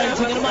Valentine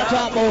thing, no matter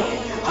what about.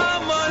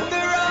 I'm on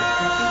the rock.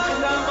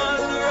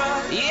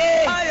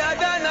 Yeah. Higher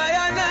than I.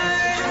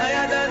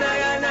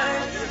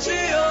 She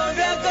will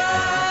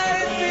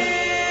guide me.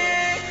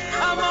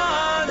 I'm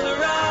on the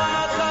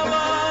rock.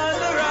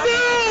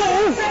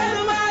 Tell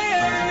my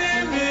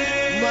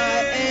enemies.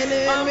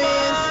 I'm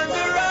on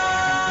the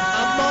rock.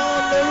 I'm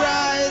on the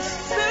rise.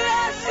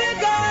 Celestial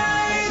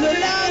guide me.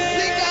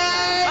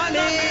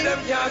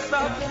 Them can't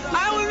stop. I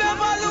will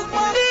never look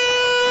back.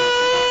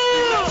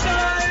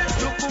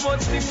 Look how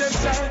much things them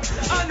shine.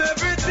 And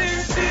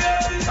everything's here.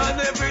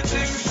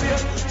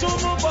 To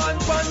move on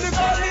from the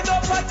calling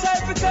up a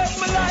time to take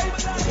my life.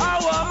 I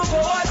want to go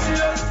out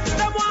here.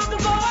 Them want to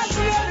go out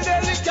here.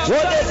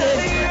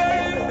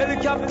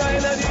 Helicopter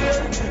in the air.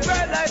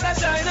 Bright light a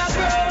shine a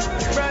girl.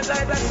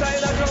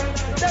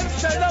 Them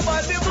say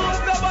nobody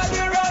move,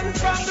 nobody run.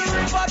 From the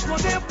river to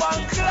the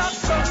bank clock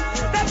sun.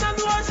 Them not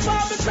know what's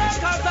for me,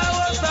 cause I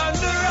was on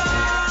the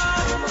rock.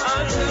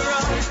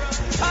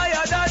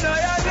 Higher than I.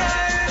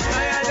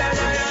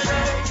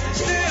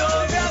 Still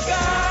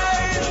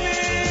guide me.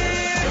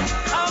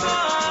 I'm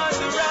on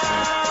the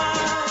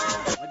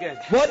rock. Again.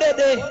 What did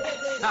they?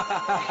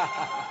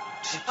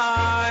 I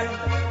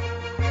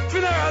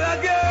funeral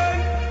again.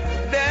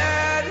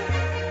 Dead.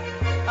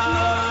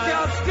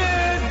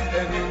 Casket.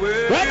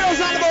 Anyway. Right now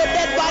it's all about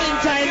dead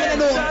Valentine, you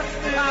know.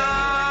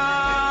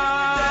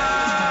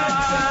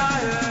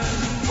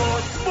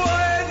 But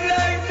boy,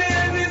 like the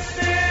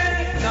anything.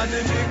 Now the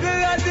nigga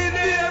at the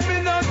day, me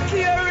not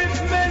care if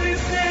many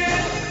say.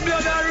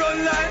 Blood a run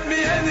like me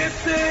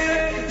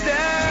anything.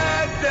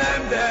 Dead,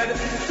 them dead.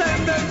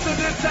 Send them to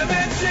the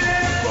cemetery.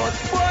 But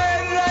boy,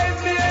 like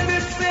me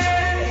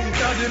anything.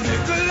 Now the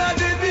nigga at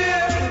the day,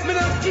 me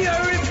not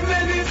care if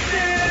many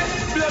say.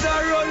 Blood a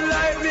run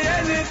like me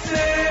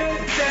anything.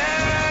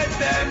 Dead,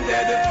 them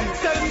dead.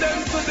 Send them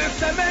to the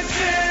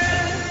cemetery.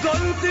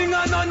 Gun thing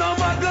and no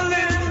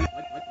muggling.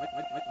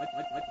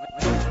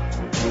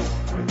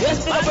 Yes,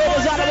 big up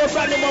brothers, all about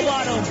brand new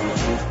Mavano.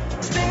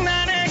 Sting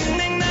that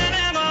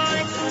boy.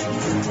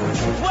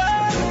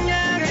 Whoa,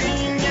 yeah.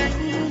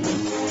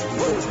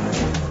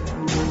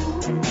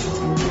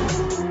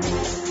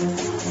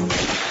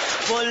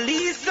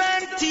 Police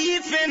and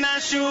thief in a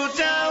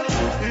shootout.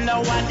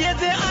 Nowadays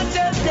they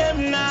tell them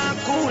not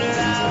cool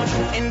out.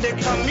 In the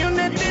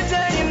community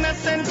the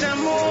innocent to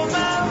move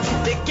out.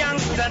 The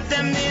gangsters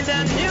them need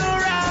a new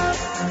route.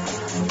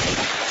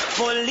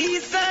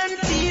 Police and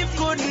thief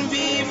couldn't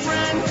be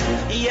friends.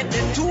 Yet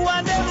the two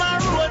of them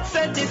are road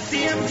set the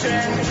same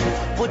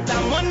trend. Put the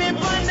money on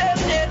them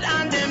head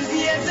and them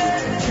pay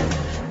them.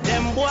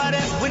 Them boy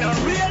we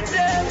don't real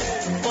them.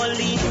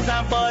 Police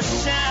are but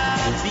sharp.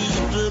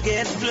 People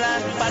get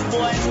flat, bad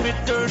boys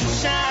return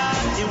sharp.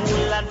 The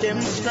whole of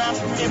them scrap,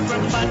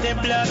 everybody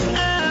blood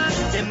out.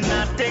 Them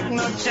not take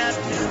no chat.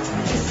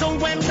 So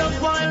when the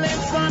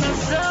violence wanna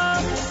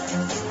stop,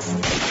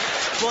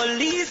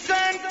 police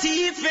and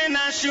thief in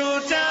a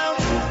shootout.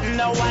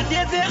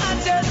 Nowadays they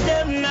tell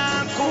them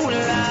not cool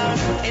out.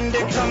 In the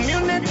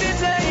community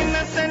the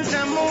innocent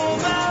to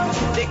move out.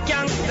 The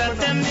gangsters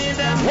them need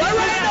them. What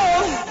right now?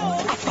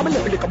 I'm a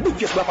little bit of big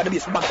face for the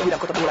base bank with a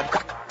cut of blood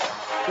crack.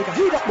 You can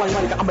hear that one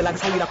like an ambulance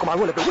hanging come and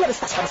roll up the whole of the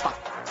stash from the spot.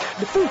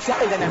 The fools are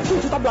elder and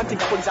fools with a blood thing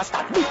police are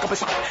start big couple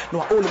shot.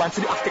 No old man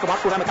to the act take about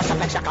phone and make a shot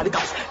like Shaq the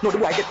cops. No the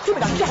boy get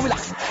timid and can't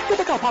relax. Get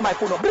the call on my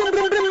phone, brim,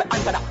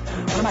 answer that.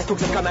 One of my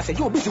thugs them come and say,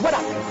 yo busy what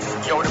up?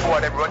 Yo the boy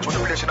them run through the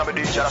place and I'm a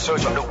DJ and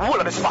search on the whole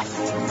of the spot.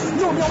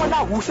 No me one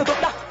now who set up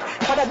that.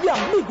 If I that damn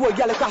big boy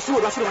girl across the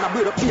road was sitting on a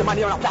bird up be a man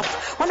here on a flat.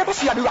 When never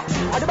see her do that.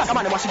 At the back of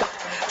man them was she got.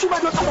 She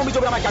might not come on me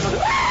job and I can't do.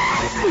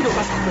 We don't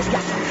pass this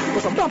gas. But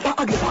from bumper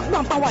ugly fuck,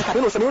 bumper white, I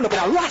don't know, some run up in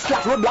a ras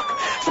flat roadblock.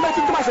 Somebody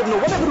think to myself, no,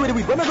 when I go to the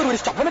weed, when I go to the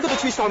strap, when I go to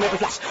the tree storm, make a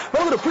flash.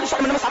 When I go to pretty shot,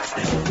 I'm in my socks.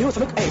 You know,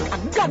 some egg,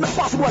 and God, not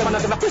possible, I'm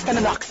not twist and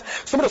the knocks.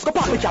 Some of us go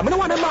park me car, I don't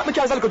want to mark me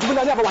car, as I go to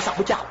never wash up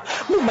with car.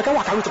 Move make a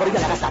walk, I reach over the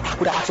yellow and start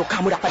with that, so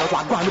come with that, I don't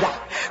go on with that.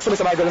 Some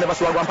of my girl never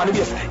saw a one on the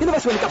base. You never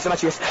see any cops in a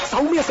chase. So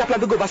how me a plan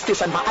to go back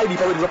station, my ID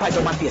for with the pipe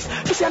on my face.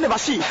 You see I never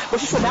she, but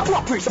she showed me a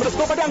walk free, some of us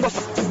go over there and go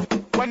stop.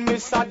 When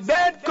Mr.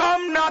 Dead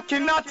come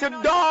knocking at your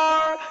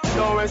door,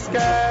 no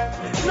escape,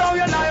 no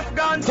your life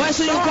gone too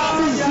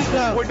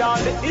far. With all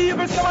the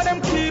evil, some of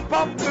them keep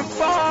up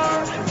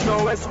before.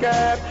 No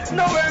escape,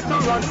 nowhere to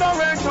run,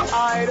 nowhere to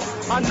hide.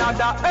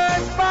 Another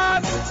earth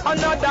pass,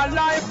 another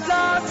life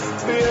lost.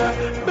 Fear,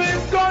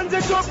 big guns,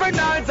 it open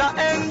eyes are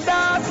end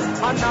us.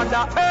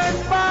 Another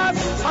earth pass,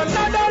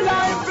 another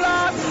life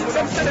lost.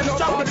 Them say them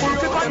strap the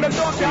booty and them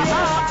don't care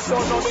heart. So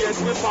no yes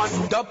we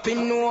want. Up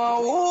in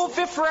no who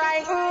fi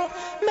frighten.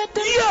 Make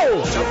them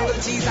jungle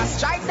Jesus,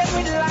 strike them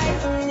with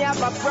lightning. You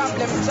have a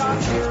problem, talk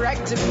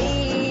direct to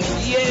me.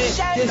 Yeah,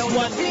 shine this down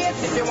one. The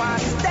place if you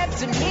want to step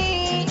to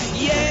me.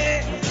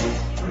 Yeah,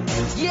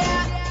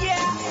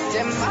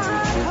 them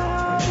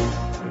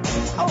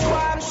oh,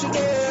 I'm sure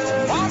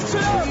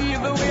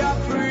either way I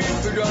free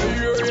to the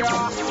area.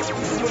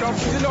 We don't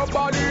feel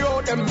nobody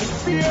out them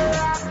fear.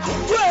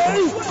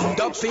 Well,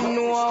 ducking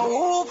no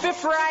who fi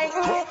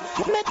frighten.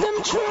 Make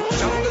them true.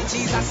 Jungle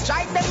Jesus,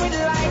 strike them with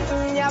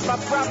lightning. You have a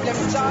problem,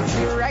 talk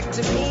direct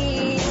to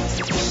me.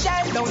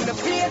 Shine down the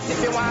place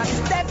if you want to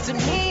step to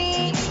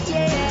me.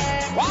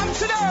 Yeah, one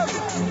to them.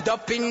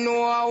 Ducking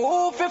no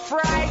who fi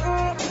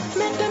frighten.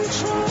 Make them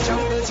true.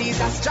 Jungle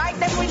Jesus, strike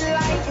them with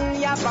lightning.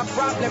 You have a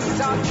problem,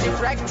 talk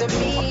direct to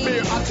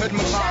me.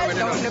 Shine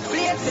down the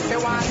place if you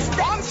want to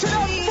step to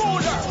me.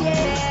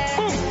 Yeah.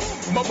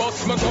 My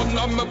boss, my gun,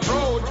 and my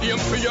proud. Aim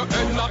for your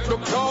head, not the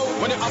crowd.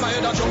 When you have my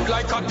head, I jump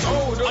like a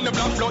toad. And the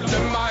black blood,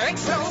 them my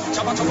explode.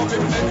 Chopper, chopper, big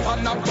head,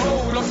 and a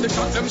bowl. Plus the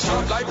shot, them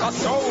shot like a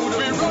sword.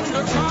 We run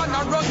the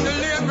corner, run the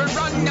lane, we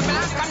run the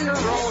black on the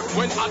road.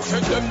 When I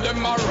tell them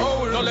a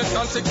roll. No less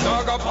than 6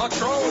 dog a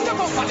patrol. The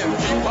buff of them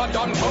deeper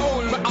than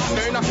hole. Me out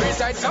there in a free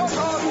side, so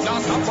cold. Now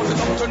stop, put it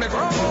up to the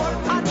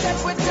ground. I said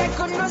we take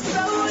on the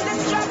soul.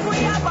 This trap we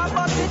have a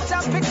bust it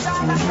up, it's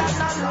all that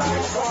not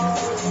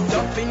like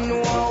dumping no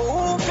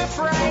who be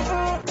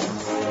frightened.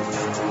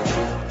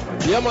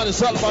 Yeah, man,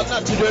 it's all about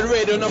KNOTTY DREAD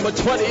Radio number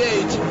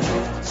 28.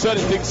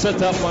 Certain things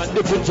set up, man.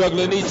 Different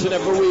juggling each and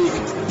every week.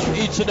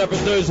 Each and every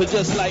Thursday,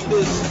 just like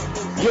this.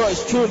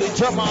 Yours truly,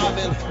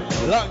 Marvin.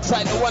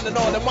 Alongside the one and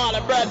only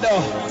Marlon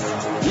Brando.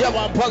 Yeah,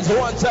 man, puns the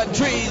ones and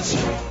trees.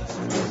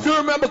 Do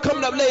remember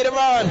coming up later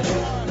on?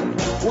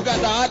 We got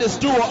the hottest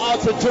duo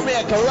out of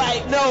Jamaica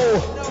right now.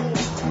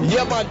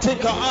 Yeah, man,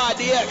 Tinker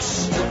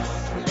RDX.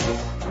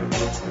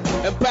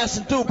 And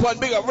passing through upon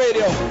Big Up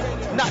Radio.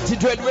 KNOTTY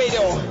DREAD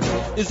Radio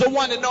is the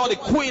one and only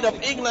Queen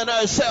of England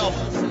herself.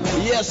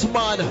 Yes,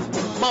 man.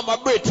 Mama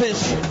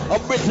British. A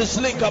British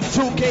link up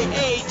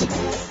 2K8.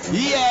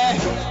 Yeah.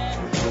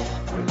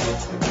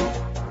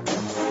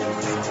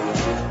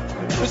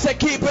 We say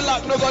keep it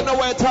locked, no go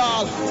nowhere at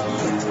all.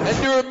 And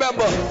do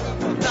remember,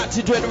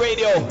 KNOTTY DREAD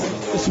Radio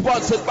is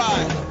sponsored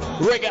by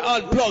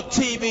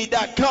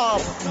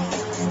ReggaeUnpluggedTV.com.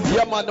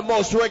 Yeah, man, the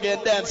most reggae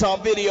and dancehall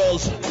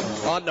videos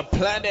on the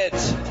planet.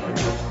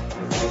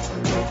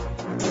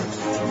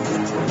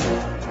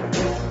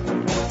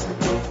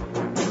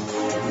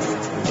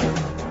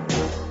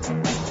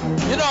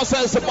 You know,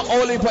 so it's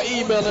only for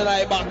email and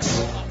iBox.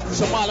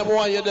 Some of them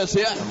want you just,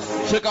 yeah,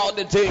 check out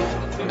the thing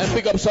and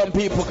pick up some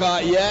people,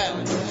 cause, yeah,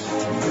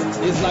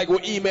 it's like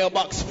with email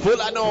box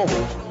full, I know.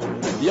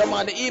 Yeah,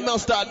 man, the email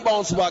start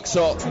bounce back,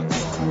 so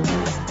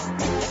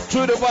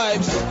through the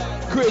vibes,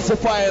 Crazy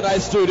Fire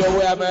Night Studio,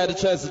 where I had a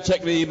chance to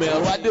check the email.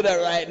 Well, I do that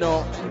right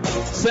now.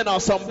 Send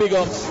out some big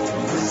ups,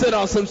 send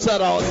out some shout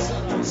outs,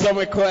 some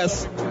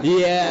requests,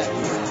 yeah.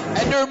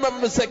 And do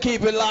remember to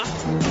keep it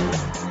locked.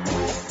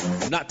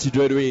 KNOTTY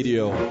DREAD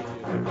Radio.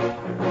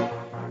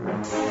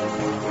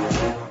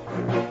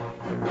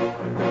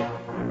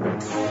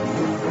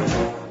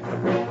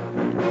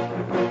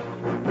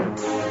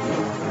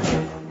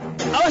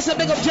 I want to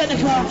big up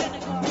Jennifer.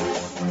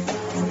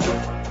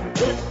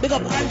 Big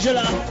up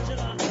Angela.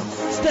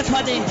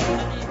 Stephanie.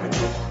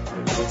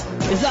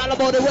 It's all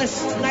about the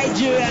West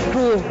Nigerian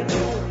crew.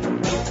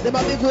 They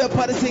might be going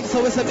for the thing,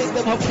 so we say make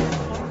them up.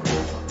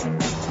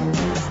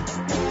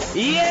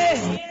 Yeah.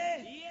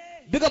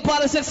 Big up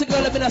all the sexy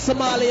girl living in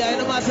Somalia, you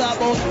know what I'm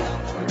about.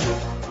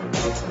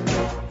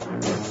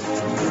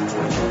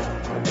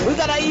 We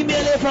got an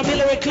email here from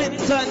Hillary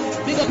Clinton.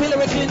 Big up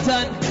Hillary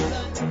Clinton.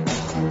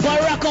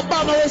 Barack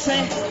Obama, we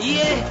say,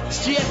 yeah,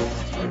 straight.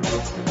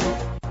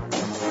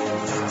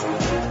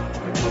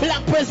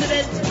 Black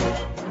president.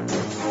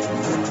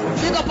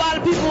 Big up all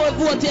the people who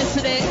voted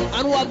yesterday and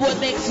who will vote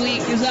next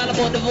week. It's all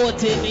about the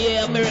voting,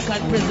 yeah,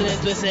 American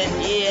president, we say,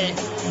 yeah.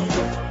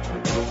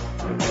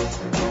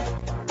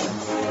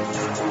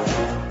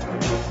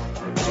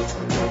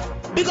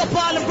 Big up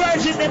all the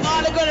virgin, them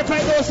all the girls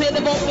probably don't say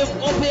them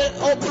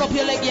open up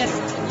your leg yet.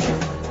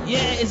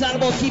 Yeah, it's all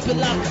about keeping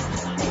locked.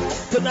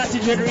 to Naughty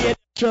Dread Radio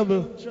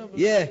trouble.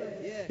 Yeah.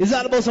 It's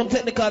all about some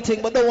technical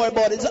thing, but don't worry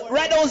about it.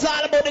 Right now it's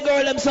all about the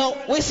girl them, so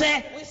we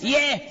say,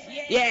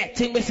 yeah,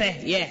 thing we say,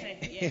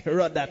 yeah.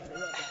 Run that.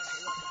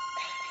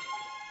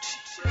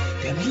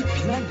 Them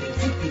leaping and them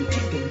flipping,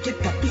 till them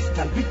get a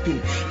pistol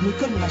whipping. Me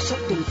gun mash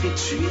up them fit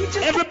treat.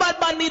 Every bad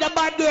man need a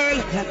bad girl.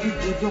 Like you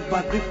give your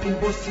bad gripping,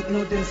 boss it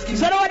know them skin.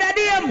 So know what I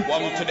do?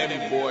 One to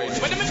them boys.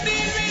 When them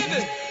deal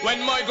with,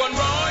 when my gun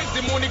rise,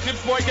 the money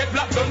clips boy get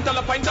black, don't tell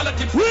a pint, tell a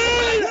tip.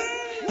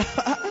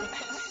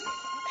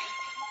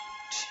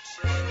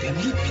 Them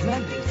leaping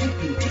and them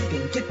flipping, till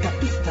them get a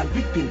pistol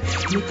whipping.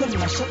 Me gun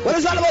mash up. Well,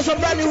 it's all about some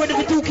brand new ready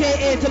for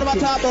 2K8. Tell them what I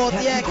talk about.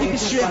 Yeah, keep it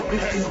straight.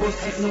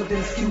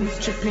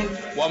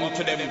 One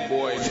to them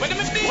boys. When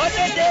them deal what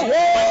with, they when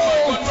my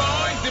gun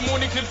rise, the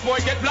money clips boy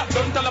get black,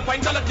 don't tell a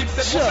pint, tell a tip.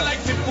 Said woman like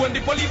tip when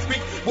the police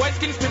pick. Boy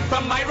skin strip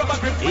from my rubber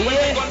grip. When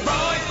my gun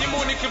rise, the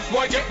money clips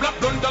boy get black,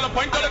 don't tell a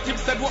pint, tell a tip.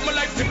 Said woman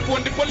like tip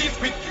when the police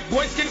pick.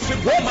 Boy skin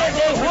strip from my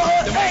rubber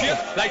grip. Them feel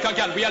like a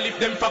gal, we a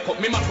lift them fuck up.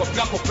 Me mack up,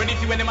 black up, ready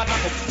to when them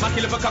attack up. My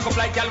kill if a cock up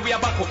like gal, we a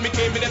back up. Me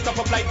came with a stuff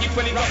up like if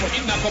when it rock up.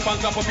 It knock up and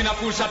clap up in a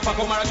full shot pack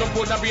up. Mara jump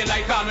out a brain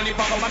like calm when it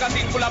pack up.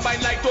 Magazine full of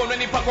bind like tone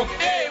when it pack up.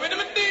 Hey, when them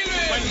deal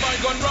with. When my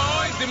gun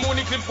rise, the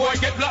money clip boy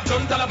get black,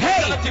 don't tell a pint,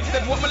 tell a tip.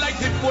 Said woman like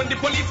tip when the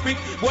police pick.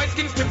 Boy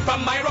skin strip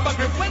from my rubber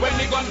grip. When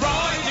the gun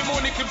rise, the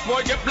money clips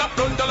boy get black,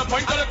 don't tell a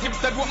pint, tell a tip.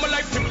 Said woman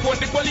like tip when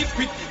the police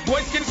pick.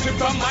 Boy skin strip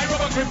from my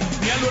rubber grip.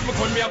 Me alone me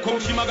gun, me a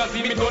country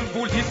magazine, me don't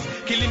fool this.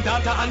 Killing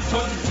daughter and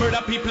son,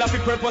 murder people have a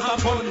purpose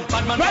and fun.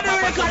 Bad man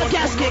papa someone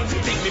gun.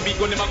 Think me big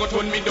gun, them a go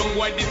turn me down.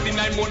 Why this in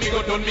 9 months me go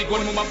done me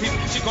gun mama piece.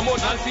 She come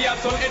out and see her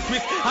son head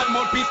twist. And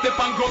mouthpiece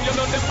step and ground, you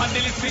know the pan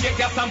the list we get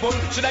gas and bone.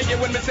 Should I hear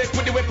when me say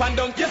put the weapon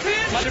down? You see?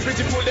 Man the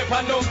pretty pull the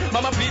pan down.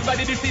 Mama please by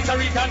the deceased a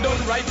return down.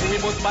 Right we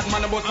bust bad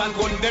man a bust and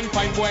gun. Them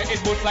fine boy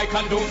it bust like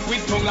condom.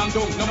 With tongue and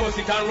tongue, no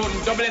bust it and run.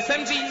 Double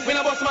SMG, we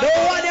no bust man.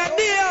 Don't want your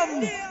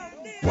name.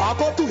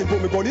 Walk up to him,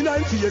 put me gun in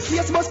nine face.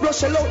 Yes, must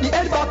brush shell out the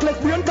head back, left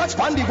brain catch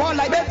pan the wall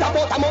like better.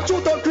 But I'm out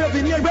shoot out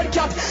craving here, red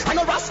cat.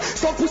 And a ras,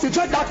 so pussy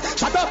dread that.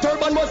 Shut up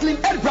turban, Muslim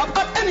head wrap.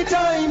 At any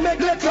time,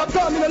 make leg clap.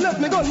 Come in and left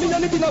me gun, me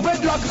and it in a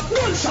wedlock.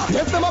 Gunshot,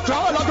 yes, them a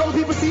crawl. Around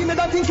people see me,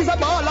 that think is a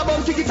ball.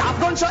 About kick it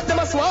off, gunshot, them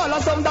a swallow.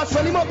 Some that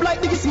swell him up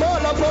like Biggie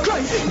Smaller. But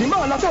cry, the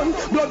marathon,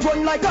 blood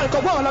run like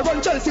alcohol.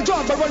 Run Chelsea,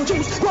 Jogger, run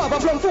juice. Guava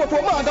from 4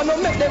 maga,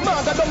 no make them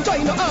maga. Don't try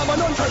no armor,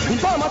 none.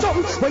 In farmer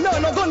tongue, when I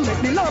no gun,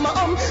 make the llama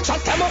Shot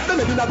come up, them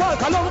in a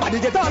walk along. They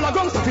get all a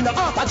ground, stuff in the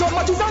half a drum,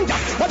 matches and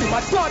gas. But the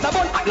mad squad a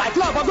bun, act like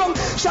lava ground.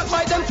 Shot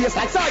by them face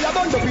like Saya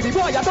bun. Don't be the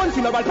boy a done,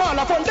 funeral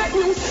parlor fun. Dead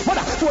news, but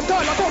a phone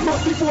call a come.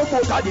 Must be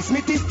 4-4, cause this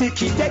meat is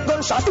sticky. Take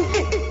gunshot,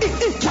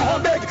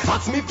 can't beg,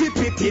 ask me fi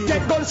pity.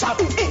 Take gunshot,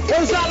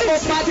 it's all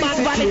about bad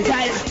man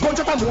Valentine.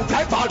 Gunshot a move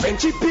like ball, when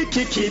chippy,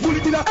 kicky.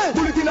 Bullet in a,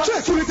 bullet in a,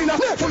 bullet in a,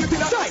 bullet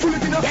in a,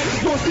 bullet in a.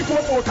 Must be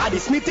 4-4, cause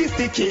this meat is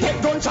sticky. Take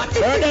gunshot,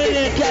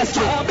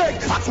 can't beg,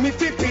 ask me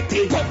fi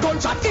pity. Take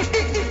gunshot,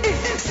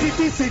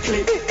 city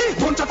sickly.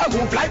 Gunshot a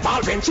move like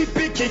ball when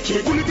chippy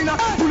kicky. Bullet in a,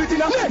 bullet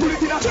in a,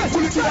 bullet in a,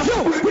 bullet in a.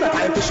 Yo, we not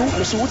time to shoot,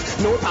 me shoot.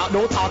 No talk,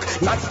 no talk.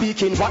 Not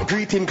speaking, what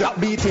greeting, grab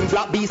beating,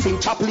 flap beating,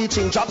 chop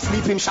leeching, drop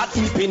sleeping, shot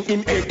keeping,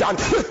 him head down.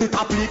 The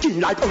top leaking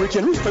like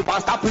hurricane, roof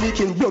and stop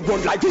leaking. Blood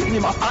run like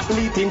him as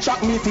athleting,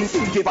 chop meeting,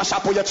 still give a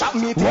shot for your chop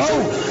meeting.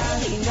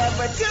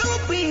 Never too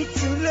big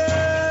to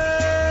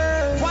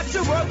learn. What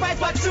to work, right,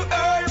 what to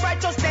earn.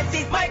 Righteousness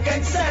is my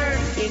concern.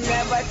 It's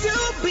never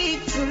too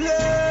big to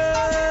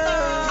learn.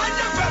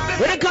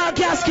 When they call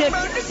casket, you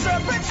know. It's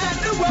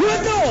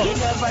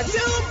never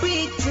too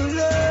big to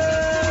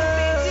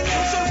learn.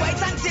 So wait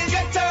until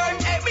your turn.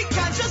 Every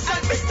conscious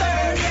and be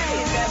stern.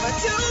 It's never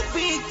too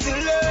big to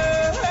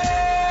learn.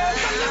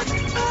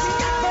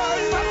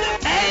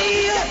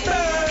 Hey,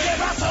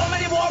 there are so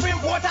many more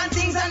important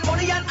things than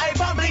money and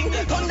iPhone bling.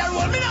 Thunder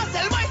roll me now,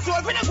 sell my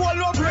sword with a gold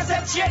rope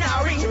reception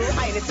ring.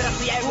 I need to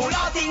see I rule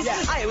all things.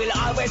 I will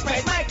always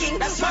praise my king.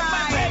 That's my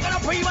break and I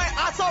free my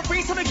ass so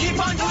free so me keep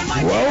on doing my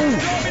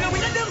thing. No, we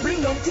let them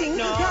bring them thing.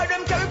 Hear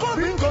them carry go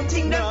bring them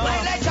thing. Them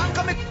fly like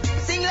Janko, me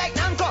sing like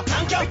Nanko.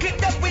 We clip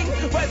the wing.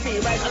 Well, we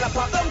rise on a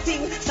pop them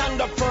thing.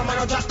 Stand up firm and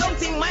I'll drop them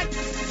thing. My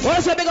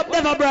what's a big up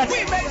Never Breath?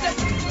 We make this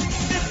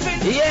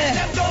spin. Yeah.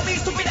 Them don't be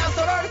stupid and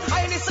so hard.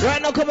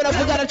 Right now coming up,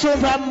 we got a tune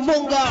from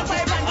Munga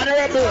on the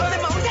Rebel.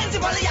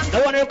 I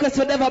want to request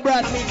for Never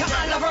Breath.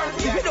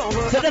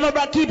 So Never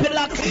Breath, keep it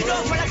locked.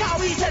 Don't want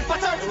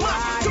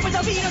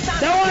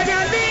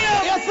your deal.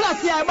 Yes,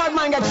 last year, bad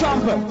man get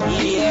trampled.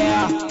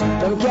 Yeah.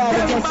 Them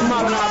carry get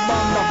small and a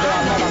bomb up for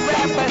another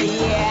sample.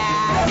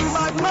 Yeah.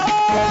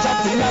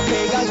 Just in a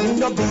Vegas, we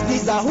no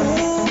business a who.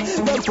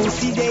 Them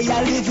pussy they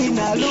a living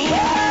a loop.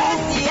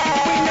 Yeah.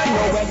 We don't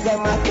know where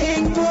them a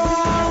think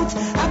out. I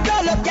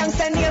call up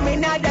youngster near me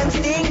now them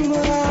sting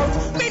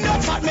move. Me no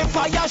shot me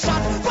fire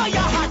shot. Fire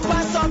hot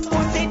one some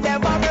pussy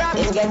them a rock.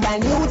 They get a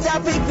new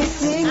topic we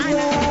sing out.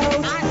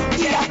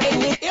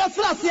 Yes,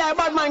 last year,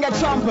 bad man get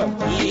trampled.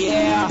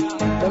 Yeah.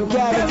 Them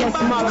carry get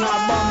small and a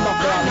bomb up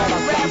for another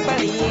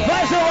sample.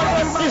 Vice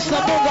over this the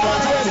Munga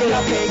on the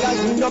Rebel.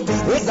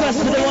 Request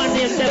to the one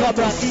named Never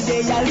Breath.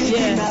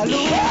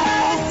 Yeah.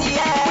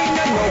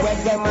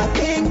 them a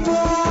think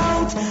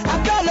out.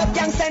 I call up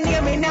gangsta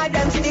near me, now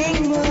them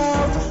sting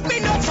out. Me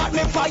no shot,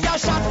 me fire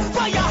shot,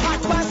 fire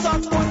hot, pass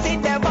up, pussy,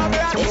 them a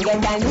rock. They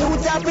get a new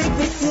topic,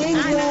 we sing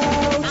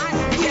out.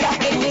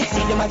 Yeah, in me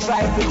see them a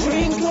try to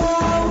drink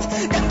out.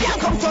 Them can't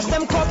come trust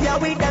them cup, yeah,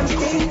 with them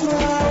stink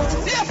out.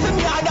 Left him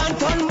yard and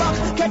turn back,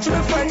 catch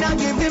me friend and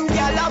give him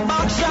gal a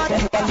back shot.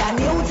 Them get a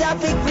new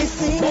topic, we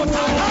sing out.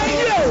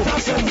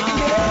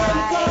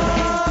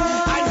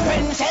 And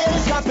friend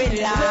shells drop it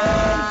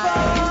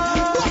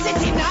loud. Was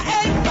it in a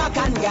head back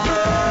and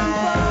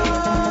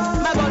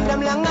gone? My gun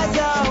them long as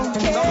down.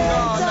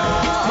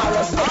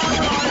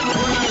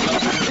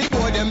 The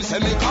boy them say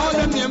me call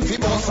them name fi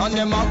boss and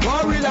them a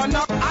quarrel and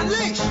a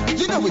unleash.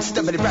 You know it's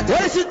Devil Brad.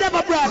 What is it,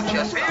 Devil Brad?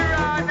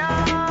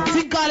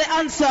 Think all the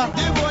answer.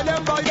 The boy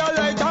them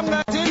violate and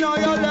getting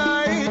on your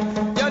light.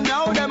 You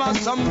know them a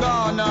some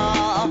Ghana.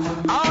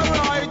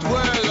 Alright,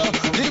 well,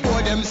 the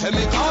boy them say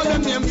me call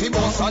them name fi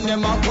boss and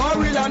them a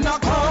quarrel and a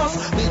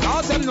cause.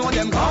 Because them know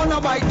them gonna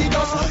bite the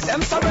dust.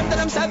 Them surrender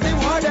themselves the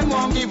war them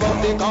won't give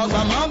up. Because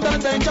I'm on the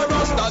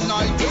dangerous. The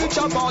night teach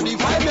about the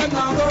five them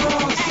now go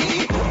wrong.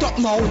 Top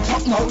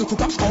now, you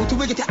cook up scout to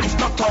get your eyes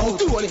knocked out.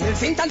 Do all the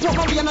hills in and talk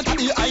over and tell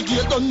you I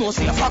get don't know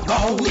say a fuck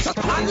go. It's a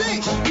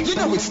unleash. You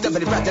know it's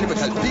Devil Brad and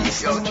tell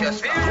peace. Yo,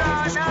 just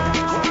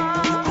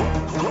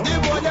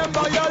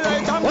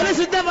what is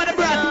it, Devil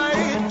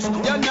Brad?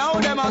 You know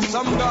them as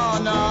some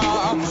Ghana.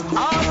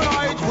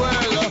 Alright,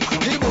 well,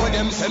 the boy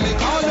them say me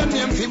call them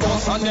name fi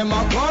boss and them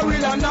a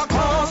quarrel and a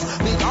cause.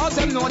 Because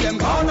them know them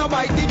gonna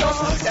bite the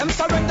dust. Them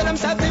surrender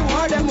themselves the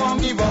war them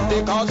won't give up.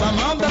 Because I'm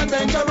on the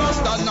dangerous.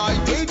 The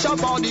night teach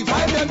about the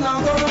five them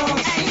now go wrong.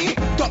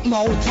 Top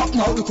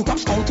now, you cook up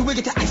scout to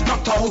get your eyes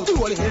knocked out. Do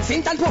all the hills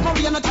in and talk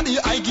over and tell you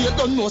I get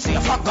don't know say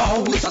a fuck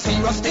go. It's a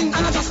serious thing and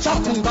I just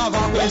talk and baba.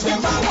 Where's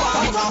them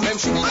baba? Them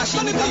should be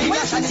machine it and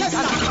machine it.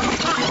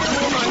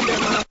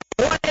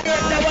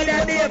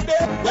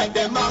 When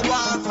them a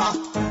warfare,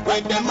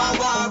 when them a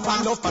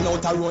warfare, no fan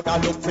out a road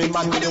and look free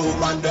man with the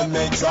woman them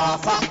make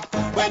drafter.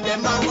 When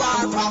them a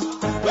warfare,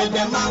 when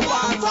them a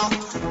warfare,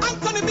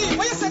 Anthony B,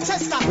 what you say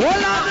Chester?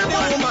 Hold on, the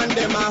woman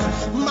them a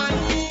man.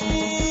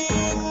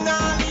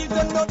 Nah, leave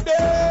them no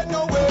day,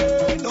 no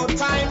way, no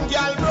time,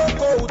 girl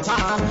broke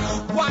out.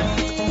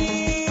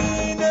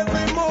 Wine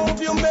every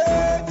move you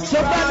make.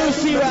 So bad you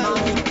see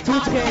right,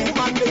 2K.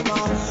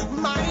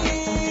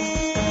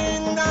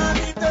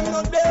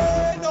 No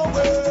day, no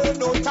way,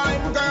 no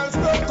time, girls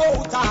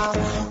broke out.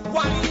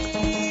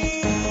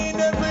 Wine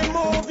every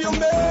move you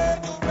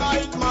make,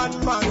 right man.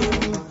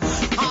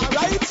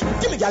 Alright,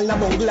 give me gal a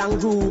bungle and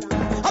group.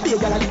 I be a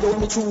gal a lead out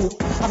me through.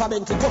 Have a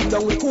Bentley come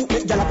down with coupe,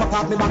 make gal a pop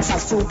up me box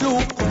as fruit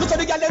loop. Look at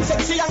the gal them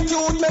sexy and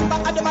cute, remember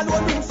at them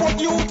alone bring fuck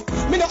you.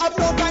 Me no have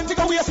no time to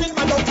go waste with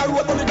man out a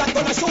road, but me that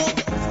gonna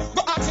shoot.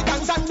 Go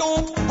accidents and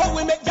loop, how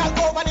we make gal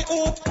over the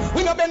hoop.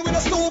 We no bend, we no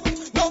stoop.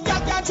 No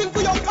gal can't drink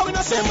we out, we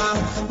no say man.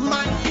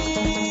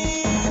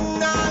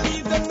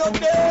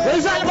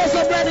 There's all about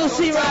some brand new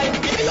C right.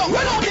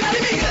 Run out in the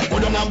middle.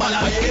 Put on a ball,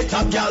 my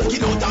top gal.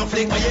 Get out and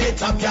flick, my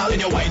top gal. In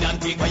your wine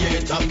and take my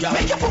top gal.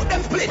 Make your foot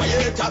them split, my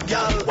top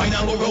gal. Wine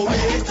and go roll,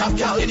 my top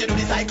gal. Then you do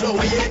the cyclo,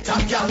 my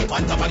top gal.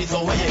 On top of the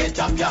soul, my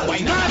top gal.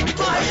 Wine and be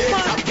my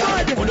top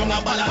gal. Put on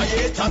a ball, my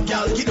top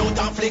gal. Get out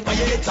and flick, my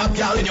top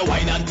gal. In your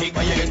wine and take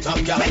my top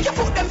gal. Make your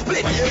foot them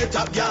split, my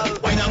top gal.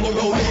 Wine and go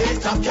roll, my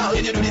top gal.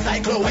 Then you do the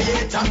cyclo, my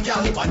top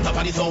gal. On top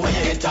of the soul, my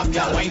top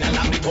gal. Wine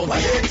and be my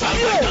top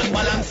gal. And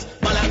balance.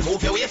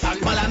 Move your waist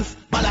and balance,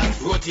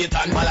 rotate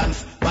and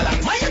balance.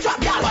 Why you drop,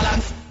 girl?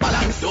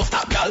 Balance, don't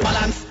stop, girl.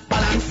 Balance,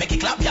 make it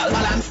clap, girl.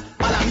 Balance,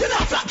 you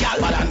not flat, girl.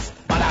 Balance.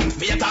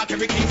 Me attack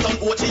every Kingston,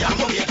 OT and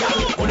Muggy,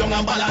 girl. Hold on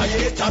and balance,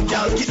 my top,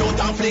 girl. Get out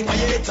and flick, my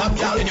top,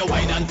 girl. In your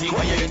wine and take,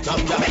 my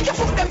top, girl. Make your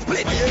foot them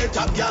split, my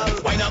top,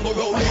 girl. Wine and go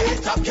roll, my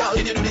top, girl.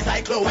 Then you do the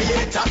cyclo, my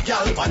top,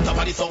 girl. On top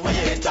of the song, my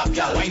top,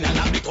 girl. Wine and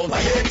have the tone,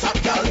 my top,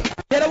 girl.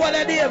 You know what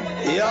I did?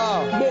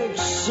 Yeah. Big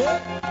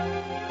shit.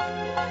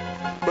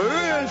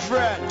 Real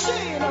friend.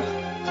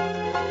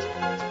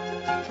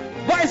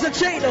 Why is it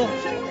Chino?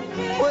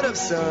 What up,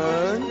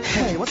 son?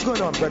 Hey, what's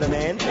going on, brother,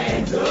 man?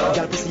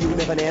 Y'all pussy you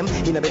never name.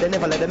 You never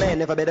never let a man,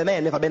 never been a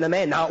man, never been a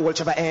man. Now all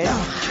ever end.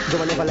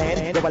 Go a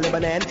Neverland, go a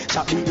Lebanon.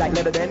 Shop beat like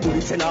leather then. Do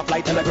it in off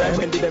like telegram.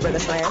 When did they ready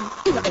slam?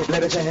 In the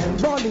leather jam.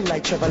 Balling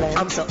like Trevorland.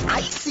 I'm so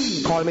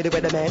icy. Call me the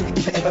weatherman,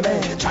 if you ever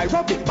man. Try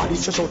rub it,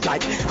 bodies to short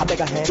like a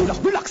beggar hand. Do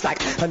not relax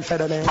like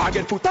unfeather man. I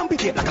get foot and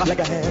pick it like a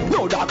beggar hand.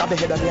 No dog of the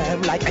head on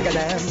yam like a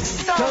lamb.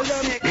 Tell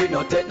them we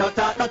no take no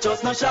talk, no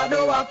trust, no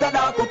shadow. After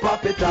that, we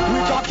pop it up. We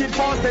talk it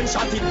fast and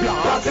shot it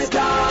blast. Pop it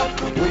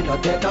up. We no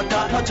take no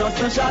talk, no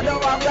trust, no shadow.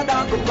 After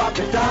that, we pop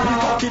it up. We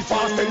talk it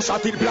fast and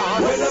shot it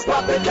blast. We no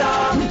pop it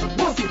up.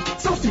 Buzz it,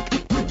 so sick.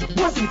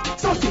 Buzz it,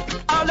 so sick.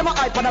 All them a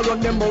hype and I run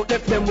them out,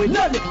 left them with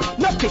none it,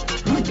 nothing.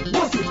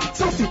 Buzz it,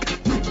 so sick.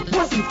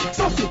 Was it?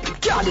 So sick.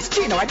 Can't this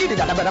Chino, I did it.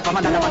 I better from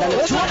another man.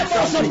 What's all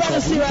about some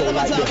brothers here?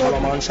 Like the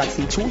Holoman shot,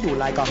 see through you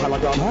like a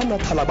hologram. I'm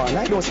not Taliban,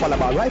 I don't swallow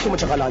man. Right from a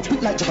chakalan,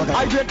 spit like chakalan.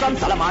 I break from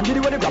Salaman, did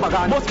it with the rubber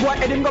gun. Most boy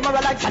heading go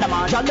like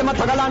Salaman. John them a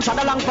tagalan,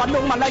 shagalang, for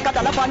no man like a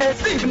Talafane.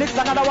 Steve Nicks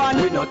another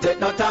one. We no take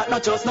no talk, no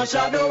trust, no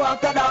shadow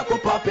after dark, we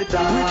pop it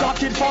down. We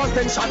talk it fast,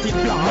 then shot it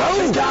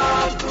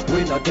black.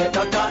 We no take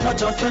no talk, no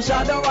trust, no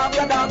shadow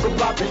after dark, we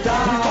pop it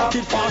down. We talk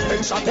it fast,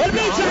 then shot it black. Let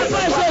me tell you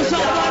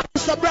myself,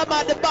 Mr.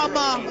 Brahma, the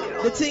bomber,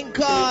 the thing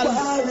called.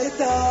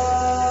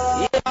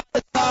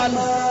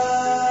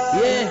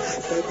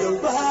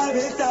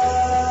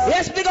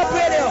 Yes, big up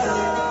radio.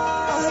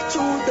 I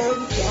choose them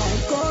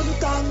can't come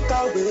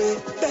conquer way.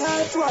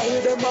 That's why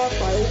them a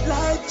fight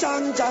like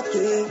Chan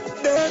Jackie.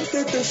 Them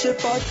sit the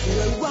ship at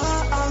sail,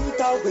 war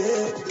anchor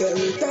way.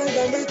 Tell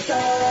them it's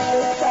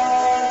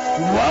all.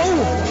 I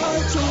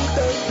choose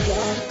them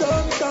can't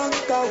come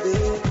conquer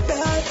way.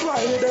 That's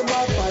why them a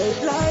fight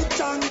like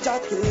Chan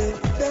Jackie.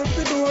 Them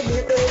fi do me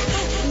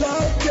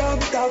like jam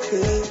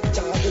cafe.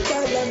 Charlie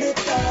tell them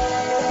it's all.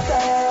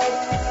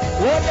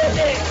 What is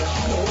it?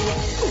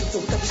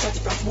 Don't get the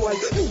shotty fast boy.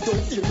 Me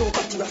don't feel no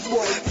party fast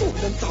boy. Fool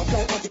them soft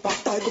like party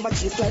past time. Come and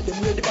chase like them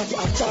ready body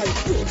and child.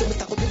 Brain them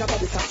stack up in a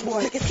body fast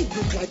boy. Make a skin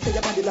look like say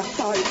your body last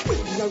time.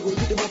 When me a roll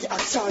with the body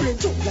action. Brain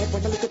jump like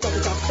when a little chubby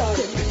jack style.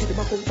 Then see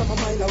them a come from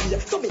a mile away.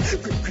 So me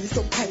grip crease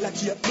up high like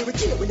here. Me will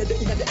kill when you're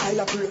in the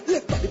Isle of Rain.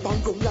 Left body bang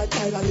gum like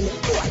Tyler Lane.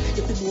 Boy,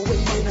 you fi know when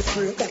mine a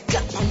spray. Like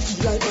clap and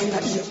feel like mine a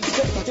ear.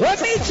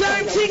 Let me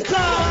turn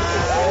tinker.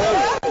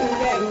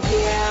 Them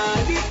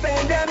can't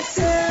defend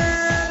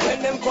themselves.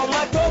 When them come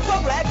and talk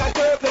up like a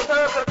turtle,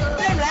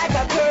 them like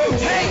a turtle.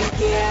 They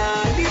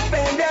can't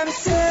defend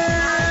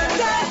themselves.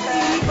 That's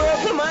the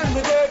broken man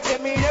with hurt. Tell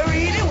me they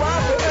really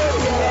want to hurt.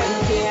 Them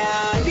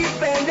can't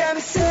defend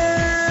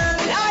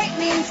themselves.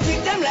 Lightning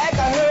stick them like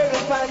a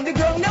hurdle on the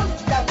ground. Now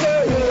that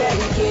hurdle. Them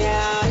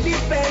can't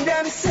defend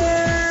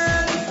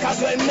themselves. Cause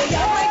when they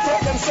have my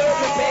talk them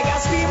circle, they can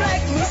scream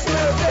like Miss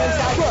Murphy. Them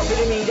start working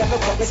the media for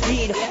proper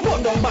speed.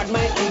 Run down bad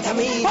man into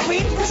me. Pop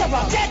in, push up,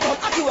 jet out,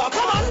 at you,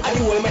 come on. And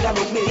you will make them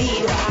look me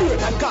lead.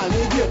 Wait and call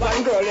me great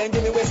one girl and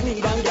give me West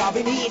Need and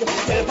Garvey need.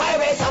 Tell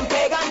pirates and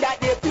pagan that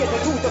they pay the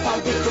truth of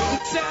and big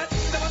truth.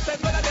 Never said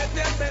what I did,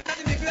 they said that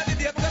the nigga that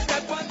they put a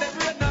step on them,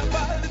 red not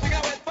ball, the thing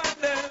I went for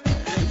them.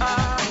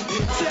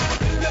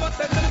 Never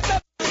said that the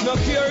step. No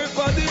care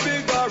for the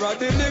big or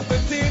the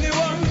little teeny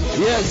one.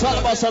 Yeah, it's all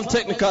about some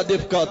technical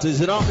difficulties,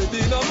 you know.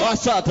 I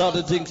start out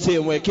the thing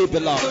same way, keep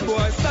it locked. Yeah.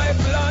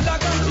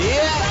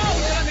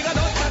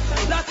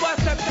 That's why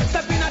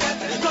step in a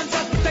death.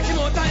 Gunshot, taking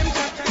more time.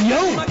 Yo.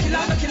 I'm a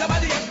killer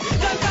body.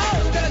 Dance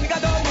out, tell a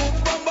nigga don't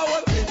move. Bumble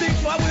up, think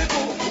what will it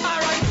move.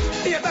 Alright,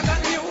 here back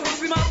at you,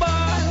 see my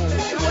bar.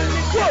 When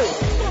we go,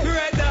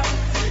 right now.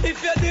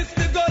 If you're this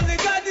the gold, the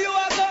God you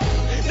are go.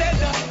 Dead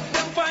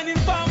them finding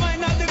for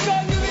mine at the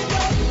gun you will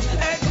go.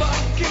 Head back,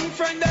 king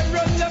friend, them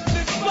run left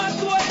this smart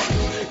way.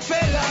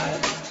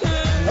 Fellas.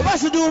 I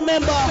must do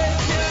remember.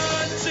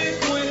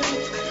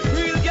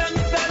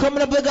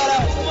 Coming up, we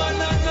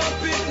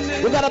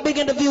got a big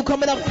interview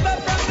coming up with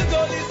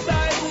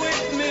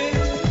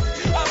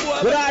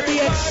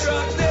RDX.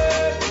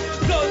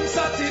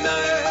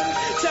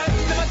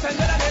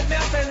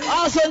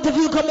 Also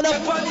interview coming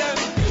up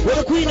with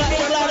the Queen of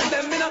England,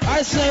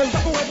 herself,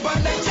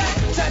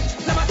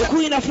 the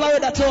Queen of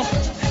Florida too.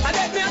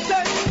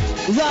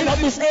 Is that not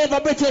Miss Ava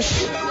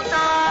British?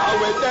 How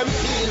will them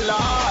feel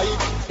like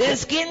their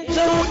skin too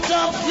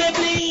tough to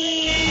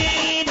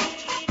bleed.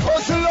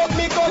 Hustle up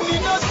me gun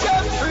in a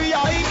step-free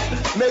eye.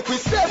 Make we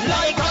step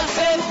like a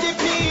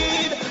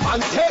centipede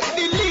and take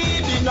the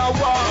lead in a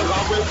war.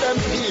 How will them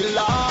feel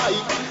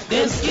like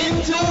their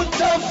skin too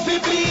tough to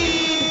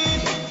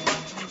bleed?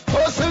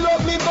 Hustle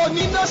up me gun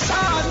in a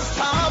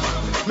short-stop.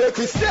 Make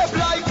we step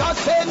like a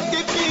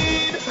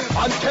centipede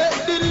and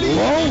take the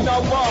lead in a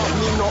war.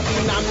 Me no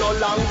in and no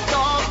long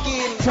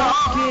talking.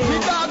 Me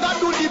dagger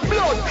do the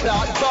blood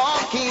clot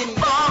barking.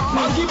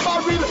 Maggie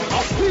barrel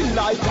a spin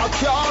like a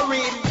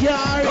carrying.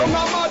 Young a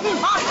man hot,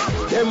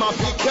 them a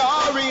be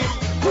carrying.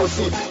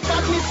 Pussy,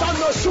 that means I'm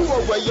not sure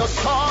where you're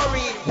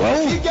scarring.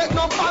 If you get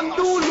no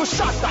bandul, you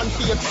shot and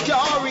fake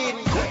scarring.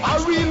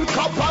 A real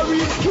cop, a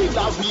real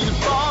killer, real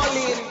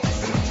falling.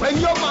 When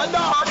your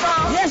mother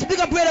yes, big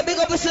up brother, big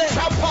up yourself.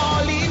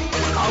 Appalling.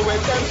 How when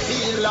them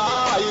feel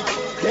like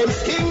them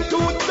skin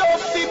too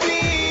tough to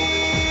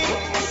bleed.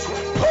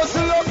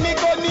 Hustle up me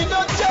gun in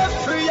a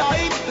Jeffrey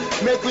hype.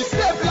 Make we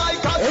step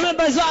like a.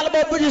 Remember, it's all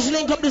about British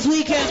Link Up this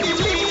weekend.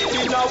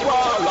 We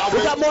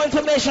got more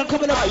information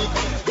coming up.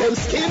 Them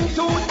skin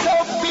too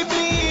tough to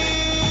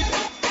bleed.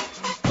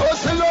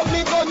 Hustle up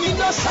me gun in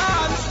a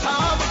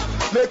short-stop.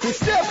 Make we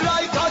step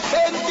like a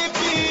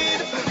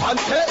centipede and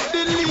take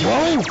the lead.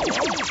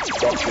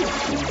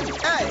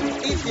 Hey,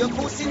 if your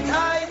pussy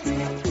tight,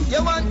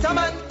 you want a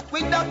man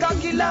with a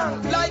cocky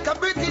long, like a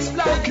British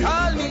flag.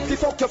 Call me.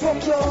 Fuck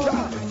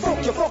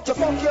you.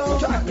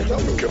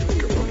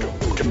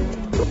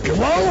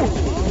 Wow!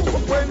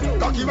 When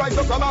cocky rise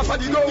up from off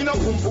of the ground, in a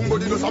boom boom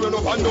body does have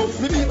enough and down.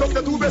 Me beat up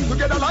the two best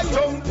together like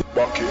drum.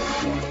 Bucky.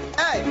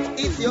 Hey,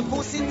 if your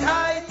pussy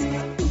tight,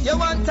 you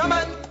want a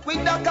man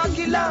with the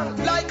cocky long,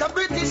 like a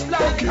British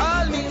flag.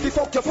 Call me.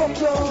 Fuck you.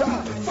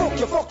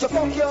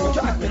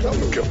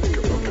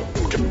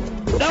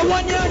 That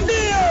one you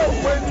deal.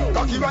 When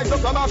cocky rise up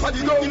from off of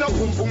the ground, in a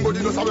boom boom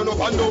body no sound no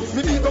bando.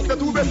 Me beat up the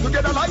two best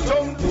together like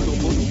drum.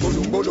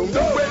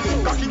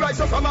 When cocky rise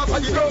up from off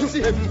of the ground, you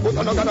see heaven, but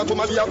I'm not gonna come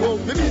and be a go.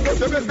 Me beat up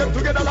the best them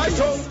together like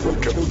drum.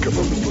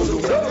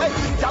 Hey,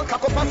 y'all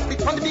cock up and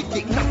split on the big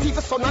dick. Not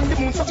even sun and the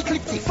moon so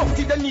ecliptic. Fuck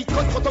till the knee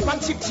cut up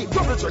and chip.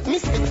 Double jerk,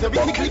 misfit, the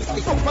rhythmic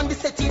lipstick. Fuck on the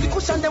settee, the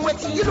cushion them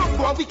wetty. You don't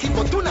go and wicked,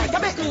 but tonight I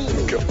bet me.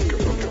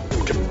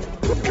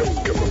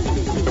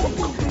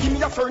 Give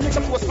me a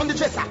furniture post on the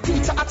dresser.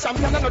 Teacher a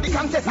champion, I know the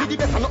contest. Me the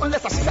best, and nothing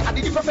less. She say I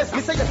did the professor.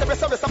 Me say yes, the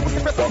rest, pussy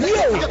press.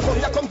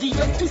 You come give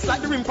it. Twist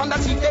like the rim from the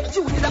cheek.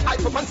 You did the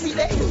hype up and see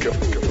it.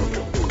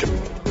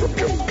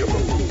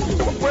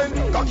 When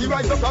cocky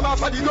rise up from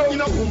off of the ground,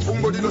 in a boom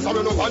boom body no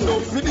sound no bando.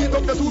 Me beat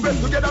up the two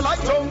best together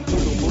like drum.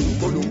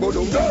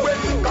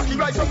 When cocky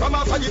rise up from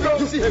off of the ground,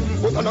 you see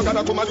heaven, but I'm not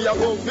gonna come and be a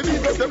go. Me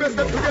beat up the best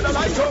them together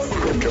like drum.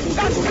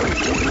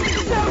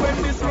 Now when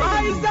this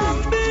rise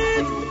and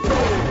beat,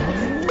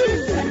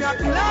 in a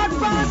cloud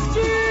fast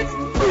street,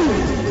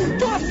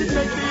 toss it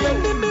make the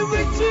enemy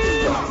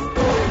retreat.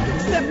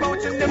 Step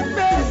out in them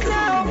face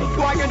now,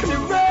 boy get the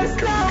race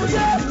now,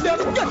 yeah.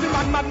 Them get the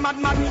mad.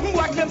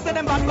 Watch them say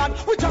them bad.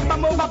 We jump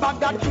them over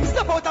Baghdad.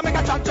 Step out and make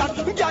a chat. Girls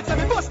say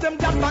we bust them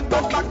that back.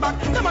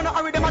 Them a no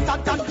hurry, them a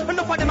tat.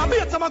 Enough of them a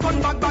beat, some a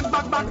gun back.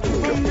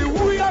 From the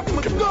way up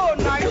my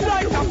gun, I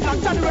like a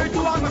flag. January to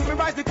August, we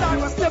rise the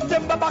time.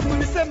 September back to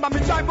December, me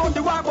drive on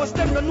the war bus.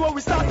 Them don't know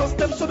we start us,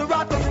 them should the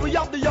rat us. We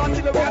have the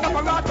artillery and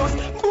apparatus.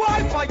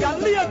 Boy, fire,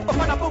 late up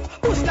on a book.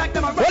 Push like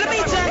them a What me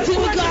tell you,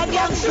 we call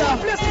gangster.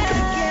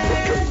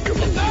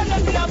 Girl,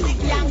 love the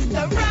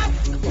gangster rap.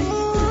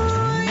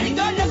 And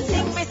girl, love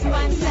sing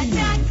response and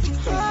that.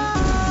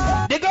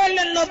 The girl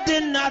that love the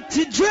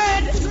naughty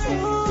dread.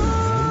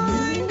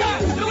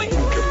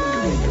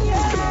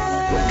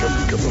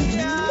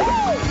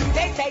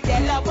 They say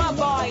they love my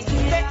boy,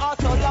 they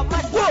also love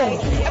my style.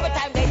 Every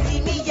time they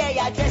see me,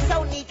 yeah, I dress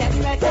so neat and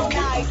smell so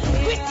nice.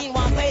 Christine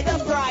won't pay the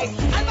price,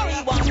 and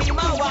Marie won't be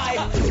my wife.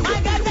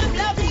 I got them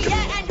lovely,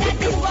 yeah, and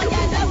that is why I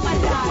love my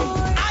life.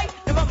 I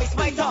never miss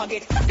my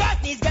target. God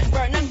needs get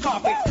burned and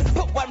carpet.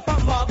 Put one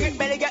from Margaret,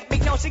 belly get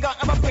big now she got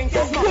a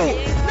princess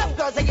market. Some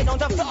girls say you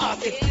don't have to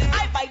ask it.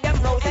 I buy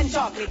them rose and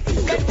chocolate.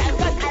 Good time,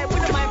 cause I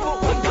wouldn't mind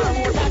put one girl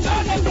who's a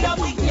girl them love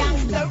the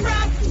gangster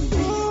rap.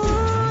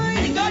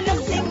 And the girl them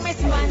sing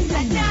response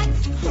and that.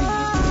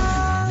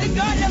 The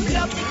girl them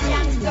love the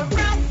gangster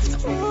rap.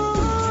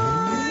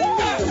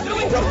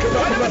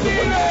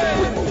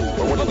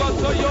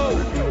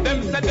 Them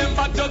say them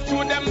bad just to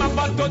them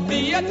about to the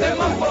them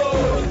a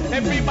fool.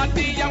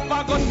 Everybody have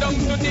a go down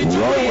to the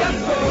Julian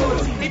soul.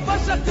 If I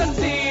shut the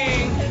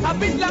sing, a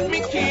bit like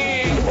me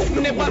king.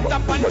 Never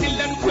stop until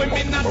them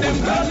swimming and them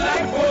blood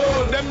like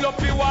gold. Them love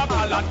to walk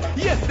a lot,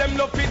 yes them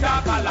love to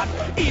talk a lot.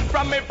 Eat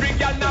from every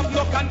girl, have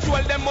no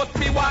control, them must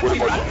be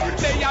walking rat.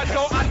 They are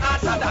show an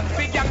orthodox,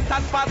 big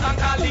youngsters fast and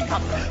call it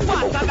up.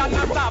 Faster than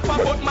a stopper,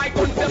 but my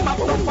guns them have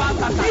so fast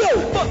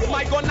attack. Bust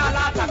my gun all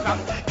attack.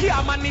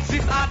 Can't manage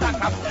this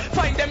attack.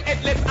 Find them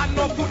headless and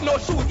no foot, no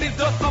shoes, it's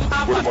just some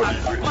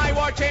attack. My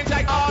war change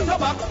like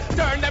autobox,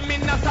 turn them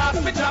in a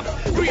sauce me chop.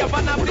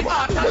 Raven of the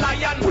art a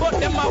lion, but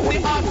them of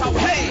the art a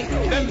hey.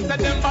 Them say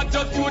them bad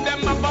just to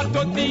them about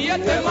to the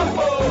them a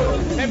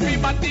fool.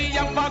 Everybody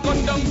have a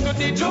gun down to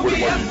the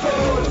Julian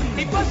soul.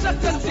 If I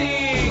shut the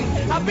thing,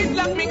 a bit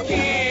like me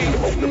king.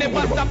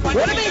 Never stop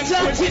until them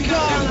swimming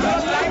and them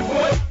blood like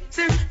gold.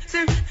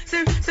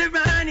 Sir,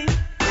 Ronnie.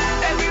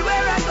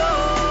 Everywhere I go,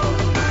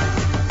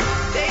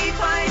 they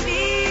find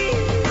me.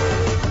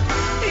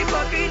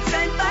 Hypocrites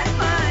and bad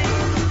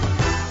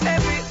minds.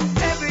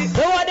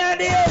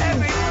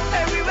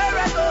 Everywhere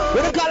I go.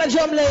 We're the college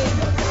lane.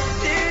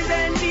 There's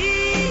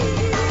envy.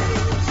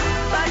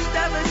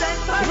 Backstabbers and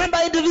pirates. Remember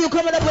interview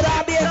coming up with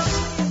RBS.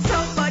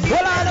 Somebody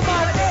hold on a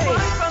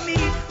minute. From me,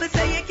 but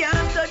say you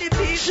can't study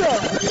people. Sure.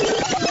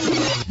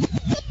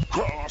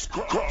 Cross.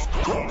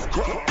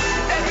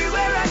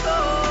 Everywhere I go.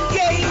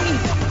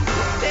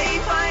 They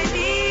find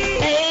me.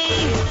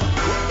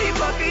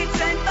 Hypocrites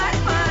and bad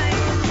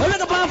minds. Well,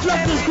 look up our flop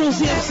this cool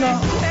same song.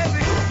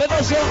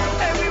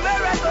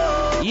 Everywhere I go.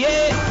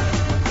 Yeah.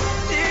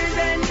 There's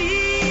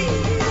envy.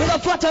 We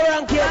got fat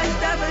around here.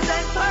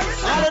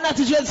 All the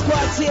Natty Dread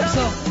squad same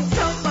song.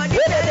 Somebody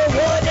said they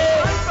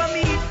from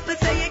me, but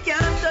say you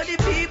can't study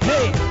people.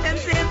 Hey. Them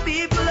same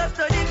people are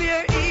study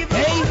their evil.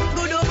 Hey.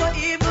 Good over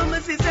evil, my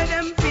sister,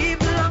 them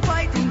people are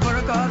fighting for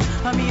a cause.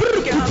 I mean,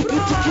 you can't go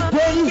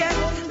on. Yeah,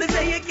 they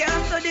say you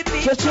can't study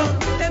people.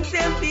 Them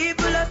same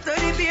people are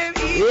study their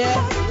evil. Yeah.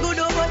 Good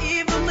over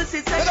evil, my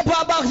sister. Look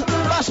up our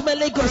Bashman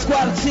Lincoln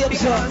squad same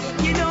song.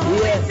 You know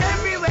it's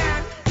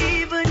everywhere,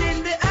 even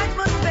in the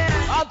atmosphere.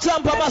 Up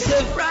Tampa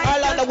Massive,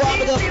 Ireland, the one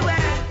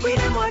we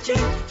them watching.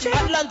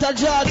 Atlanta,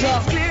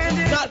 Georgia,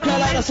 North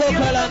Carolina, South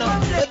Carolina.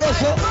 They go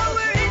so.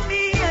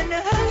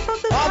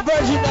 Our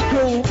Virginia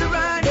crew,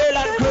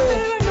 Maryland crew,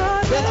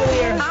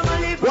 Delaware,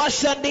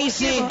 Washington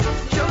DC,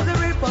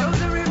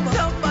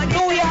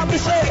 New York, we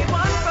say,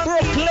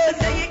 Brooklyn,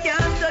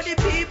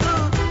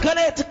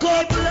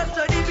 Connecticut,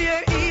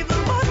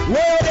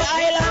 Rhode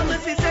Island,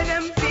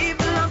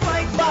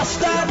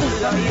 Boston,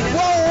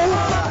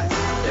 whoa.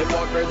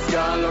 Hypocrites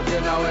can't look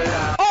in our way.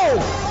 Oh!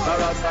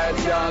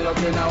 Parasites can't look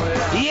in our way.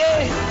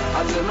 Yeah!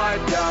 And the might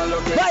can't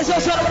look in our way. Guys,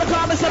 also want to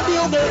come and say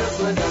building.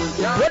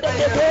 What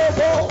they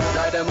go?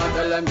 Like them and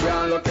tell them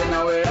can't look in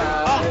our way.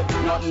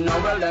 Nothing no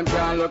well, them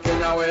can't look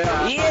in our way.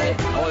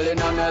 Yeah! All in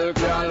a milk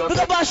can't look.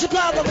 Look about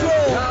Chicago,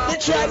 bro.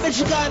 Detroit,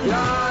 Michigan.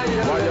 Why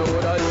you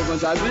would have even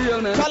tried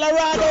real me?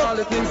 Colorado. All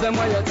the things them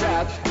where you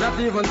chat. Not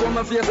even to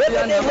my face. Where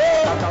they go?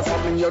 That's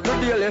something you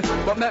do daily.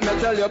 But let me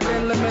tell you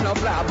plainly, me no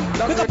flap.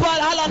 Look up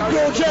all Holland,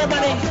 bro.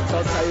 Germany.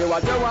 So say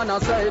what you wanna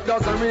say, it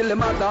doesn't really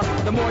matter.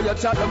 The more you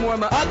chat, the more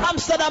my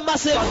Amsterdam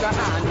massive.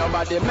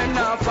 Nobody me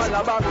not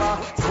follow back.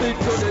 Stick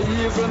to the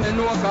evil, me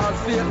know cause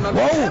fate me.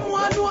 Them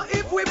want know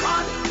if we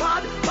bad,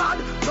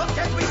 just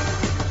get we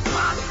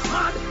mad.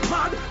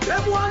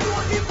 Them want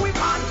know if we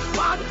bad.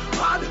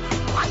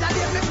 Why that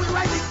they make we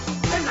write it?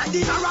 Then I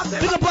did a rap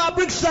them. Look up all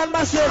Brixton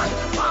massive.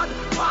 Bad.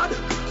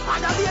 Why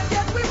that they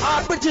get we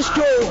Our British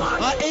crew.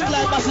 Our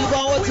England massive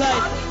on one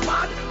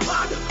side.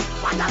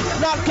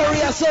 North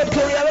Korea, South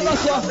Korea, we go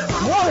so.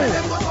 Whoa!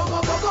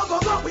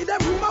 Go with them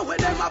rumor when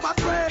them have a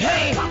spray.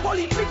 Hey!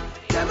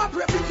 Them a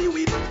pray for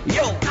with.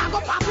 Yo! Now go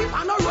pass it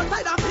on the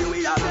roadside and see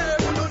we are there.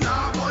 No,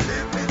 now go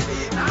live with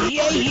it now.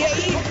 Yeah.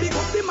 Big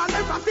up the man,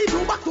 them from the do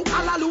back to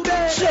Kalalube.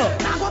 Sure.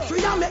 Now go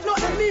free and make no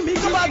enemy.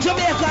 Come on,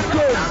 Jamaican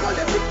crew. Now go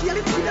let me kill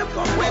it, see them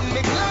come. When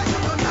me glad,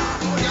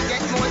 you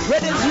get more.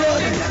 Riddims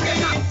road.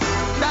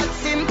 That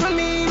simple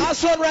mean. Our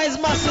Sunrise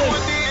massive.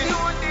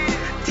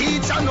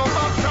 Teacher no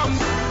back from.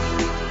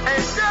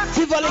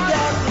 Tivoli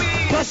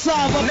Gang.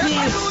 Cassava,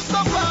 please.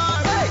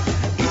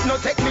 It no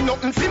take me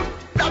nothing sim.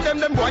 That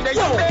them boy they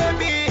your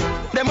baby.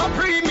 Them a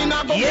pre me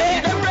now go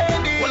get them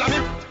ready. Well I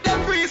mean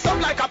them grease up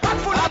like a pot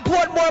full of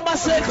Portmore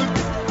massive.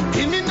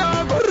 Give me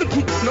now go.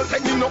 No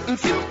take me nothing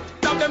sim.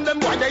 That them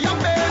boy they your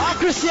baby. Our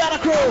Christiana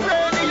crew.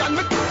 Ready and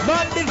me.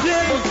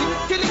 Mandeville.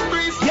 Kill it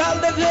grease.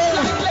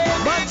 Yaldeville.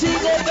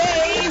 Montego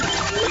Bay.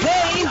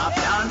 Hey. Stop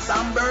dance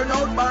and burn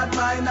out bad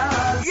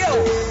miners. Yo.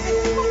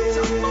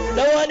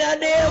 The one and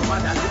name.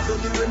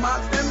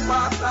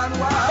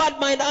 Bad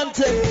mind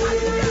anthem.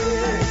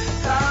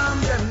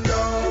 Calm them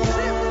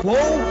down. Whoa.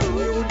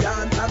 You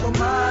dance a go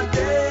mad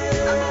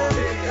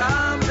day.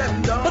 Calm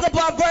them down. Look up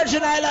our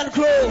Virgin Island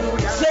crew.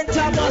 St.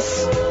 Thomas.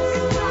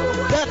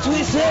 That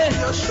we say.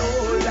 Your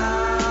shoulder.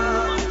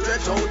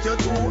 Stretch out your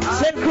two arms.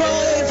 St.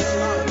 Croix.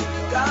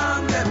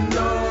 Calm them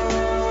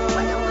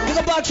down. Look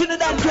up our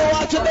Trinidad crew.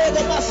 Our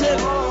Tobago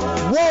massive.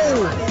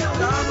 Whoa.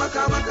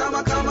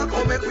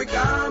 Come make we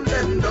calm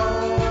them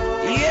down.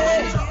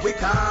 Yeah. We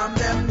calm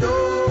them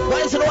down.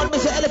 Why is it the one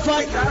Mr.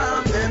 Elephant? We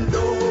calm them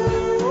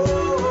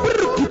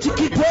down.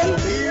 Keep on.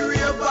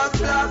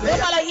 They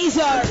are like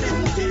Eastern.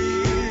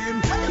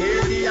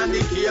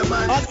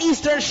 On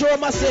Eastern Shore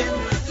massive.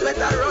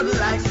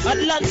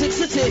 Atlantic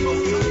City.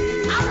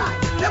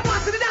 Alright. Them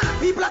want to the dance.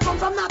 People that come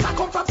from north, that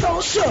come from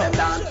south. Sure. Them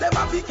dance, them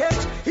have big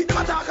catch. Hit them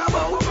a talk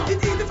about. It's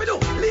easy for do.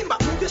 Lean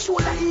back, move the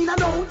shoulder in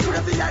and out. To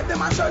the hype,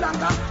 them a Sri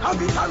Lanka. And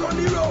beat around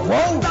the road.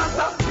 Whoa. Dance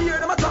up here,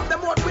 them a talk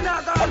them out. We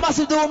not A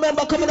massive do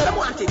remember coming them up.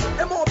 want it.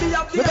 Them all be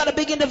up there. We got a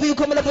big interview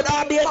coming up with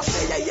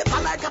RBX.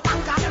 Like a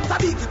tanker.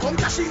 Come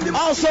cashing them.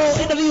 Also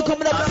interview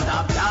coming up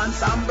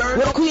dance and burn.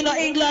 with the Queen of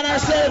England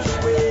herself.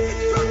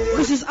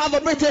 Mrs. Ava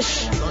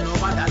British. Don't know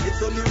what that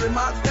is. Only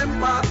remarks them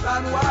past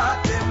and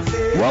what them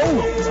say.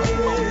 Whoa.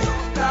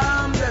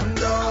 Calm them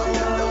down.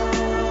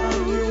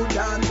 You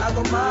dance a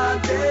go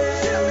mad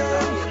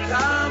day.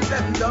 Calm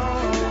them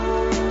down.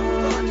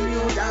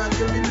 You dance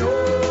to be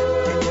low.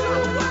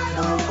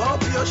 Move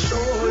up your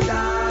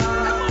shoulder.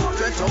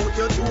 Stretch out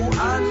your two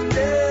hands.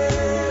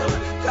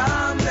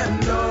 Calm them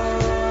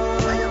down.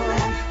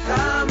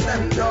 Calm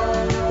them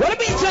down. What a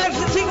big time for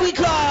the thing we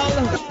call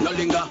No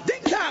linger.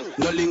 Ding dong.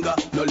 No linger.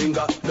 No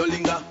linger. No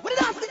linger. What is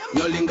that?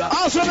 No linger.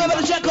 Also remember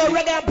to check out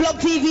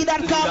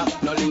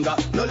reggaeplugtv.com. No linger.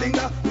 No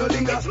linger. No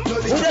linger. No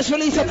linger. We just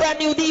released a brand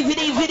new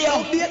DVD video.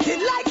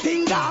 Updated like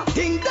Tinga.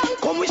 Ding dong,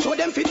 come we show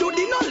them fi do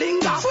the no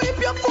linger. Sweep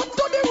your foot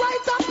to the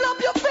right and snap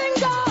your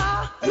finger.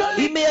 No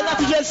Email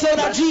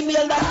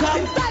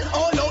nattygensound@gmail.com. Style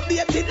all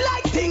outdated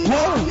like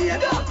Tinga.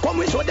 Come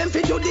we show them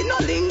fi do the no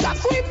linger.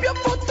 Sweep your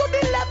foot to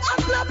the left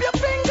and snap your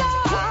finger.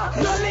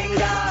 No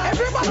linger.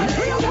 Everybody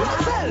free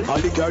yourself. All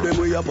the girl them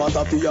way up out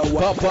of your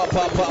wall. Pop,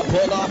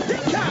 pull up.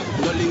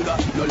 No linger.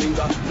 No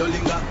linger. No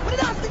linger.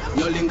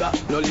 No linger.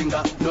 No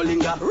linger. No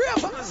linger.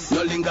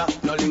 No linger.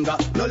 No linger.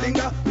 No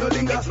linger. No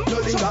linger. No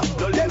linger.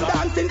 Them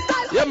dancing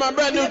style. Yeah, my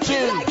brand new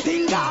tune like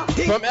Tinga.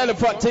 from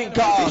Elephant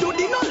Tinker. Do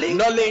the no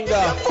linger. No linger.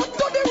 Your foot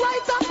to the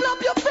right and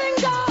snap your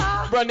finger.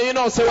 Brandon, you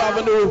know, so what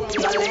I do.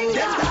 No linger.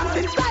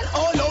 Dancing style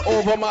all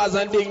Over Mars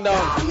and Ding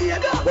Dong.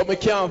 But we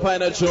can't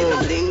find a tune.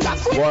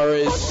 Foot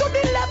Worries. to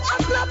the left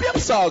and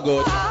It's all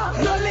good.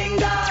 No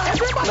linger.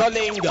 No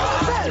linger.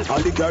 All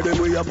the girl them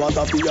way up out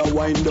of your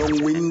wind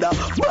down window.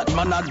 But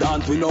man a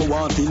dance, we no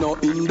want in no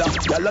hinder.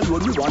 Girl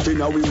alone we want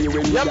in a we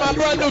when yeah, my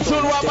brand new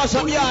tune want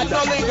some yard,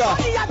 no linger.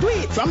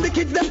 From the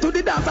kids them to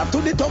the dance up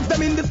to the thugs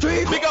them in the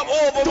street. Big up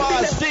over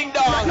my sting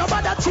down.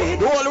 Nobody cheat.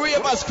 The whole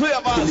ravers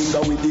clear man.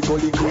 Linger with the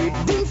gully creep.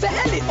 Things say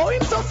Ellie, oh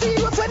him so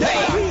serious when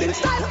they read.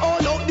 Style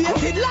all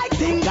outdated like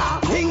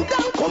Tinga. Ting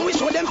dang, come we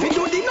show them fi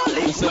do the no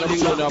linger. No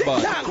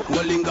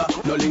linger,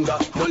 no linger,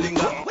 no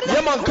linger.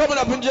 Yeah man, coming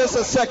up in just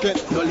a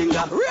second. No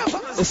linger.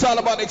 It's all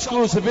about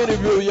exclusive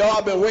interview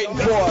y'all been waiting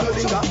for. No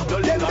linger, no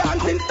linger.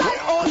 Dancing style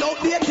all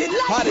outdated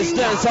like hottest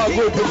dancehall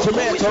group in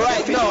Jamaica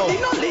right now.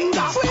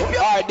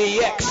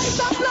 RDX.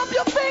 Snap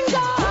your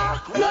finger.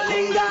 No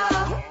linger,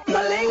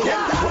 no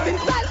linger.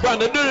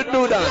 Brandon, do the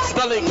new dance.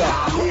 No linger.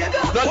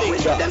 No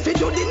linger.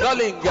 No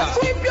linger.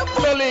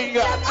 No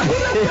linger.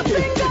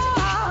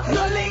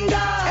 No linger.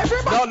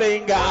 No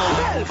linger.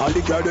 All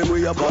the girl them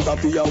way up out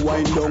of your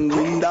wind down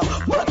window.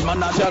 But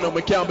man a Channel,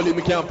 we can't believe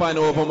we can't find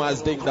over my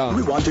stick down.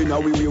 we want to know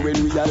we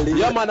when we are live.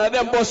 Yeah man, and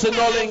them busting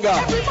no linger.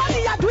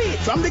 Everybody a do it.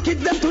 From the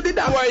kids them to the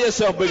dance. Wear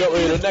yourself big up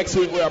radio. Next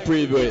week we are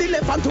previewing.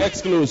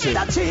 Exclusive.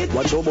 That's it.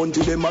 Watch how bunch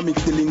of them a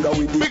mix the linger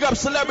with Big up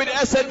Celebrity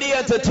S&D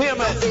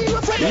Entertainment.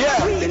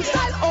 Yeah.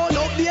 Style all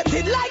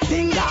outdated like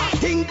Tinga.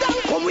 Ting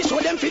dang, come we show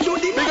them fi do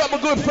the. Big up my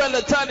good friend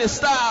Latanya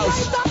Styles.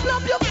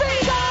 Snap your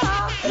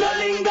finger. No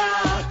linger.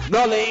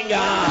 No linger.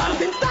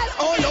 Dancing style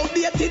all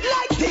outdated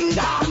like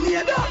Tinga.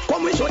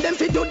 Come we show them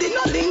fi do the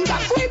no linger.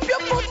 Sweep your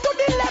foot to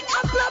the left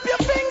and snap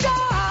your finger.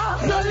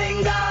 No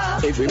linger.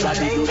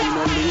 Everybody do the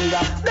no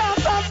linger.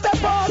 Dance off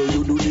step up. So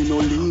you do the no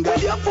linger.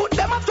 With your foot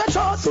them a stretch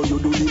out. So you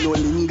do the no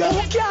linger.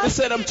 They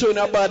said I'm tuning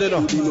up bad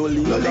enough. No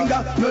linger, no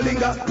linger, no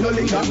linger, no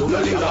linger, no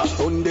linger.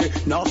 Sunday,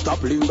 now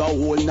stop linger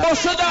all night.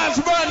 What's the dance,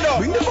 Brando?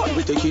 Bring the fun,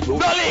 we take it. No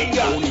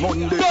linger.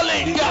 Monday, no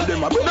linger.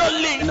 No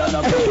linger.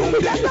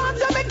 That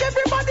dance make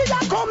everybody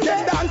that come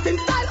there. Dancing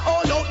style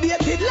all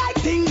outdated like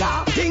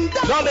Tinga.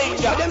 Tinga. No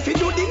linger. Them fi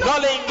do the No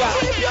linger.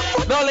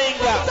 No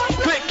linger.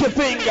 Click your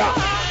finger.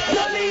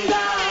 No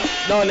linger.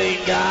 No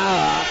linger.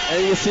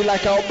 And you see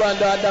like how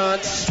Brando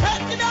dance.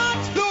 Take the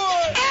dance floor.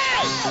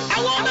 Hey, I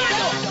wanna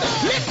know.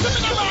 Listen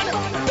to me, man.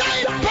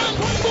 Die punk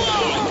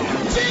boy.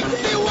 Take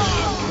the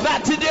one.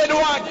 Not today, the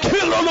one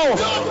kill on you.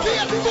 Don't be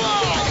a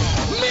boy.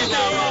 Me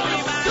now.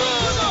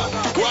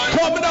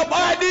 Coming up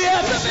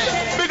ideas.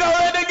 Big up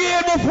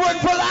renegade before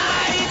for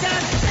life.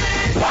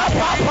 Pop,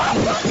 pop, pop.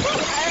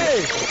 Hey.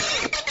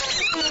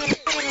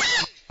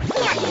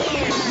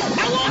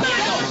 I wanna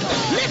know.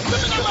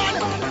 Listen to me, man.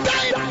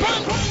 Die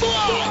punk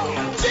boy.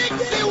 Take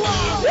the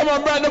one. Yeah, my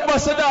brother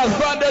Buster Dance.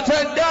 Brando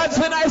turn dance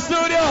in our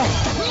studio.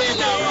 Me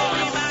now.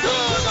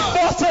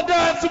 Buster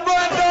Dance,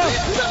 Brando.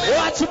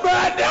 Watch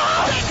Brando.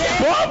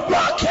 One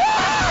bucket.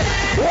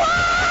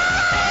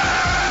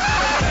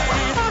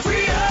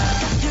 Free up.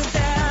 You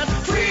got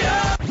free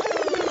up.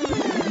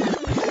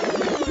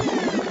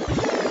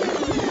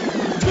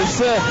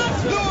 Listen.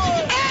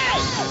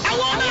 I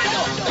wanna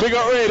know. Big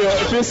up radio.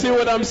 If you see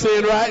what I'm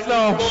saying right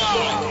now.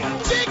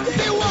 Take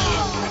the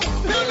one.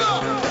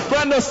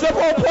 Brando, step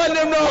up on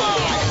them now.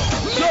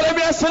 Show them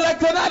you're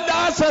selected and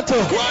dancer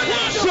too.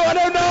 Show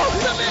them now.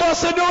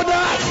 Must do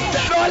that.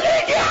 No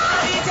linger.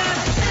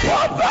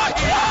 One back.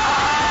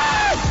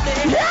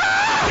 Yeah.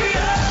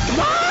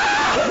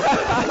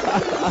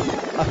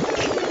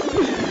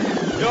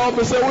 Yo,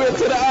 me say wait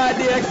to the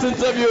RDX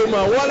interview,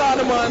 man. Hold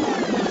on, man.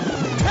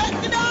 Take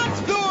the dance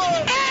floor.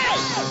 Hey,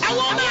 I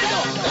wanna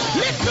know.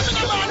 Listen to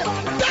me, man.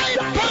 Die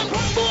punk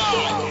boy.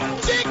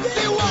 Take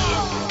the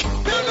one.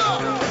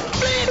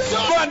 Please,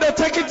 Brando,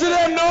 take it to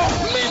them now.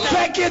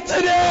 Take it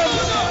to them.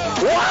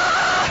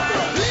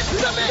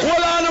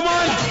 Hold on,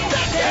 man.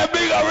 Yeah,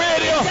 big up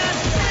radio.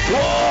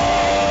 Whoa.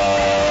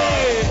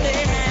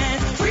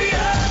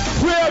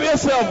 Free up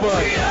yourself,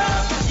 man.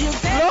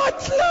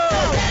 Lots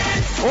love.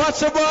 Watch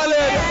the ball in.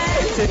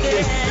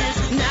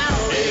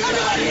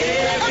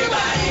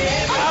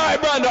 Alright,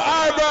 Brando.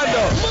 Alright,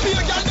 Brando.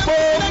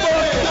 Boom,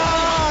 boom,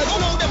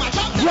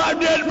 drop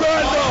dead,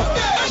 Brando.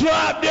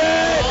 Drop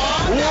dead.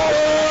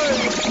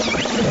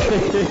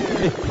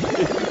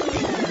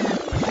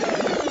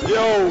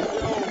 Yo,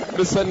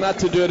 listen, not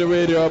to do the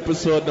radio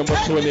episode number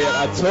 28.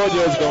 I told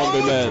you it was going to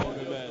be, man.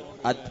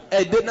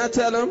 Hey, didn't I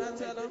tell him?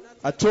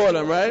 I told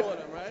him, right?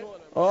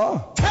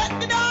 Oh. Take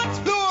the dance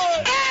floor.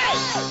 Hey,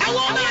 I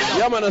wanna know.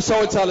 Yeah, man, I'm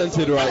so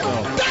talented right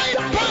now.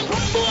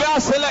 Now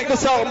select the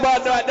song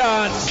about that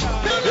dance.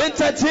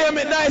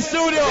 Entertainment Night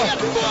Studio.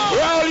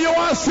 Well, you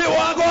want to see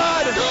what go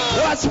on?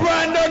 What's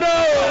Brando do?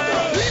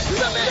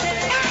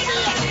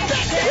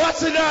 What's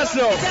the dance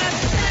now?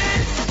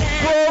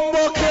 Boom,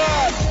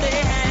 bucket.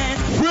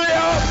 Free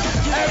up.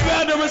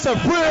 Everybody must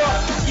have free up.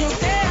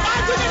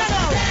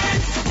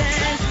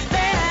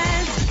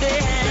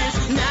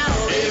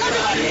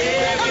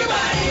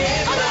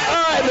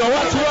 Alright, now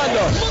what's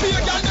Brando?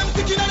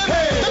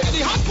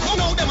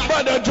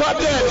 Brando, drop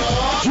dead.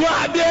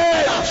 Drop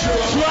dead.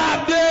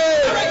 Drop dead.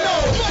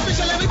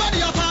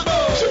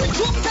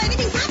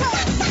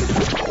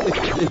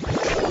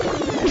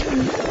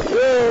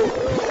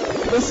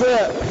 say,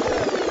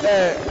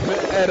 hey,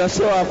 that's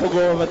so I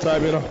forgot over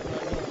time, you know.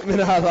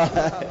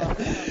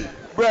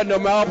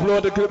 Brandon, I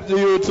upload the clip to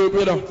YouTube,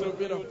 you know.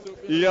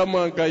 Yeah,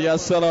 man, cause you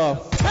sell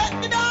off.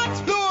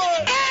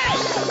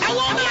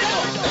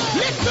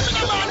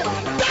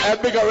 Hey,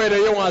 bigger radio,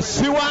 you want to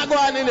see what going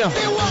on in here?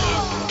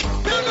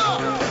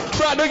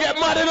 Try to get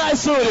mad in my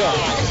studio.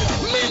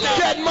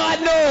 Get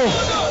mad now.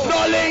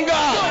 No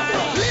linger.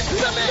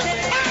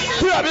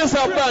 Grab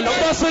yourself, man. Don't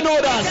bust a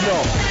no dance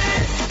now.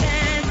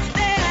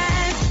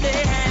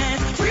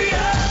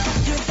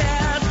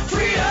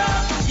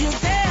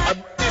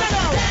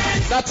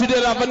 Not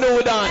today, have a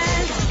no dance.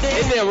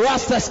 In there,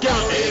 Rasta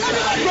scam.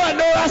 Run,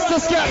 no Rasta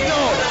scam,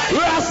 no.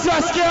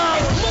 Rasta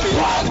scam.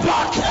 One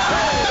back.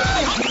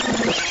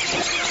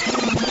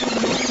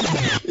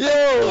 Yo.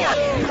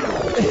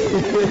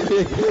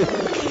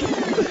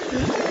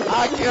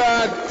 I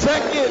can't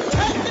take it.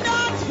 Take the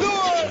dance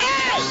floor.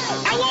 Hey,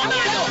 I want to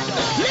know.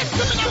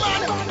 Listen to me,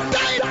 man.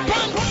 Diet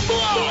punk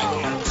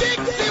boy.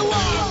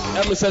 61.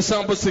 Let me say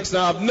sample 6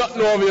 now. I've not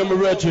know of you, my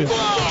Reggie.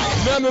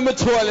 Remember me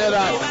told you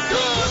that.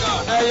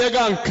 Hey, you're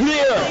gone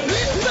clear.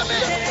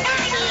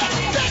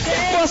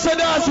 What's the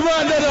dance,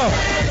 man?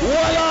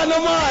 One on the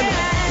man.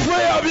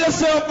 Free up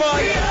yourself,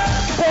 man.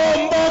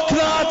 Bombo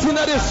clot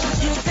into this.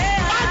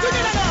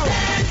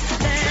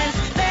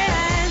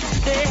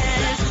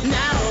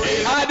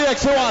 I do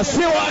actually want to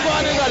see what I'm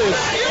going to do.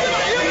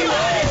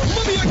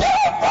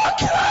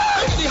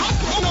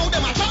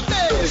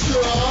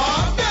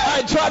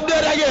 I drop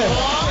dead again.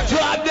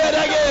 Drop dead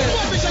again.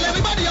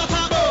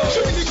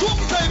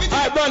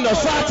 Alright, Brando,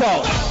 start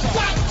out.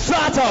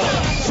 Start out.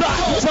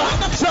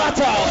 Start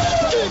out.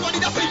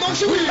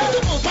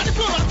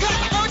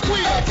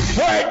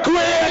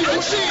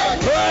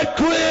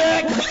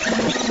 Earthquake.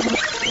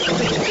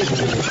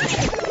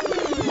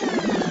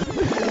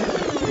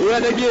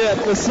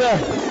 Renegade, sir.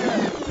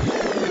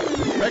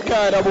 That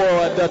kind of boy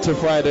at Dirty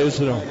Fridays,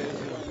 you know.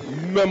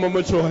 Remember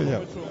me told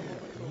you.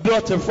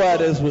 Dirty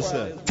Fridays, we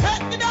say.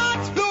 Take the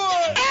dance floor.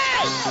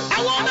 Hey,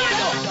 I want to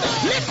know.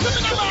 Listen to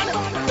me, man.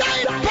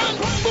 Diet punk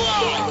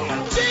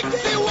boy.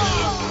 61.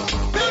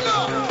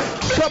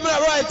 Coming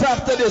up right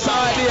after this,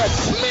 audience.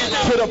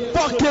 To the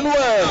fucking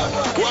world.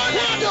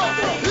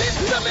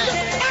 Listen to me.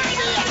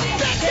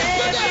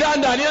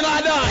 Dan, you know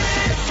dance.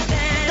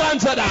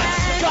 Ganja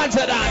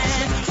dance.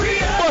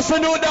 What's the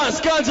new dance?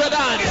 Ganja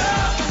dance.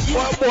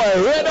 What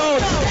boy, red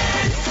out.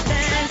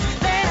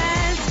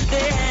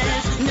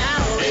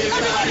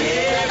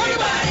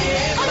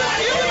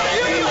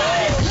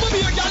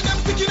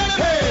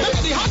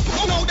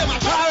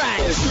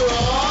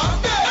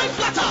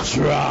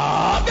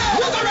 Drop.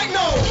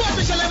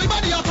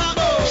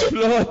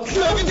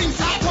 Everything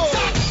Sato.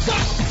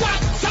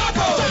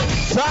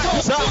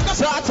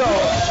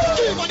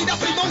 Everybody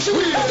that's in motion.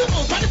 On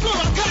the floor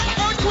and cut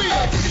on queen.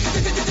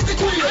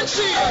 Queen and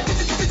she.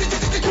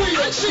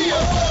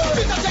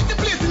 Peter take the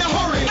place in a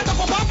hurry. At the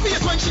pop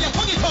face when she a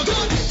tuggy.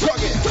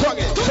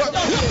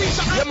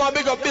 Yeah, my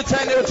big up bits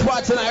and new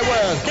spots in our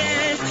world.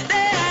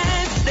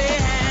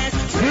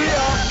 Free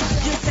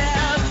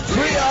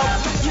up.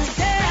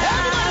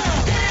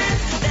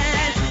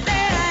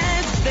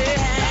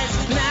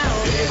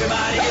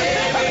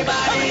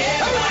 Everybody.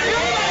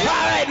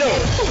 All right, no.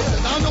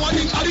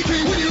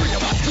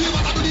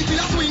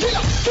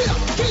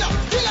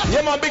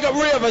 Yeah, my big up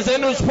ravers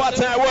and new spots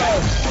in our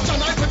world.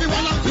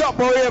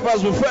 Couple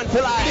ravers with friend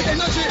for life.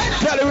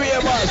 Tell the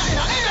ravers.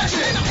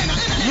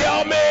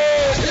 Yo, man.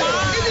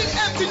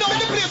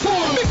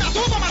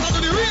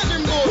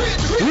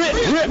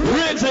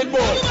 Raging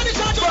ball.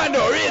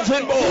 Brando,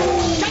 raging ball.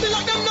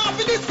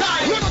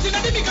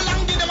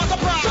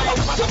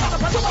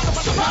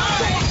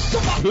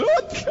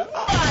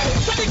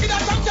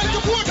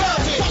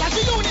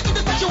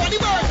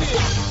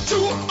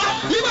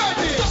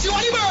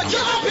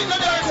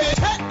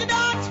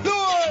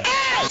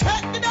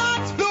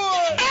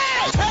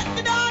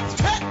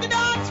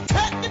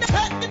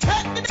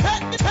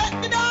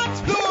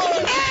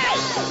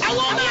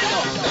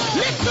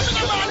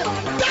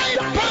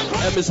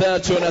 Let me say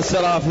that tune and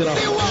sell off, you know.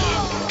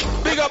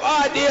 Big up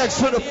RDX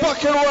to the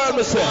fucking world,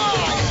 me say.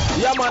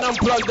 Yeah, man,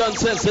 unplugged on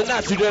sense and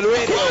Natty Dread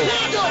Radio.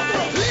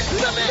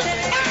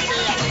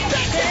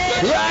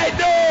 Right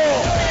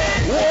now.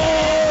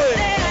 Whoa.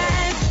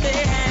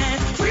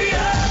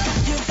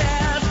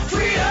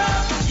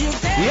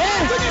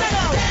 Yeah.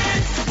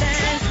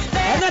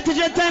 I'm not to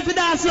dread time for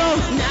that, so.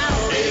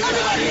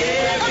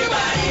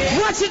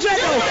 Watch the dread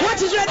now.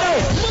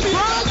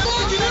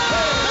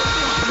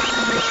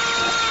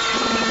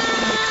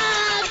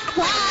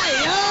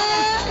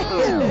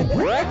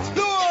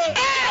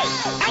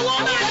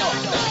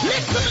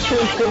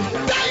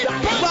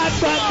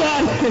 Bad.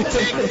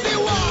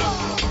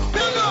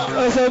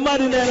 Oh, so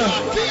mad in there now.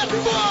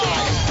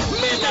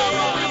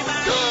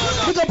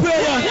 Pick up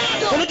prayer.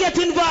 Wanna get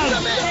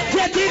involved,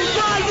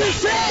 we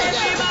say.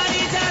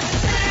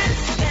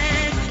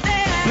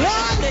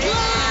 Blood.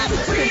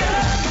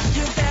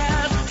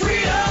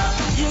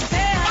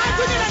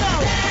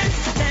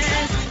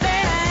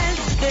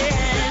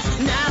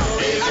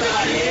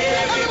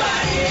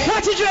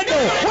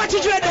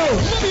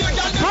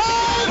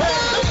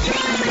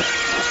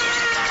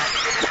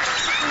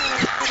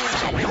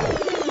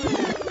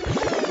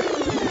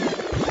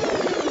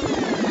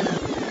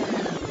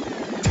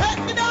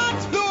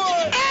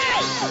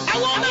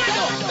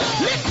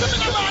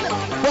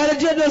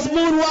 Brother Jay just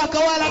moonwalk a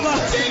while ago.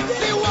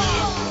 Dixie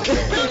walk, you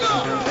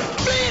know,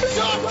 please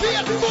don't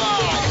fear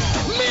boy.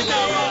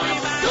 Mineral,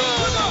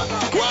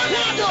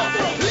 Guanado,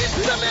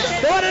 listen to me.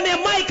 The one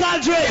named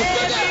Michael Dread.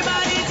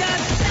 Everybody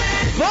just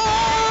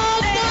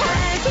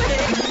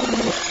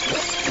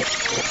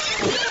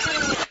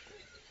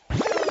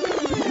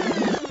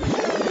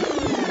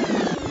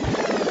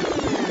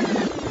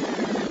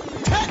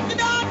Take me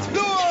down to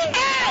door.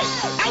 Hey,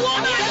 I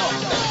wanna know.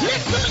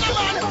 Listen to me,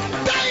 man.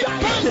 Die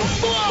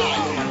pants boy.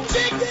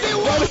 Dixie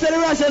walk. What said the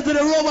Russians to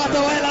the robot a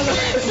while ago?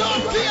 Please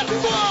don't fear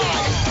boy.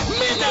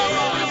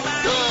 Mineral,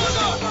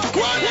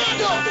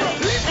 Guanado,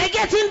 listen. Hey,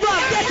 get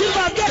involved, get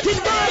involved, get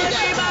involved.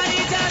 everybody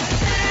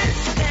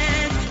just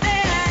dance.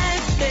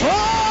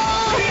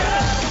 Oh! Free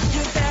up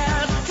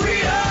yourself,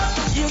 free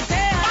up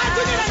yourself.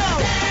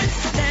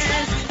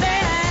 Dance.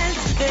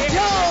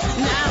 Yo!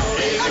 Now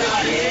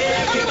everybody.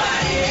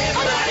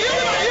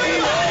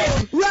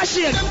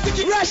 Russian, just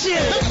do the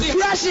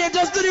Russian,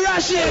 just do the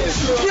Russian.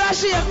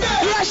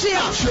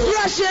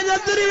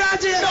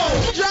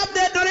 Drop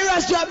that, do the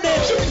rush, drop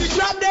that.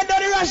 Drop that, do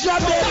the rush,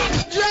 drop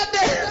that. Drop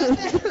that.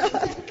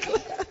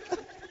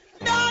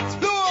 Dance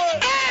floor.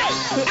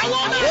 Hey, I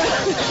wanna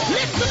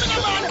listen to me,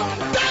 man.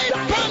 Die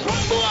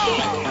pants boy.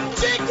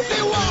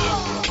 Dixie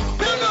walk.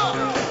 You know,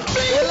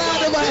 please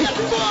don't fear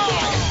boy.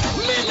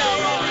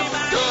 Mineral,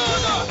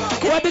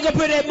 What big up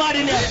with that mad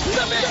in there?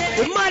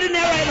 The mad in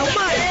there right now,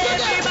 mad.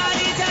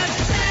 Everybody just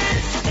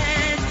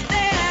dance.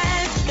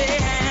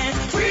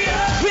 Free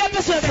up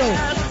yourself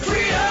now.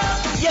 Free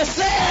up. Yes,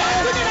 sir.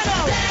 Dance.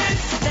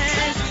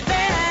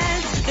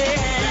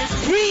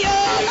 Free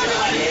up.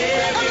 Everybody.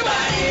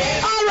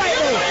 All right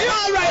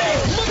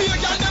now. Mommy, you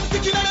got them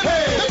sticking on them.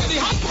 Them the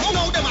hot,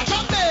 now them a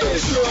drop them.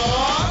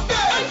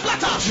 And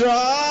flatter.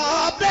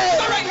 Drop them.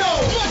 So right now,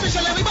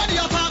 official everybody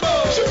a talk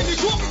about. Shooting the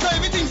trophy so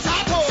everything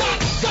start out.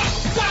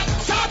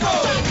 Start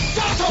out. You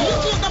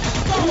close the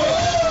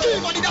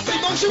everybody that say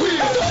don't she will.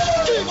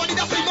 Everybody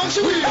that say don't she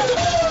will.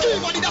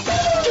 Everybody that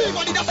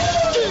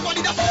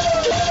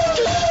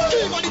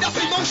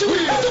say don't she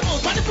will.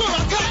 On the floor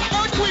and call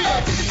out queen.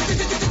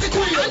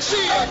 Queen and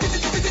she.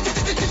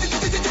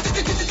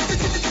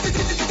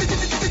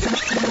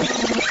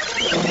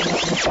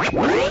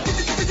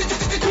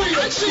 Queen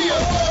and she.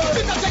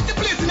 Peter take the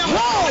place in a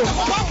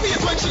one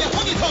face when she a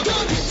tongue it out.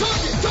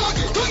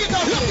 Tongue it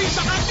out. Look this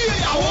and feel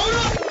ya.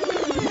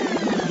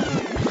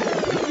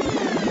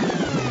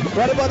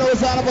 Right about now,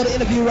 it's all about the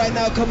interview right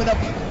now coming up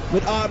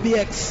with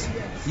RBX.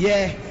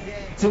 Yeah,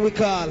 thing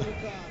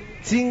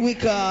we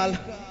call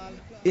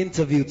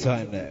interview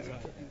time there.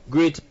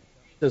 Greetings,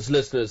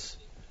 listeners.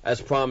 As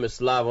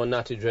promised, live on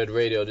KNOTTY DREAD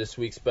Radio, this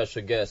week's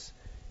special guest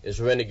is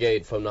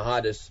Renegade from the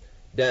hottest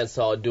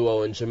dancehall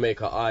duo in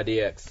Jamaica,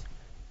 RDX.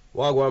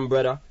 Wagwan,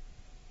 brother.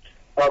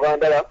 Wagwan,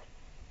 brother.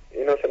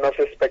 You know, so enough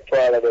respect to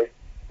all of the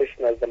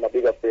listeners, them a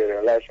big up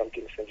here, live from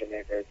Kingston,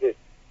 Jamaica.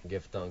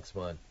 Give thanks,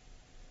 man.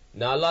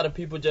 Now, a lot of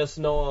people just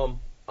know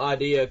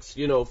RDX,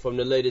 you know, from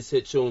the latest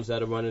hit tunes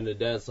that are running the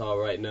dancehall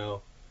right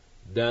now.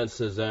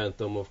 Dancer's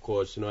Anthem, of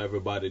course, you know,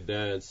 everybody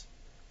dance.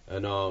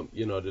 And,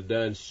 you know, the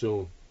dance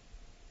tune.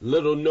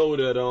 Little know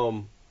that,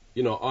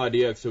 you know,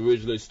 RDX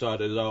originally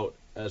started out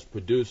as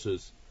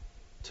producers.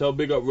 Tell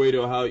Big Up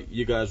Radio how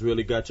you guys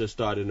really got your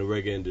start in the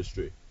reggae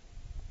industry.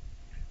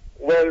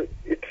 Well,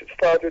 it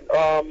started,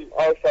 all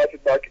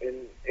started back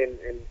in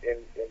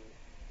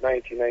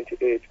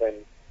 1998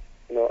 when,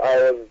 you know,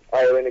 I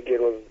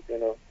Renegade was, you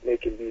know,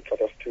 making beats at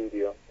a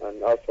studio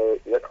and also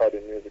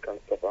recording music and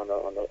stuff on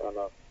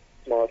a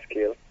small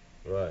scale.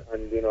 Right.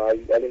 And, you know, I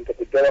linked up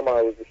with Delamar,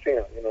 who was the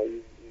singer. You know,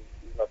 he's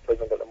not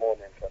present at the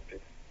moment,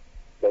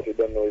 but we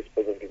don't know he's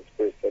present in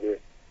space today.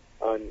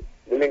 And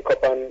we link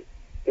up and,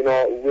 you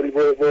know,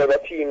 we're a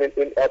team of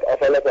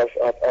a lot of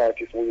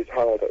artists who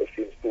hang out at the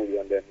same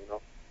studio, and then, you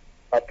know,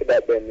 after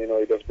that then, you know,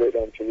 it just break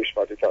down to which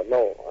part it's at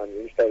now. And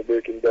we started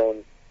breaking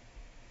down,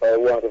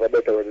 want of a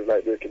better word is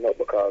like breaking up,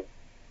 because,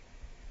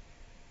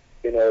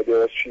 you know, there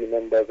was 3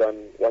 members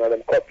and one of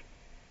them cut.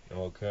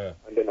 Okay.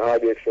 And then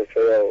RDX said,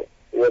 so,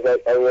 I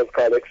was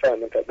called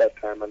Excitement at that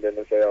time, and then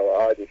they say,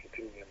 RDX is a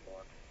team name.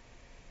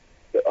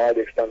 The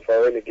RDX stands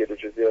for Renegade,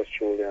 which is yours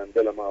truly, and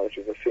Delamar, which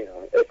is a singer.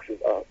 And X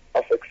is of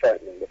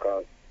excitement,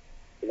 because,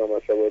 you know,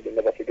 myself, we'll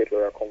never forget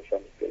where I come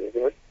from, isn't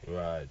it?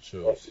 Right,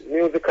 sure.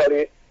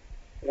 Musically,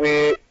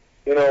 we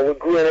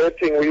grew in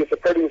everything. We used to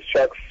produce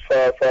tracks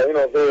for you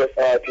know, various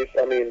artists.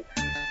 I mean,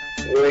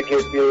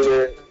 Renegade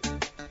building,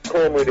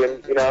 home with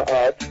him in our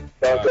art,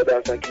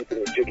 dance and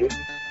keeping it jiggy.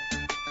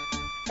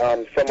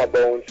 Summer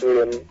Bounce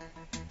with him,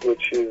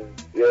 which is,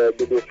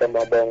 they do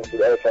Summer Bounce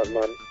with Elephant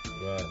Man.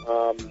 Right.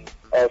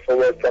 Also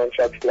worked on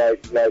tracks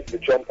like the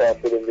Jump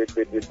Off with him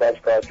with Bass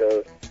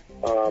Carter,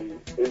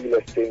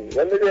 Realest Thing.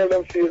 When the girl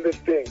them feel this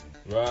thing.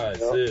 Right,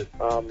 you know? see it.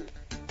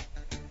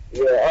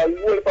 Yeah,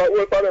 we'll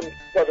for them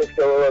projects that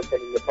we worked on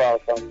in the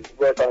past and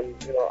work on,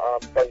 you know,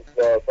 thanks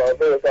for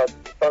various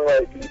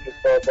songwriting pieces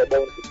for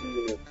Bounty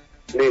Beanie,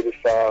 Lady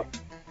Star,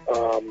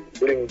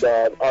 Bling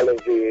Dad,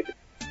 Olivade,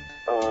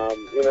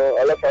 you know,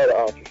 a lot of other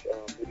artists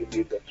within the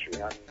industry,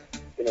 and,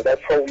 you know,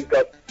 that's how we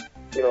got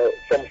you know,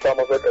 some form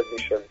of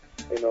recognition,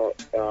 you know,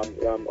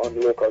 on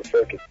the local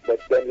circuit. But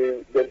then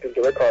we went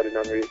into recording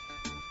and we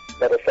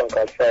got a song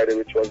called Friday,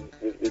 which was a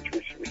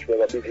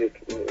big hit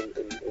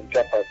in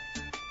Japan.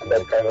 And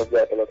that kind of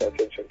brought a lot of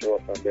attention to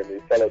us. And then we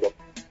followed up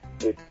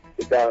with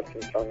the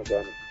dancing songs.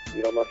 And,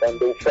 you know, my son,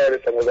 the Friday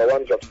song was a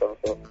one-drop song.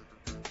 So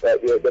that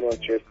we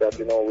demonstrate that,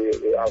 you know, we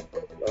have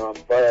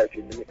variety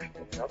in the mix.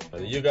 You know?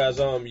 And you guys,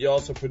 you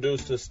also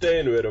produced the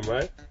Staying Rhythm,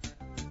 right?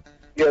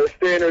 Yeah,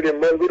 Staying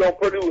Rhythm. Well, we don't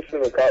produce, you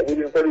know, we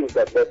didn't produce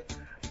that, but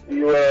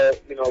we were,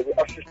 you know, we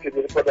assisted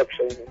with the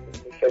production in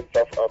the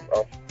sense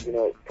of you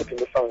know, putting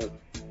the songs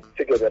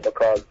together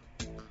because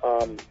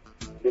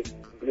the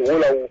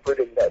hula hoop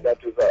rhythm that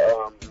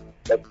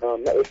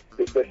was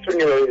the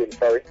swinging rhythm,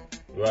 sorry.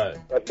 Right.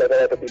 That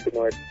a lot of people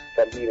know it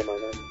from Beanie Man,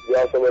 and we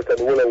also work on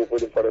the hula hoop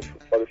rhythm for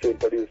the same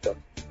producer.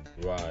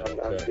 Right.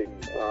 And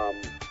things.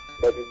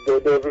 But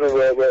those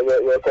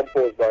were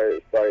composed by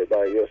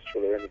yours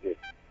truly, Renegade.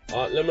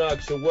 Let me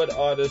ask you, what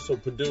artists or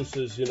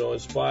producers, you know,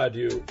 inspired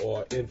you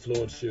or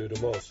influenced you the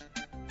most?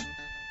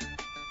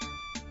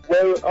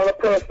 Well, on a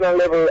personal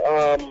level,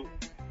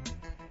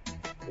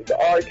 the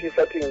artist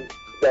I think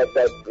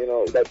that you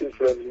know that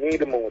influenced me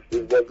the most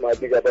was my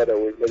bigger brother,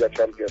 who is Mega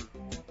Champion,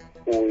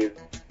 who is,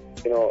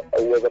 you know,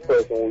 was a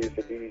person who used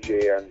to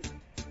DJ and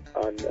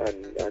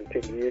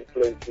think he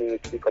influenced me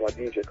to become a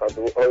DJ because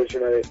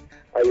originally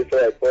I used to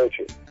write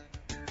poetry.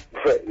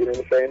 You know what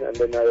I'm saying? And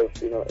then I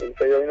was, you know,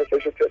 so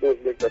you should take those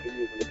lyrics that you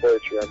use in the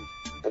poetry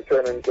and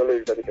turn them into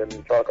lyrics that you can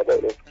talk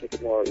about, those, keep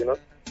it more, you know,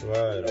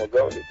 more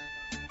grounded.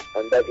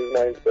 And that is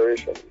my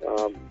inspiration.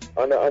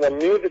 On a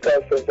musical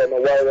sense, on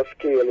a wider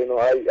scale, you know,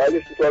 I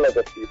listen to a lot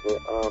of people.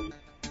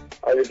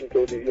 I listen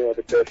to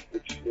the best,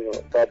 which, you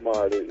know, Bob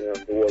Marley, you know,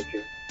 the world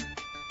thing.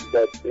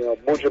 But, you know,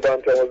 Buju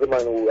Banton was the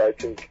man who I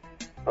think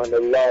on a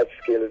large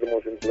scale is the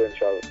most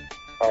influential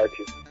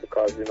artist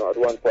because, you know, at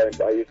one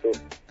point I used to,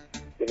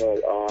 you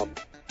know,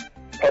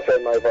 pass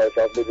on my voice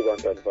of Buju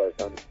Banton's voice.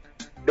 And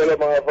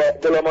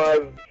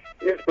Delamar's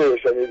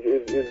inspiration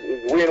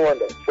is Wayne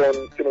Wonder.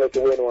 Sound similar to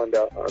Wayne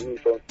Wonder, and he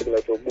sounds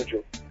similar to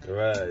Buju.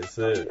 Right,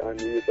 so. And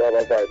he used to have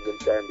a vibe in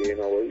time, you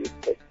know, where he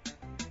used to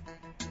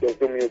just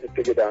do music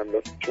together, and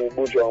just through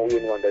Buju and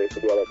Wayne Wonder, used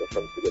to do a lot of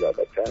songs together at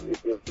that time.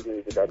 He used to do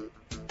music and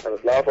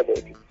just laugh about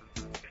it.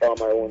 Found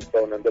my own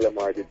sound, and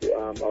Delamar did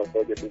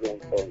also get his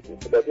own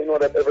sound. But you know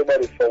that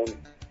everybody's sound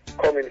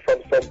coming from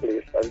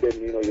someplace, and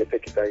then, you know, you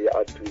take it and you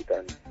add to it,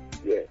 and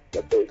yeah,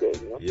 that's how it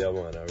goes, you know? Yeah,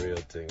 man, a real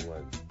thing,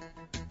 man.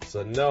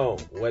 So now,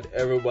 what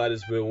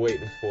everybody's been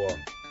waiting for,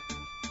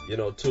 you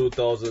know,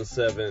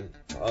 2007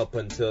 up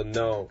until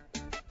now,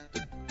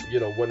 you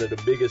know, one of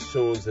the biggest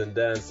tunes in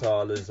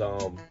dancehall is,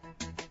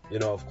 you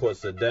know, of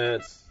course, the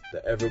dance,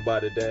 the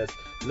everybody dance.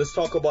 Let's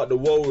talk about the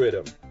Woe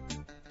rhythm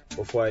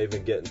before I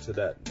even get into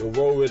that. The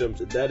Woe rhythm,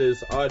 that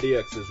is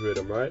RDX's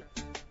rhythm, right?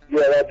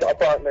 Yeah, that's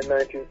Apartment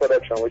 19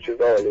 production, which is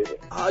our label.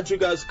 How'd you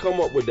guys come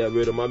up with that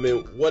rhythm? I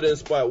mean, what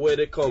inspired, where'd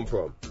it come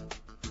from?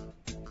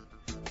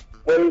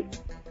 Well,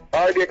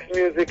 RDX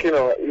music, you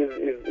know,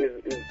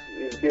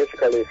 is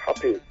basically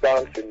happy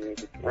dancing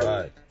music.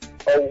 Right.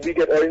 We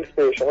get our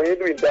inspiration. When you're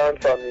doing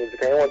dancehall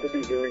music and you want to do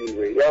it the real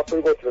way, you have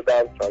to go to the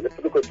dancehall. You have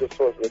to look at the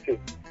source of the thing.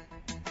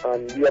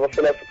 And we have a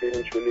philosophy in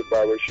which we live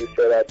by, where she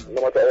said that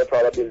no matter how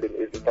tall a building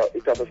is,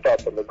 it has to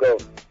start from the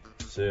ground.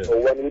 Sure. So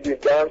when we do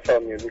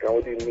dancehall music and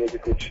we do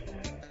music which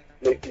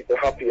make people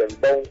happy and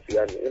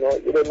bouncy, and you know,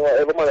 you don't know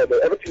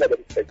everything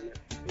about the segment.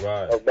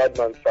 Right. You have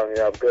Badman song,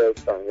 you have girls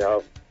song, you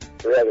have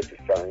reality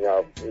song, you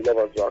have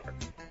lovers rock.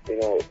 You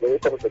know, when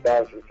it comes to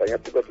dancing song, you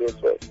have to go to the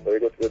source. So you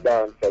go to the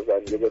dancers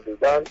and you go to the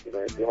dance, you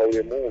know, and see how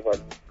you move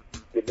and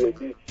you build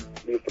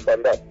beats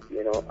upon that,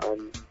 you know,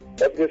 and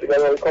that's basically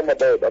how it come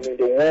about. I mean,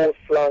 the whole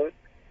slang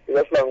is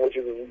a slang which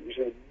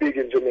is big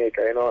in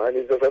Jamaica, you know, and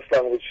it's just a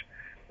slang which,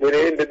 when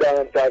you're in the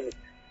dance and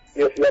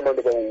you see a man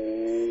go,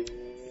 ooh,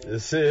 you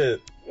see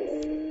it.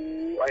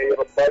 Ooh, and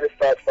everybody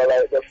starts to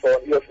like that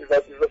sound. Yes, it's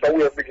just a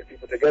way of bringing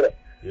people together.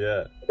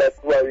 Yeah. That's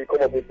why we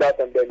come up with that,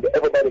 and then the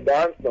everybody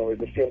dance now is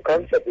the same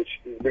concept, which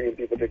is bringing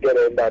people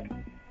together, and that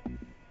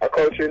a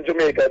culture in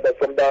Jamaica that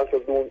some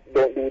dancers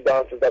don't do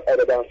dances that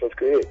other dancers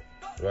create.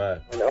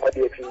 Right. And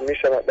RDX's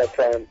mission at that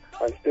time,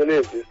 and still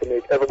is to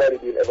make everybody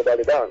do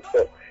everybody dance.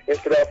 So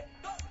instead of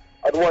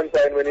at one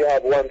time when you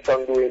have one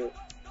song doing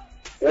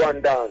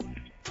one dance,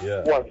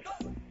 once,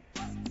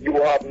 you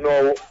have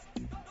now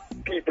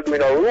people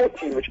doing a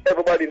routine which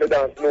everybody in the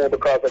dance know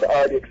because of the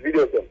RDX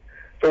videos them.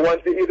 So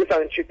once they hear the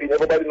song chipping,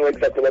 everybody know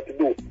exactly what to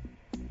do.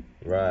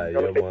 Right, you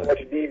know, watch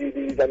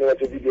DVDs and watch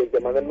the videos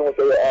them, and they know,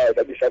 so alright,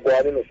 that this is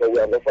going on, so we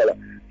have to follow.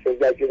 So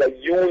it's like there's a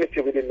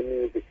unity within the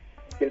music,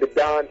 in the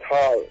dance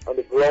hall, on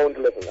the ground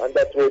level, and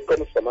that's where it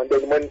comes from. And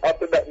then when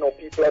after that, now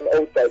people on the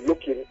outside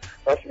looking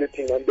at the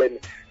thing, and then,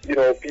 you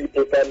know,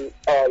 people from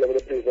all over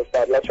the place will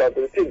start latching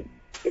onto the thing.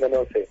 You know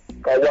what I'm saying?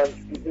 Because once,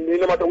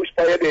 no matter which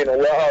part you're in,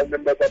 we're all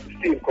members of the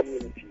same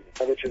community,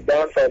 which is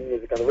dancehall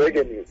music and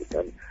reggae music,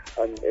 and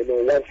you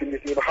know, once you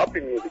listen to happy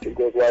music, it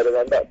goes wider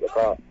than that,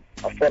 because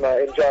a fun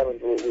and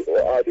enjoyment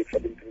or addicts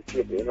have been to the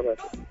table, you know what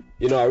I'm saying?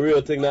 you know, a real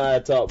thing that I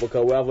talk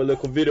because we have a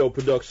little video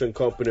production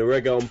company,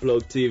 Reggae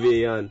Unplugged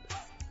TV, and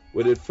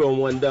we did film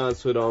one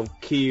dance with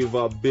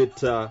Kiva,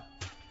 Bitter,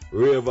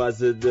 Ravers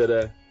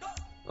did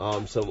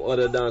some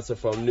other dancer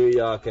from New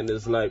York, and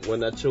it's like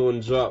when that tune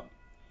drop,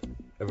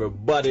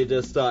 everybody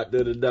just start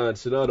doing the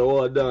dance, you know, the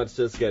whole dance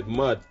just get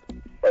mad.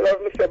 Well, as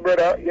I said,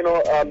 brother, you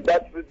know,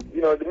 that's,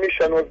 you know, the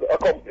mission was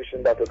accomplished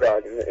in that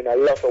regard in a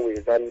lot of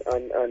ways, and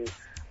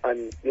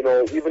you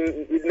know,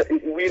 even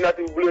we not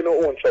even blowing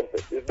our own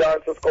trumpet. If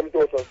dancers come to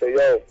us and say,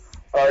 yo,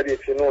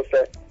 RDX, you know,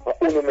 say, I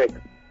want to make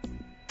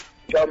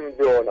Jam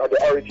Brown at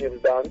the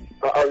origins dance,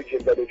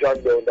 origins at the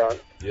Jam Brown dance.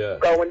 Yeah.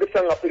 Because when the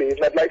song I play,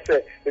 it's not like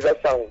say it's a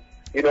song,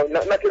 you know,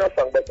 not in a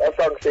song, but a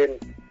song saying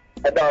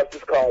a dance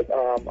is called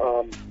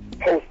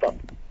house stop,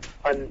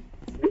 and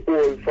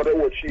for the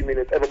whole 3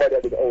 minutes, everybody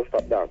has the house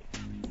stop dance.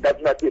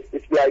 That's not it.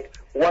 It's like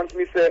once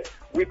we say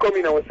we come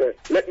in and we say,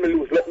 let me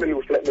loose, let me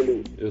loose, let me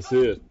loose. You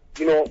see it.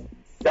 You know,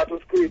 that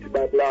was created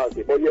by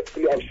Blase, but you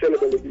have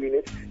Shellabella doing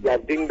it, you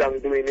have Ding Dong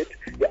doing it,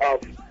 you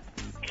have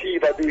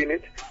Kiva doing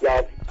it, you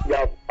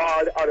have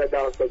all the other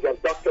dancers, you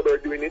have Dr.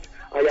 Bird doing it,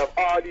 and you have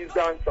all these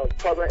dancers,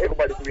 and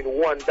everybody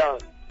doing one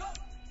dance.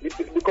 It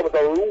becomes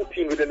a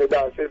routine within the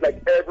dance. So it's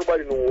like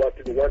everybody knows what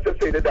to do. Once you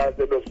say the dance,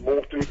 they just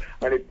move to it,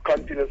 and it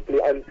continues play,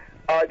 and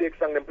RDX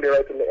song them play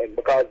right till the end,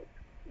 because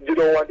you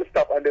don't want to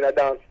stop and then a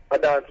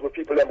dance with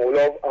people them who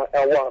love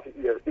and want to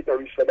hear. It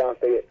reach the dance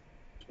there.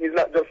 It's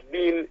not just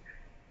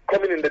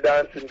coming in the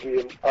dancing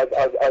game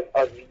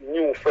as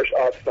new, fresh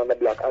artists on the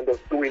block and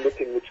just doing the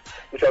thing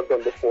which has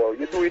done before.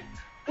 You do it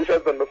which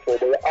has done before,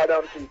 but you add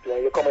on to it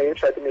and you come and you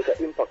try to make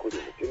an impact within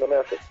it. You know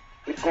what I mean?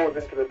 It goes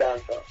into the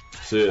dancer.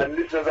 Sure. And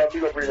listeners are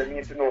big up really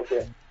need to know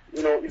that,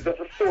 you know, it's just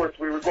a source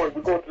where we go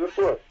to the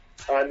source.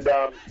 And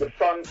the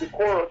song, the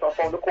chorus, I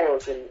found the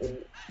chorus in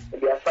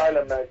the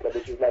Asylum nightclub,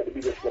 which is like the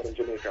biggest club in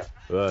Jamaica.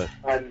 Right.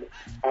 And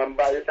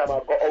by the time I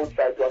got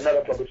outside to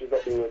another club, which is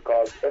up there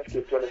called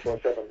Escape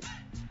 24/7,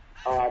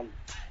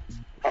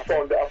 I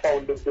found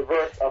the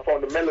verse, I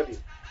found the melody,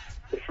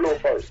 the flow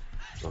first.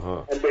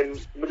 Uh-huh. And then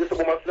I just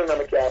put my son in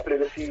my car, I play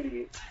the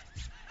CD,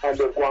 and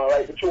just go and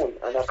write the tune.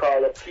 And I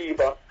call up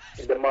Kiva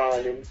in the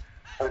morning,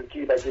 and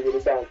Kiva give me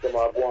the dance, and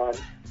I go on,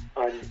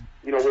 and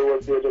you know, we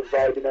was there just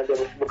vibing, and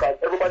then because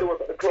everybody was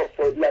at the club,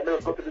 so like, they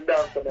would go to the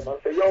dance and them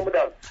and say, yo,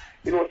 madam,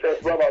 you know, say,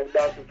 Robert was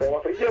dancing, so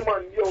I say, yeah,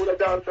 man, yo, the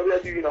dance we are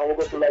doing, and we're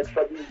going to like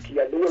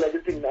Sadiki and do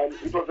everything, and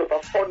it was just a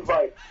fun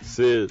vibe.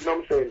 See it. You know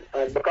what I'm saying?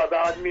 And because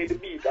I had made the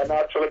beat, and I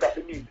actually got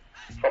the beat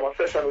from a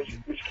session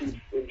which keeps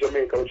in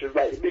Jamaica, which is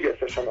like the biggest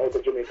session out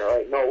of Jamaica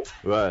right now,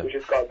 right, which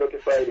is called Dirty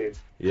Fridays.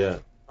 Yeah.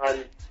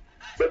 And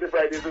Dirty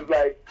Fridays is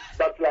like,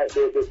 that's like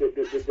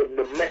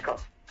the mecca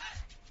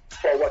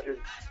for what is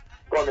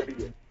going to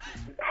be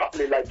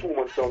happening like 2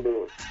 months down the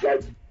road.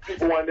 Like,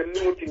 people want the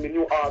new thing, the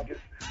new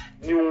artists,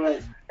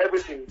 new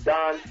everything,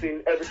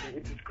 dancing, everything.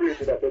 It is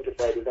created at Dirty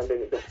Fridays, and then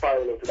it just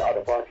spiral out to the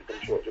other parties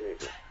and show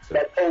Jamaica.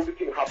 That's how the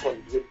thing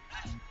happens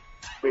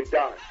with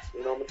dance,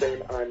 you know what I'm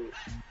saying? And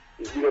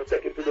you just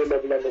take it to the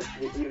level, and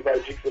we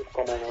invite Jigsaw to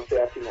come and say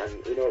a thing,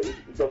 and you know,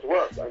 it does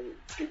work, and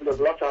people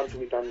just latch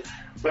onto it, and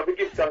we have to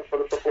give thanks for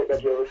the support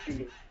that we have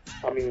received,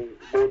 I mean,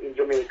 both in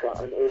Jamaica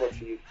and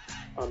overseas.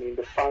 I mean,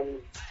 the fans,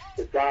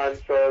 the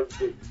dancers,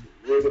 the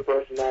radio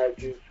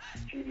personalities,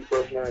 TV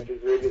personalities,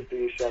 radio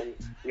station,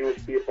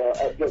 newspaper,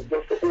 just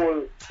the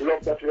whole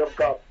love that we have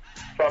got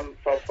from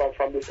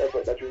this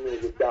effort that we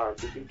made with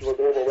dance. It was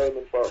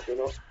overwhelming for us, you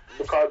know,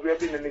 because we have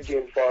been in the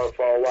game for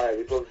a while.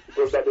 It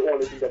was that the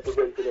only thing that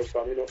prevented us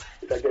from, you know,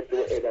 if I get to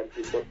the head and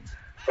things. But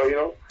so, you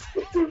know,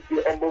 we still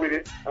stay humble with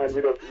it, and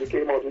we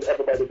came out with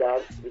Everybody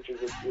Dance, which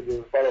is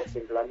a follow-up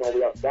single, and now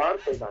we have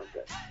Dancers Dance,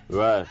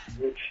 right,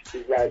 which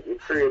is like the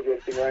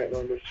craziest thing right now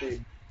on the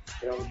street.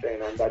 You know what I'm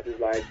saying? And that is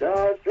like,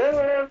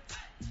 Dancers!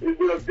 It's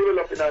just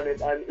developing on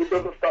it, and it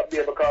doesn't stop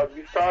there because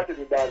we started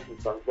with dancing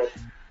songs, but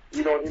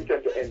we don't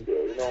intend to end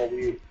there. You know,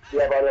 we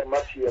have other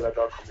material that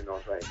are coming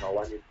out right now,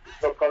 and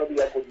it's not going to be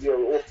a good year.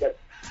 We hope that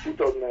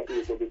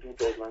 2008 will be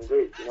 2000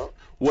 great, you know?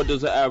 What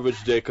does the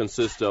average day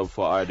consist of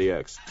for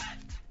RDX?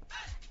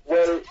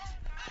 Well,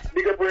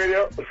 Big Up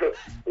Radio,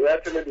 we are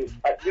telling this.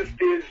 At this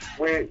stage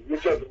where you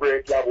just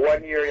break, you have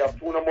 1 year, you have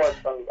 2 number 1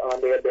 songs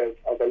on their belt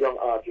as a young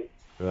artist.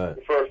 Right.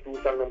 The first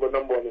 2 songs go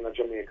number 1 in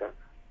Jamaica.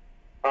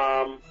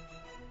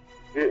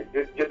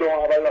 You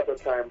don't have a lot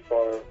of time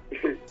for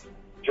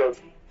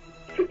just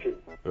sitting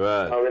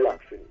and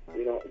relaxing.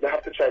 You know, you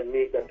have to try and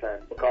make that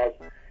time, because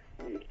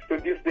to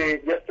this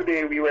day,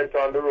 yesterday we went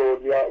on the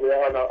road. We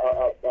are on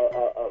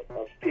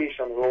a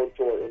station road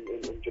tour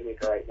in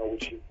Jamaica right now,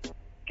 which is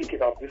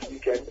kicking off this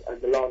weekend, and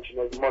the launching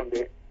was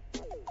Monday.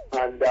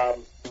 And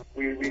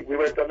we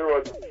went on the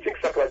road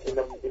 6 o'clock in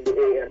the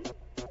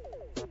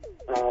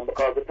a.m.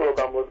 Because the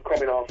program was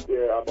coming off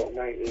there about 9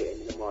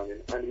 a.m. in the morning,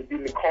 and we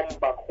didn't come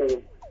back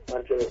home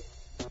until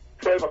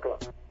 12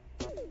 o'clock.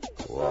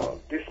 Wow.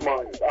 This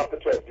morning, after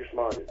 12 this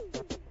morning.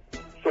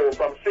 So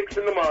from 6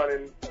 in the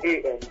morning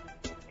a.m.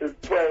 till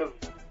 12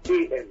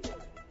 a.m.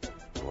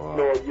 You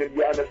know,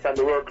 you understand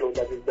the workload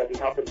that is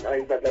happening.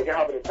 And it's not like you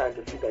having the time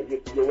to sit there.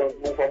 You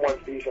move from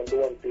one station to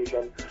one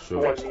station, to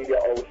one media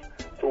house,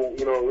 to,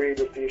 you know,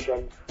 radio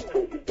station,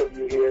 to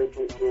interview here,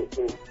 to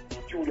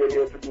studio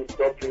here to do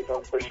dub plates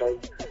and specials,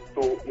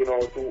 to, you know,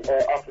 to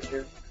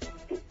offices,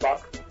 to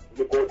back.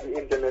 You go to the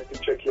internet to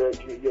check your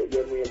name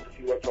to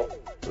see what's up.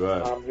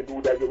 Right. You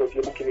do that, you go to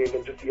your booking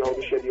agent to see how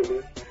the schedule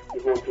is.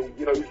 You go to,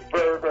 you know, it's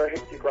very, very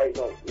hectic right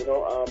now, you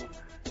know.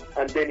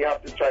 And then you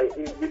have to try,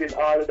 within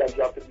all of that,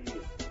 you have to be,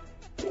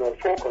 you know,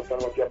 focused on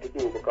what you have to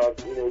do because,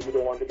 you know, you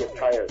don't want to get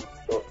tired.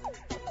 So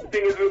the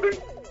thing is,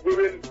 we've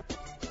been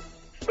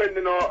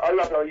spending a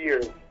lot of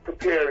years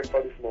preparing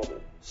for this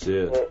moment.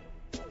 Yeah. So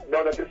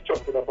now that it's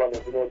trusted upon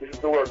us, you know, this is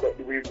the work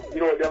that we, you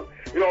know,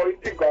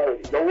 it's think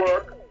already. The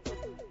work,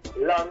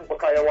 long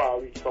because you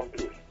want to reach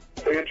someplace.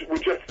 So we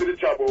just do the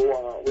job we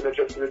want, we're not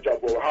just do the job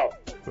we have.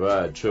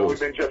 Right, true. We've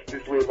been just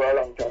this way for a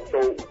long time.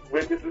 So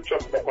when this is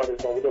trusted upon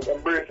us now, we just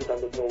embrace it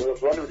and just know we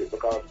just run with it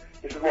because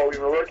this is what we've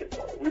been working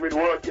for. We've been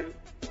working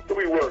to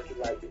be working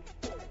like this.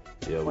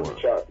 Yeah, man.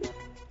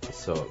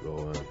 So go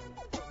on.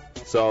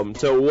 So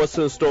tell what's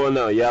in store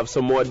now? You have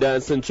some more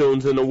dancing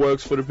tunes in the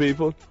works for the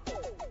people?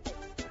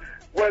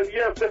 Well,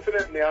 yes,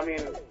 definitely. I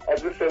mean,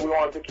 as we said, we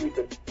want to keep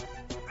it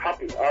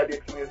happy.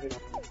 RDX music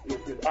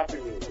is happy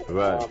music.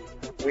 Right.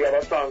 We have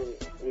a song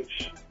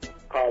which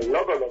called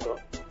Logo Logo,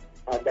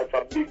 and that's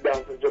a big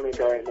dance in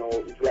Jamaica right now.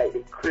 It's like the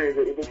crazy,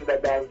 if you see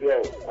that dance there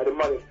at the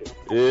Modesty.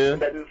 Yeah.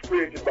 That is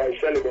created by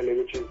Shelly Belly,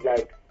 which is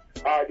like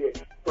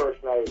RDX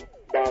personal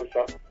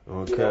dancer.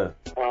 Okay.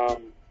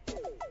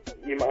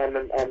 You know? Him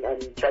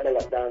and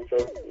Cadillac dancer,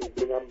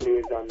 Bling and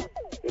Blaze and,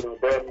 you know,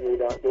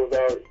 Bermuda, those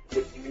are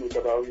the youth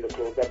that are really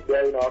close.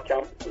 They're in our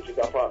camp, which is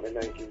apartment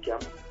 19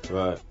 camp.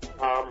 Right.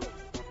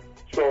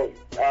 So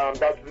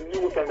that's the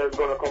new song that's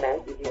gonna come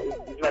out.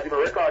 It's not even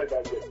recorded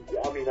as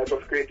yet. I mean, I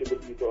just created the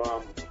beat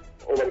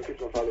over the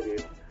Christmas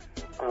holidays.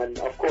 And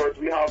of course,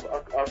 we have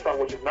a song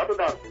which is not a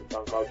dancing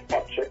song called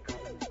Spot Check.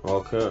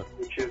 Okay.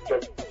 Which is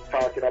just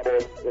talking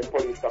about when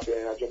police stop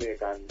here in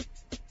Jamaica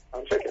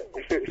and check it.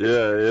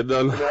 Yeah, you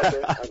done. And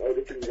how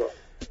the things go.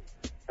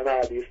 And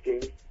all these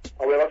things.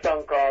 And we have a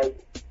song called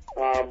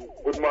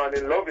Good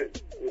Morning Loving,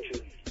 which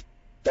is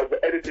that's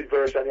the edited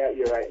version you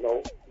hear right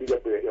now, Big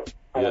Up Radio.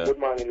 And a Good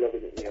Morning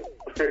Loving it name.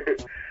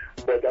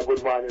 But a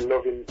Good Morning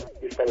Loving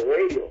is for the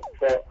radio.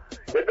 So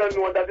they don't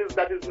know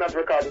that is not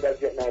recorded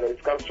as yet neither.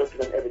 It's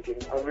constructed and everything.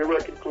 And we're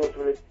working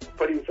closely with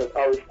producers,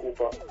 Aris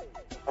Cooper.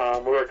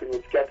 We're working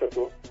with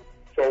Scatterto.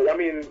 So, I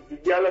mean,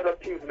 there are a lot of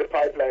things in the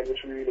pipeline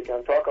which we really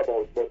can't talk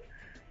about. But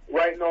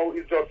right now,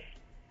 it's just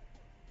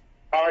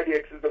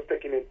RDX is just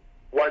taking it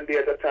one day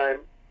at a time.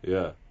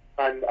 Yeah.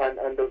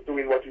 And just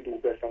doing what we do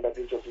best, and that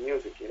is just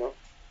music, you know?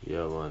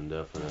 Yeah, man,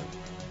 definitely.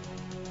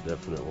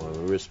 Definitely,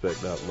 man. We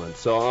respect that, man.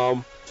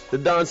 So, the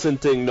dancing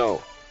thing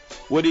now.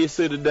 Where do you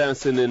see the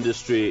dancing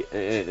industry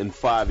in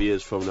 5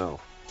 years from now?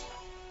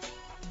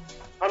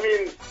 I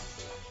mean,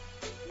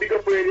 Big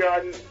Up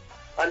Radio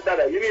and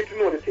Dada, you need to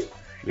know the thing.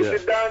 Yeah. The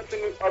dancing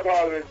has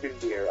always been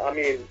there. I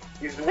mean,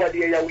 it's what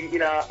we in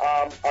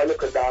a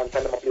local dance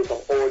and I'm play some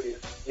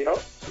oldies, you know?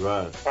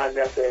 Right. And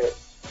they say,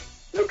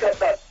 look at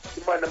that.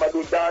 The man them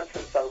do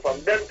dancing song from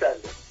them time.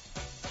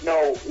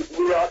 Now,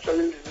 we were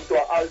actually listening to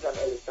an Alton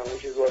Ellis song,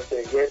 which is what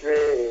saying, get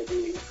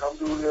ready, come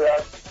do the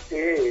rock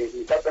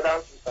steady. That's a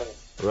dancing song.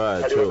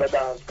 Right, and true. there was a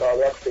dance called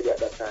rock steady at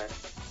that time.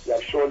 You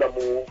have shoulder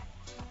move,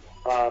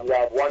 you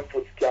have 1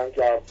 foot skank,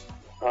 you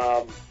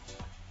have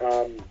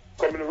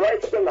coming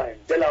right up the line,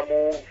 Della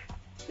move,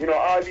 you know,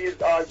 all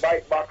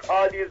bike back,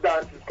 all these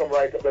dances come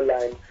right up the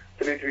line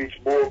till it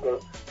reach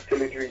bogle,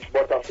 till it reach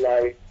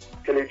butterfly,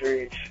 till it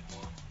reach,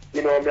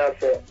 you know, me I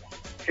say,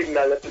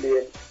 signal the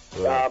plane,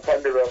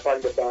 upon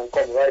the band,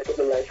 come right up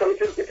the line. So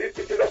it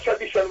is a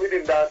tradition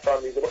within dance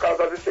music because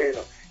as I say, you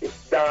know,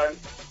 it's dance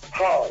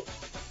hall.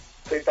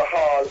 So it's a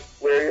hall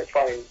where you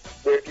find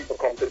where people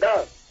come to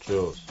dance.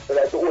 True. So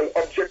that's the whole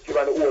objective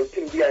and the whole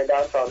thing behind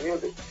dancehall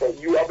music. So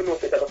you have to know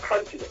that as a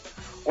continent.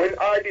 When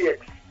RDX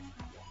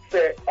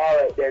say,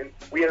 alright then,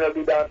 we're going to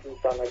do dancing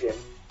song again,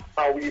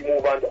 and we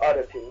move on to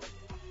other things,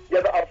 you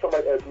have to have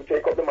somebody else who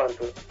take up the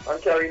mantle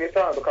and carry it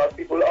on because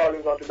people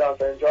always want to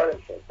dance and enjoy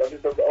themselves. That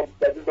is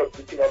just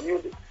the thing of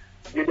music.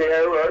 You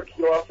there work,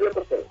 you have to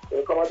yourself. So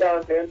you come and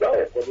dance and enjoy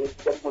it. So there's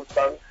some good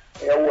song,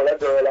 and you hold a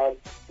girl and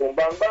boom,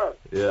 bang, bang.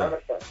 Yeah. You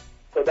understand?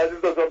 So that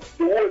is just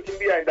the whole thing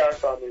behind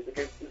dancehall music.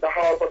 It's a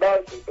hall for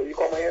dancing, so you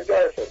come and enjoy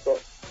yourself. So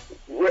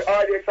where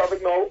RDX have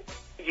it now,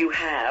 you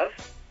have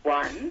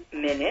 1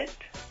 minute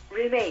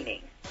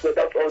remaining. So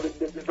that's all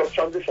this is a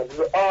transition. It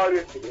will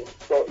always be there.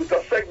 So it's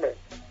a segment.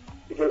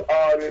 It will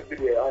always be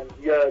there. And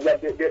there's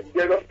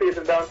a space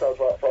in dancehall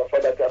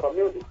for that type of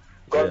music.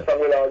 Gun song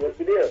will always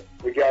be there.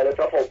 Regardless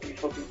of how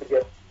peaceful people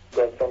get,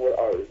 gun song will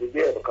always be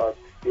there because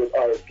there's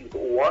always people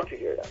who want to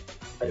hear that.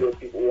 And there's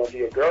people who want to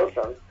hear girl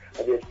songs.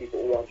 And there's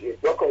people who want to hear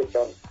blockout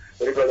songs.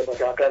 Where the girl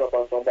can climb up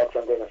on some box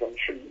and go on some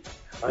tree.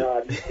 And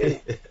all these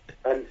things.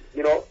 And,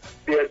 you know,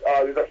 there's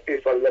always a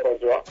space for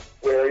lovers rock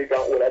where you can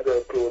hold a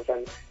girl close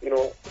and, you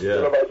know,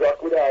 the lovers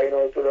rock with her, you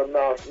know, so them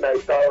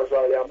nice hours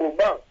while they boom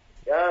bang.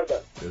 You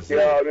understand?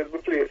 They always be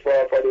played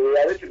for the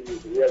reality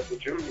music, yes, the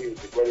true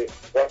music, where they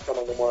want some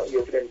of them more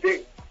ear for them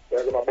things.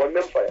 They're going to burn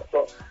them fire.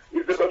 So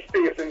it's a good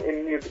space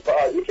in music for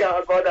all. You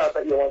can't go dance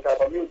and hear one type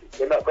of music.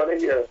 You're not going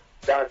to hear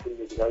dancing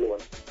music alone,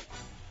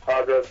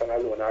 or girls and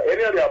alone, or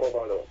any of the above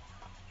alone.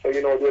 So,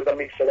 you know, there's a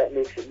mixture that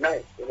makes it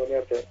nice. You know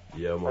what I'm saying?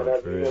 Yeah, man. And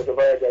that's, you know, the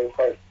vibe is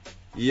fine.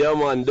 Yeah,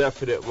 man,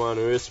 definite, man.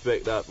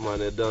 Respect that, man.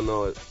 They don't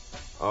know it.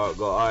 Go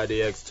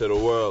RDX to the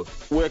world.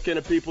 Where can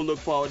the people look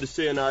forward to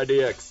seeing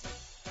RDX?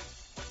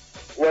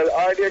 Well,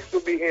 RDX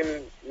will be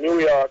in New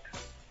York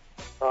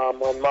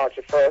on March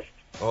 1st.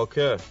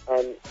 Okay.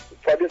 And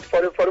for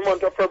the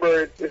month of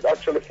February, it's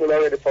actually full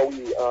already for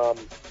we on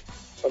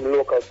the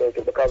local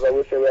circuit, because I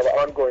will say we have an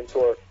ongoing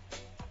tour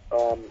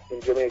in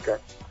Jamaica.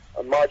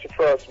 On March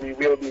 1st, we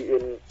will be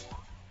in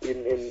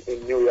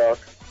New York.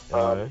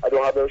 I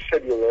don't have a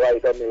schedule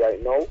right on me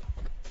right now,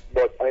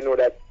 but I know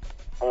that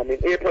in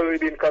April we'll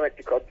be in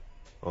Connecticut.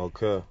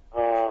 Okay.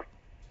 For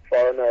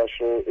another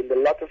show. In the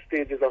latter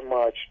stages of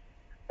March,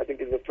 I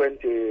think it's the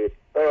 23rd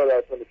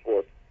or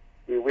 24th,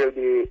 we will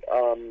be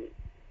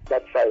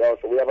that side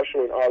also. We have a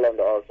show in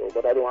Orlando also,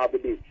 but I don't have the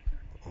dates.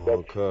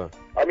 Okay.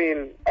 I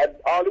mean,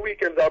 all the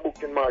weekends are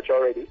booked in March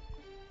already,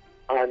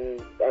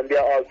 and they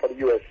are all for the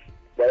U.S.,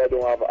 but I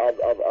don't have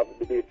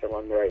the dates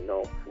on right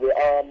now. We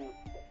are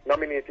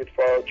nominated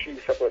for 3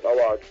 separate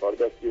awards for the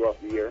Best View of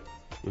the Year,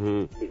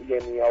 the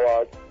EME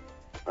Awards,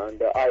 and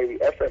the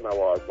IFM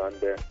Awards, and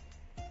the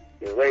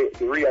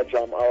Ria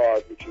Jam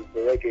Awards, which is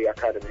the Reggae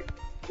Academy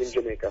in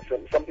Jamaica.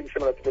 Something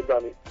similar to the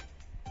Grammy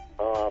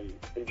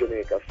in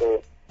Jamaica.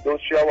 So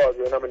those 3 awards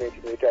were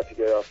nominated in the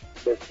category of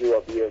Best View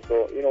of the Year.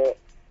 So, you know,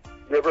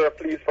 we're very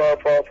pleased for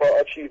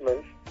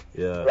achievements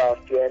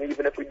last year. And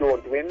even if we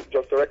don't win,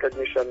 just the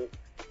recognition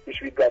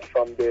which we got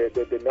from the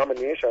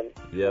nomination.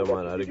 Yeah,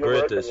 man, are the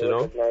greatest, you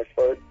know.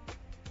 For it,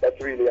 that's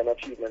really an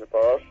achievement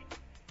for us.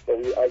 So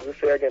we, as we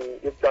say again,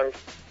 give thanks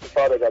to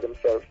Father God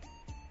himself,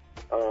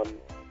 and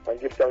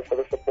give thanks for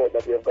the support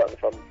that we have gotten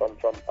from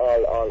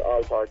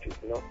all parties,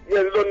 you know.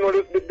 Yeah, you don't know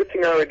the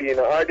thing already, you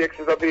know. RDX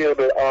is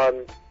available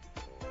on,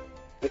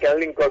 you can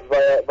link us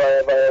via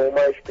our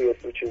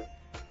MySpace, which is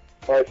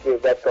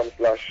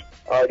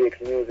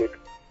myspace.com/RDX Music.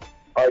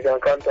 Or you can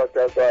contact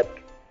us at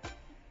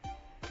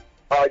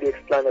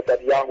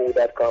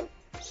rdxplanet@yahoo.com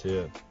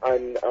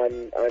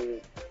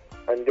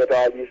and get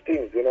all these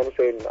things, you know what I'm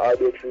saying?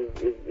 RDX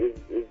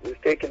is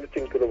taking the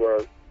thing to the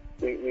world.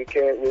 We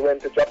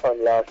went to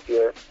Japan last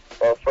year,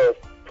 our first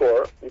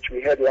tour, which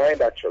we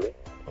headlined actually.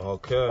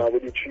 Okay. We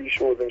did 3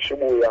 shows in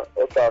Shibuya,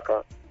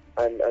 Osaka,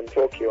 and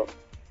Tokyo,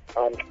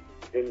 and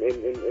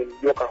in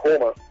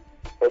Yokohama,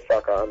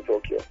 Osaka, and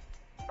Tokyo.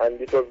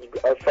 And it was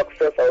a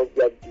success, a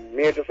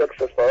major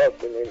success for us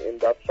in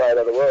that side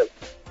of the world.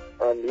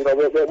 And, you know,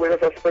 we're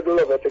just spread the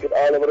love, we take it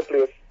all over the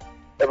place.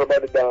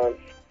 Everybody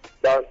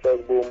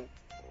dancers, boom.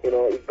 You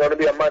know, it's going to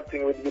be a mad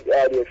thing with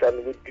RDX,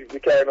 and we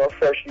carry our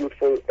fresh,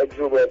 youthful,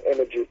 exuberant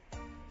energy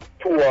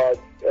towards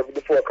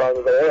the 4 corners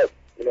of the earth.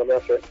 You know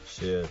what I'm saying?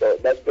 Yeah. So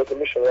that's the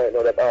mission right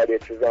now that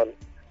RDX is on.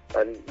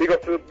 And big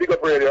up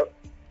radio,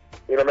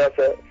 you know what I'm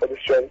saying, for the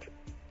strength.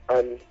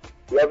 And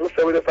as we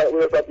say, we just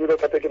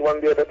take it one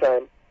day at a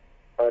time.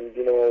 And,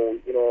 you know,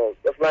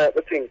 that's not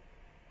the thing.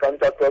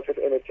 Contact us with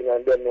anything,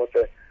 and then we'll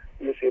say,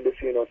 you see the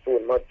scene or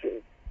soon, mad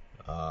thing.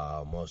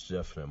 Most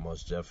definite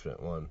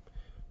one.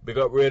 Big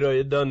up radio,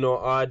 you don't know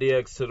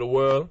RDX to the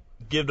world.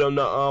 Give them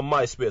the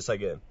MySpace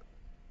again.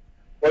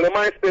 Well, the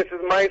MySpace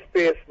is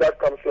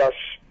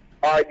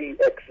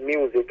myspace.com/RDX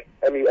Music,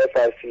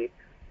 MESIC.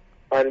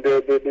 And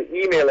the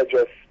email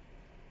address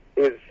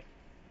is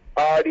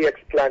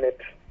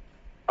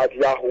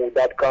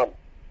rdxplanet@yahoo.com.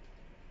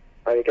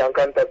 And you can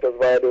contact us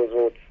via those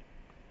routes.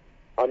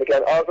 And you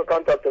can also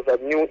contact us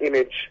at New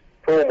Image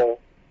Promo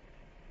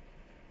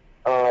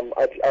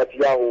at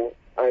Yahoo.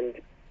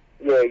 And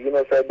yeah, you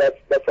know, so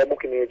that's a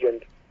booking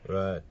agent.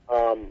 Right.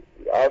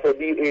 Also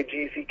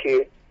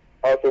DAGCK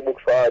also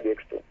books for RDX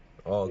too.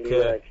 Okay. In the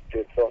United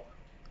States. So,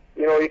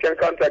 you know, you can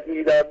contact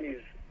either of these.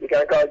 You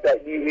can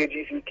contact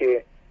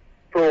DAGCK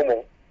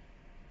Promo.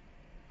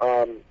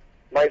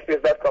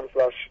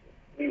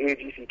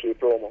 myspace.com/DAGCK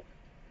Promo.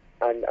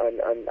 And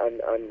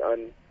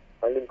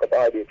link up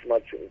RDX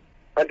Magazine.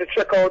 And to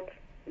check out,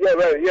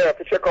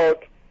 to check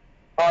out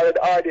all the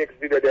RDX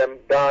video, them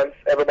dance,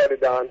 everybody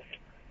dance,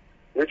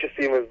 Richie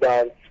Simmons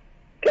dance,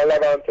 can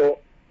log on to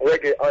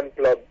Reggae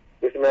Unplugged,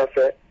 this man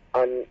say,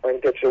 and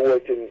catch the whole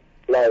thing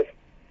live.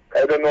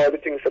 I don't know all the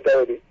things that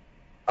already,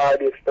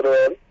 RDX to the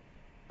world,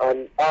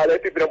 and all the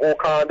people who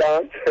can't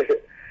dance,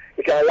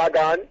 you can log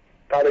on,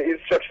 and the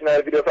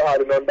instructional videos are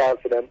hard to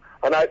dance to them,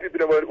 and all the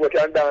people who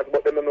can dance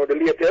but they don't know the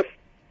latest,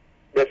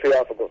 they say I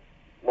have to go.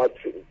 Mad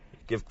thing.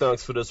 Give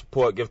thanks for the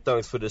support, give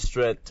thanks for the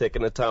strength,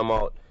 taking the time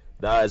out.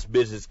 That is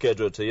busy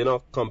schedule to, you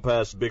know, come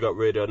past Big Up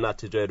Radio,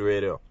 KNOTTY DREAD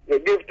Radio. Yeah,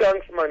 give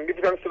thanks, man. Give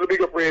thanks to the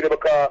Big Up Radio,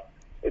 because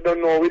you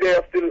don't know, we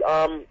there still,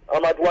 I'm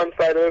at one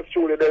side of the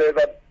studio, there is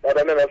But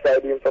I never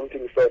started doing some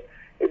things, so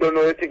you don't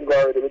know the thing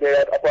already. We're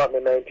there at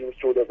apartment 19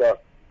 studio,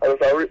 but I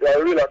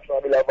relax and I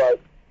will have vibe.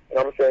 And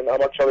I'm saying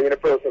I'm actually in the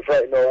process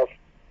right now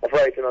of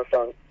writing a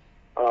song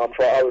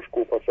for Alice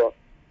Cooper, so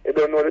you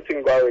don't know the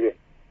thing already.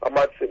 I'm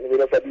not sitting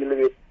with us, I deal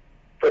with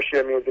fresh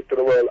air music to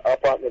the world,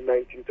 apartment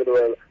 19 to the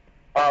world,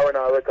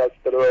 R&R records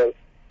to the world,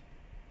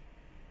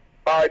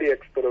 RDX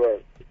to the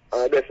world.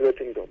 That's the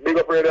thing though. Big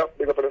up radio,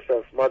 big up on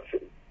yourself, Mad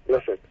City.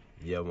 Bless it.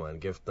 Yeah, man,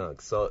 give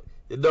thanks. So,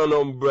 you don't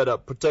know, my brother,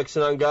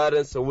 protection and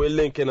guidance, so we're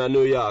linking in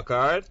New York,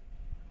 alright?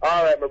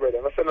 Alright, my brother,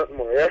 I say nothing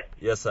more, yeah?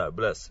 Yes, sir,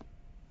 bless.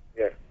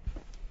 Yeah.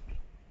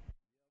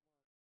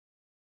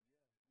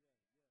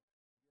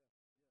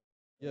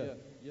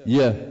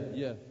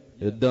 Yeah.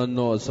 You don't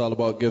know, it's all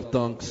about give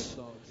thanks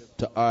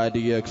to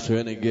RDX,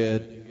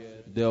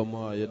 Renegade,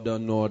 Delmar, you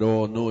don't know the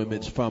whole New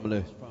Image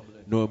family,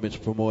 New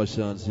Image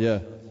Promotions, yeah.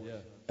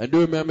 And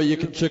do remember, you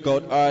can check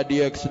out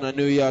RDX in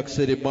New York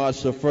City,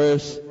 March the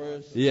 1st.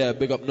 Yeah,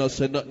 big up, not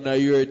say nothing of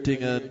your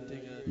thing,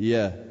 and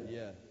yeah,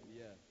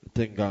 the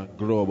thing gone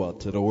global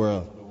to the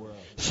world.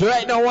 So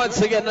right now, once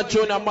again, the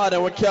tune of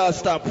mother, we can't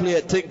stop playing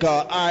a thing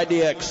called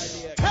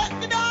RDX. Take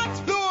the dance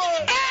floor.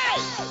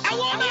 Hey, I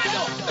want to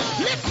know.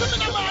 Listen to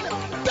the man.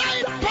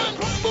 Dive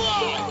pants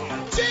boy.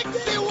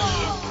 Jixie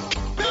walk.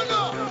 No,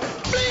 no.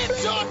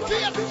 Bleach your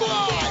face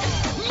boy.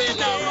 Me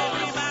no run.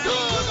 No,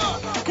 no.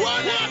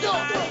 One hand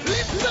up.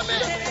 Listen to me.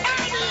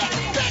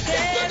 RDX. Take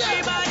it to them.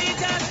 Everybody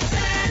just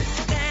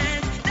dance,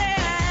 dance,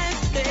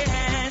 dance,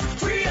 dance.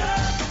 Free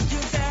up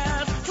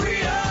yourself,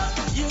 free up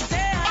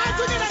yourself. All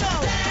together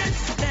now. Dance,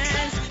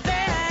 dance,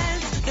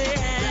 dance,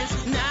 dance.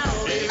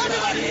 Now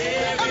everybody,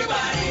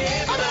 everybody,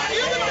 everybody.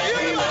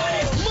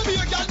 Move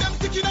your girl, them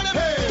sticking on them.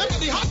 Them get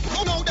the hot,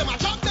 oh no, them a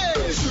drop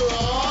them.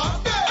 Sure.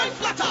 And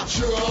flatter.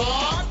 Sure.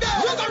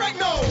 What's right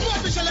now? More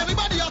official,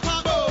 everybody a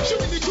talk.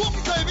 Shooting the joke,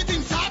 so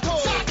everything sato.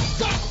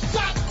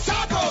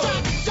 Sato.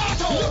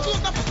 Look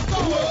close the f*** up.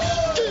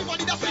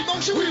 Everybody that's in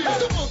motion.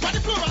 Super, by the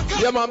floor and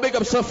clap. Yeah, man, big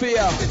up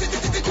Sophia.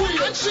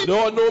 And she.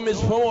 Don't know Miss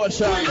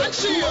Promotion. And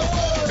she.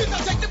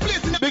 Peter take the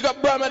place in the. Big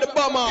up Brahma the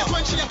Bomber.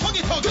 When she a tug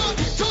it out.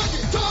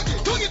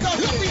 Tug it out.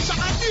 Latisha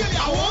and Delia,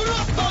 I want to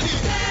study.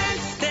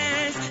 Dance,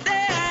 dance,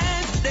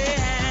 dance,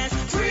 dance.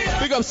 Free up,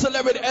 Big up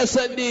Celebrity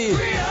S&D.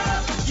 free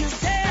up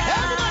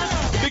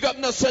yourself. Big up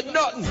No Said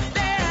Nothing.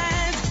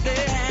 Dance,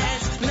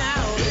 dance.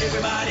 Now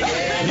everybody,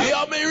 everybody.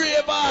 Yeah, me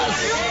ravers.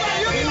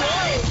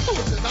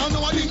 Now no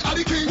one think of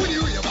the king when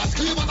you hear about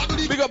scream what I do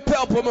the Big up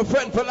Pelpo, my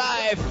friend for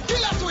life.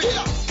 killer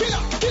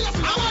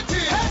I want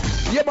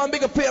it. Yeah, man,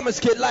 big up Famous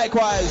Kid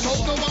likewise. No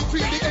one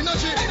feel the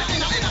energy.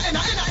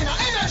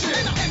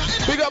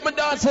 Big up my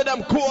dancer,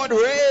 them Code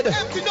Red.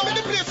 Empty down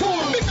the place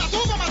full. Because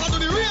over man I do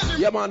the raging.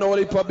 Yeah, man,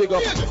 only for big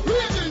up. Raging boy.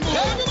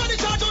 Everybody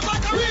charge out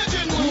like a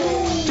raging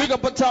boy. Big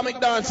up Atomic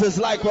Dancers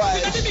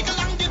likewise. The big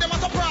and give them a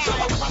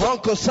surprise.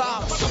 Uncle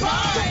Sam.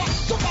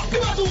 Surprise. The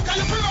bazooka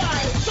you feel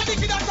right. So the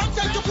kid has some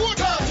self to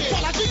 430.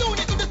 Follow the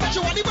unit to the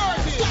Statue of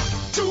Liberty.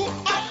 Statue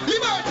of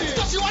Liberty.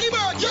 Statue of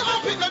Liberty. You're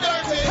up in the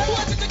dirty.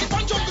 Why to take it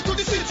from jungle to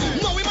the city?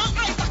 No, we man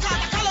eyes the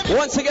color.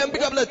 Once again,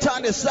 big up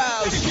Latanya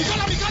Styles.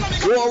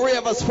 War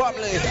Ravers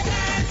family.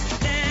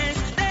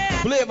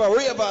 Flavor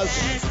Ravers.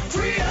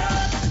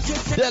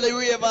 Delhi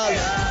Ravers.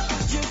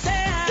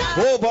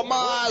 Over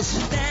Mars.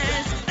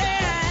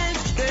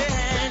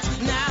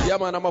 Yeah,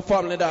 man, I'm a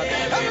family dog.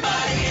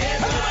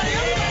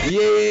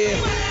 Yeah.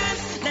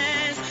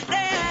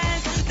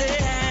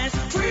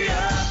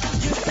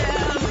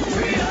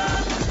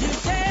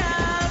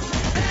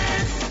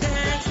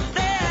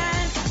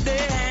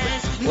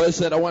 Well, I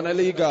said I want a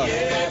league up.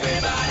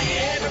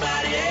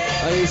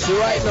 And you see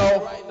right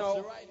now.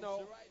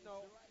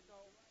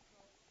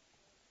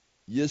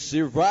 You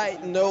see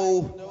right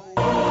now.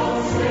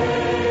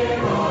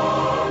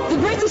 The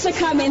British are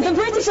coming, the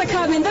British are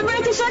coming, the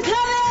British are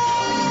coming!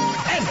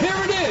 And here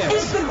it is!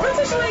 It's the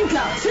British Link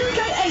Up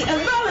 2K8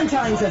 and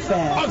Valentine's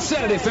Affair. On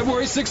Saturday,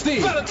 February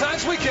 16th,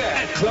 Valentine's Weekend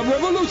at Club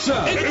Revolution.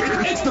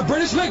 It's the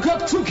British Link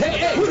Up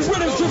 2K8 with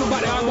rhythms driven by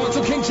the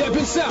Immortal King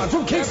Champion sound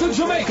from Kingston,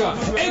 Jamaica.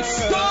 It's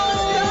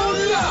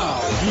Stone Love!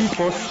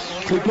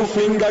 Click my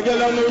finger,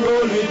 girl, and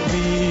roll with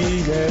me,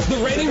 yeah. The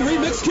reigning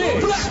remix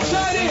king, Black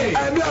Chinese.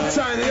 I'm Black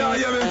Chinese,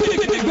 yeah, man.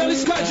 Big Belly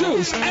Sky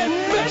Juice and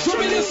Metro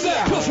Million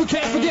Sound. Plus, we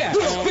can't forget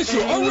the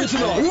official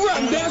original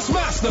Ram Dance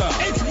Master.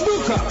 It's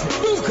Buka,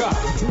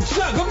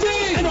 Shagga B,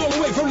 and all the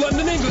way from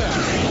London, England.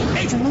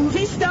 It's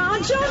movie star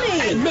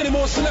Johnny. And many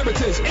more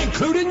celebrities,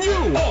 including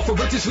you. All for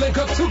British Link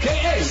Up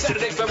 2K8.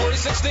 Saturday, February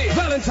 16th.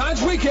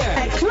 Valentine's Weekend.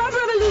 At Club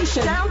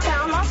Revolution,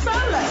 downtown Los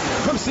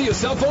Angeles. Come see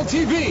yourself on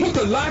TV with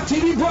the live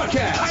TV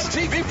broadcast.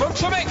 TV from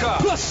Jamaica.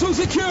 Plus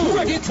Susie Q.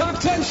 Reggae Top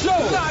 10 show.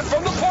 Live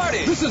from the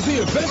party. This is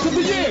the event of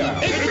the year.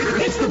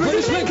 It's the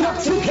British Link Up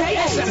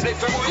 2K8. Saturday,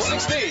 February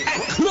 16th.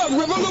 At Club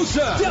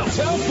Revolution.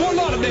 Downtown Fort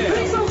Lauderdale.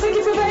 Pre-sale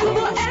tickets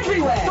available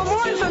everywhere. For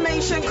more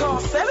information, call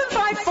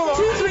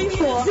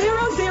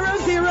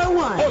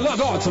 754-234-0001. Or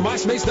log on to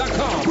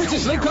myspace.com.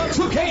 British Link Up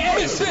 2K8.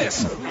 Miss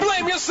this.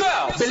 Blame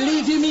yourself.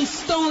 Believe you me,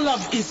 Stone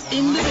Love is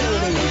in the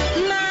building.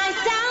 My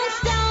sound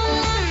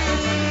stone.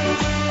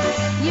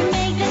 You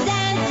make the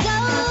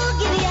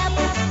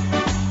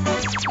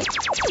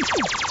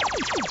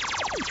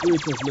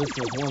Greetings,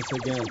 listeners, once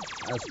again,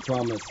 as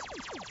promised,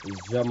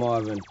 it's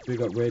Marvin,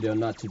 Big Up Radio,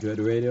 KNOTTY DREAD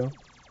Radio.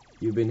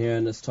 You've been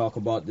hearing us talk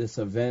about this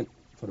event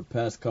for the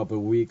past couple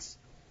of weeks,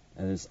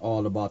 and it's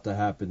all about to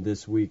happen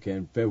this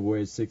weekend,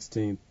 February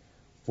 16th.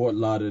 Fort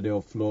Lauderdale,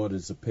 Florida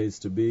is the place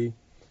to be.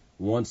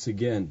 Once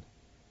again,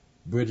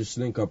 British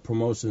Link Up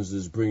Promotions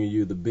is bringing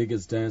you the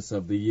biggest dance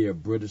of the year,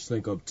 British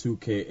Link Up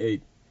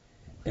 2K8.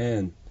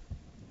 And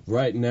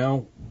right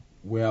now,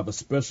 we have a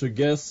special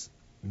guest,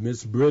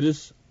 Miss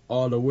British,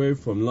 all the way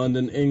from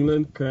London,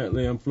 England,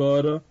 currently in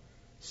Florida.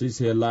 She's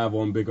here live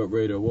on Big Up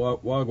Radio.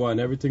 Wagwan,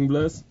 everything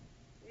blessed?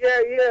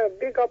 Yeah,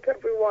 big up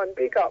everyone,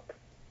 big up.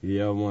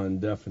 Yeah, man,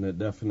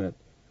 definite.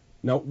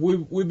 Now,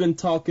 we've been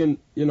talking,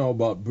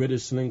 about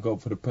British Link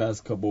Up for the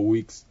past couple of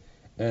weeks,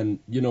 and,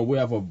 we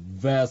have a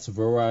vast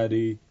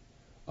variety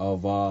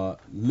of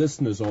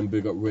listeners on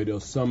Big Up Radio.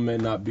 Some may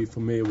not be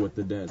familiar with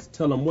the dance.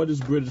 Tell them, what is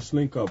British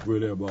Link Up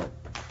really about?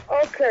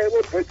 Okay,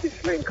 well,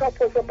 British Link Up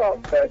was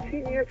about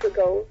 13 years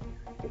ago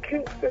in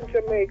Kingston,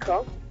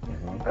 Jamaica,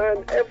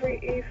 and every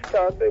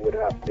Easter they would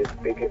have this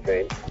big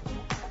event.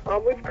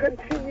 We've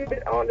continued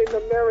it on in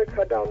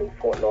America, down in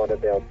Fort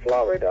Lauderdale,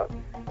 Florida,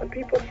 and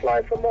people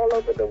fly from all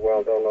over the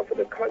world, all over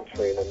the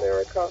country in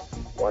America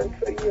once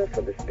a year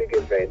for this big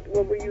event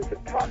where we use the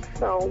top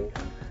sound,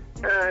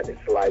 and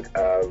it's like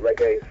a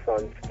reggae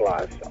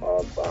sunsplash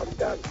of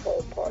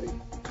dancehall parties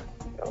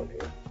down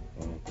here.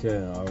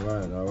 Okay,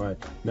 all right.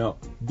 Now,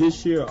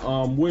 this year,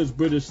 where's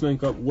British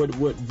Link Up?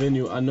 What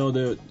venue? I know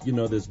that,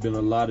 there's been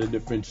a lot of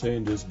different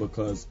changes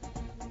because,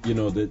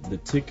 the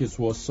tickets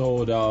were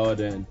sold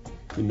out, and,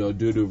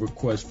 due to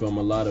requests from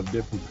a lot of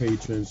different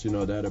patrons,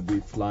 that'll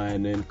be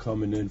flying in,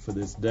 coming in for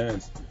this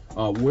dance.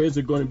 Where's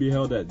it going to be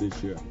held at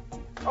this year?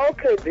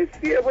 Okay, this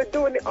year we're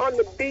doing it on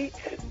the beach,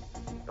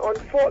 on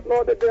Fort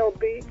Lauderdale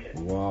Beach.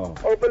 Wow.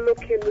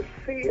 Overlooking the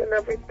sea and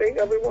everything.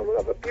 Everyone will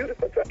have a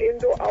beautiful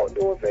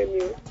indoor-outdoor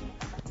venue.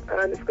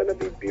 And it's going to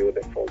be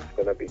beautiful. It's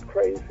going to be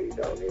crazy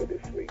down here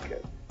this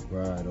weekend.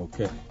 Right,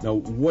 okay. Now,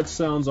 what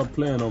sounds are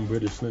playing on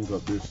British Link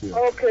Up this year?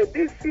 Okay,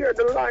 this year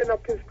the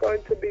lineup is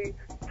going to be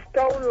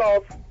Stone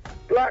Love,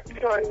 Black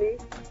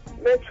Chinese,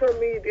 Metro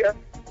Media,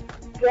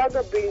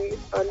 Jagger B,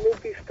 and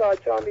movie star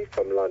Johnny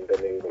from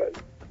London, England.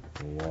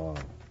 Wow,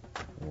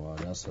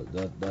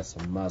 that's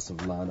a massive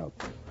lineup.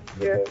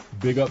 Yeah.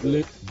 Big up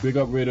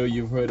Radio,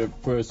 you've heard it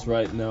first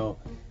right now.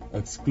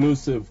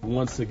 Exclusive,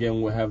 once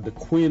again, we have the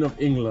Queen of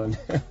England.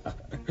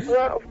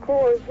 Well, of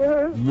course.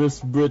 Miss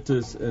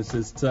British, and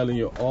she's telling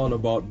you all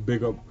about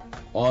British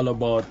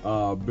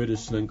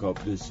Link Up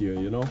this year,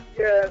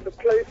 Yeah, the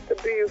place to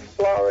be is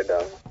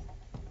Florida,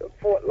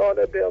 Fort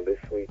Lauderdale this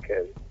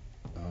weekend.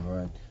 All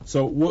right.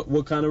 So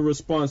what kind of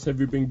response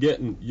have you been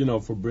getting,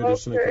 for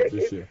British Link Up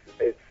this year?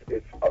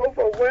 It's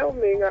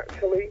overwhelming,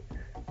 actually.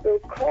 The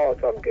calls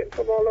I'm getting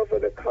from all over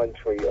the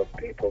country of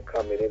people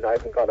coming in. I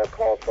even got a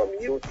call from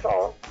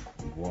Utah.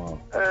 Wow.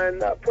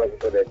 And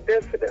they're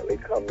definitely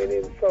coming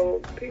in.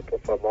 So people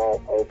from all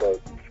over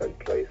different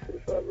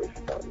places are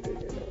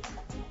responding,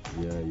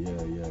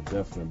 Yeah,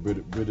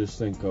 definitely. British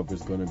Link Up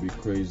is going to be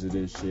crazy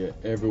this year.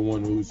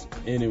 Anyone in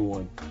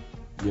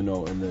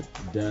the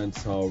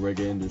dancehall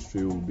reggae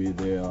industry will be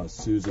there.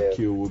 Suzy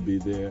Q will be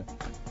there.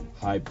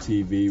 Hype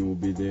TV will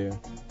be there.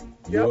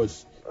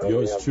 Yours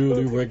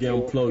truly, Reggae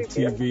Unplugged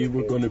TV,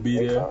 we're going to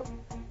be there.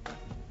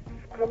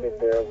 Coming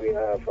there, we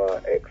have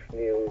X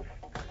News.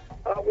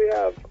 We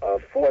have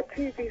 4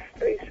 TV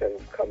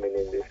stations coming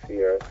in this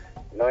year,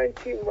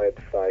 19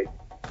 websites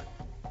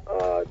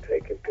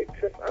taking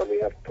pictures, and we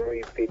have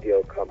 3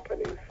 video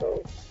companies.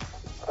 So,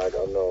 I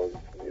don't know,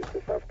 you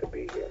just have to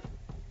be here.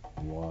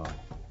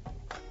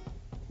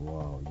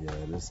 Wow, yeah,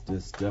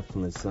 this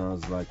definitely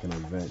sounds like an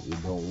event you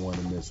don't want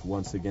to miss.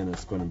 Once again,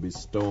 it's going to be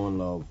Stone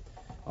Love,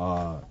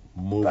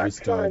 movie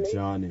star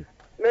Johnny,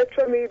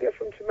 Metro Media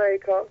from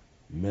Jamaica,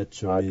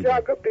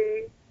 Jagger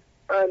B,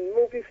 and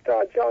movie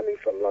star Johnny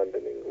from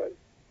London, England.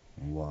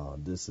 Wow,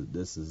 this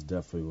is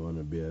definitely going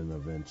to be an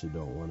event you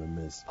don't want to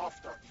miss.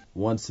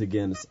 Once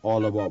again, it's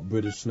all about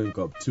British Link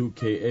Up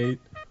 2K8.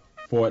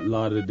 Fort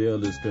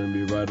Lauderdale is going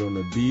to be right on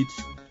the beach.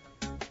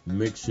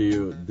 Make sure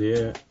you're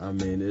there. I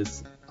mean,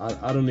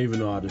 I don't even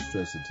know how to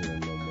stress it to them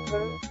no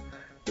more.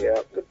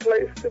 Yeah, the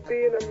place to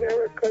be in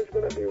America is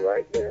going to be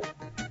right there.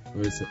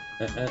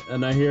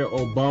 And I hear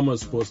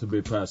Obama's supposed to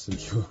be passing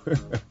through.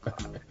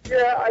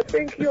 Yeah, I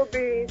think he'll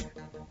be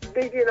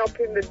digging up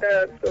in the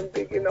dance and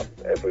digging up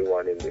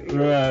everyone in the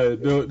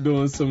Right,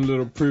 doing some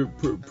little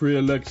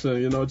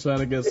pre-election, trying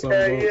to get some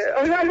votes.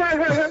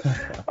 Yeah,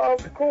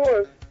 of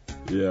course.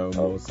 Yeah,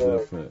 most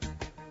definitely.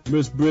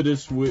 Miss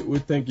British, we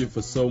thank you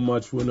for so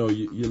much. We know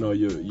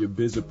you're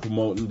busy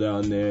promoting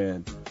down there,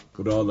 and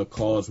with all the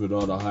calls, with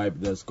all the hype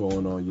that's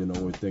going on,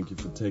 we thank you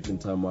for taking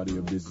time out of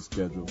your busy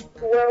schedule.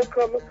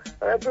 Welcome,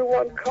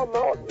 everyone. Come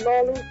out, and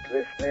all who's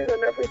listening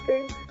and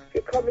everything. If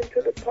you're coming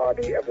to the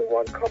party,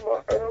 everyone come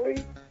out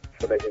early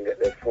so they can get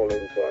their full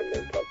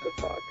enjoyment of the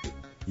party.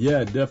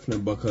 Yeah,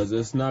 definitely, because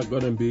it's not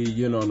gonna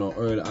be, no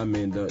early. I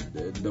mean, the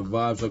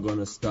vibes are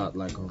gonna start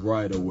like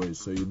right away,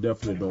 so you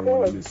definitely don't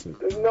want to miss it.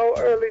 There's no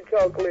early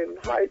juggling,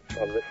 hype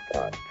from the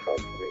start,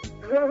 trust me.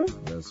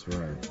 That's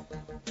right.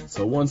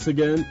 So once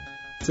again,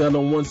 tell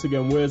them once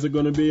again, where's it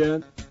gonna be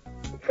at?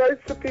 Place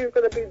to be is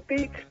gonna be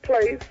Beach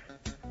Place,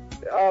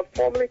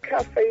 formerly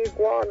Cafe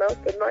Iguana,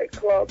 the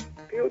nightclub,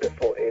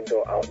 beautiful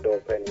indoor-outdoor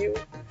venue,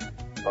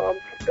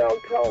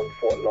 downtown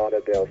Fort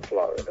Lauderdale,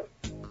 Florida.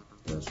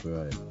 That's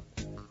right.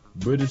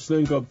 British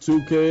Link Up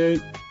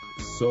 2K8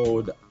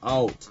 sold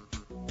out.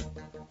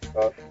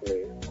 Trust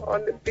me.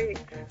 On the beach.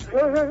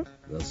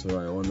 That's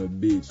right, on the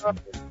beach.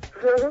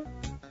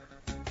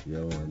 Yeah,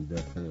 man,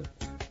 definitely.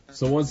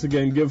 So once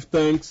again, give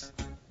thanks,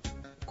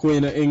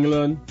 Queen of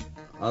England.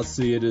 I'll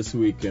see you this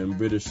weekend.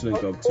 British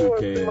Link Up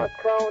 2K8. My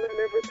crown and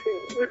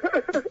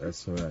everything.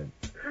 That's right.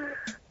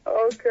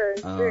 Okay,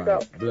 big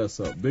up. Bless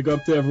up. Big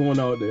up to everyone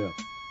out there.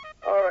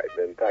 All right,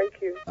 then. Thank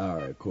you. All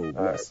right, cool.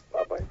 Bless. All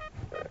right, bye-bye.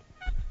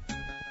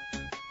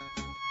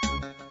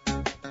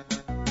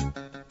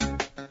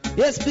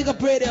 Yes, Big Up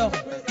Radio.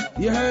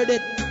 You heard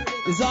it.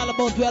 It's all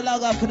about we are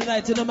log off for the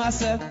night,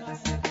 myself.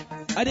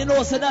 I didn't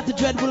know so that the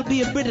Dread will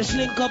be in British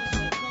Link Up.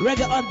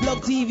 Reggae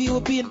Unplugged TV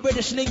will be in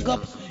British Link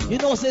Up. You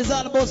know, so it's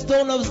all about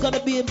Stone Love's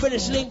gonna be in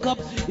British Link Up.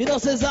 You know,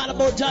 so it's all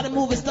about Johnny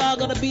Movie Star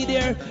gonna be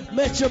there.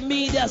 Metro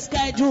Media,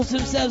 Sky Juice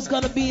himself's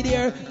gonna be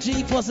there.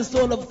 G-Force and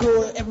Stone Love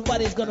Crew,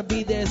 everybody's gonna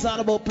be there. It's all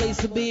about place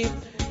to be.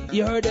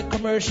 You heard it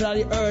commercial,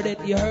 you heard it.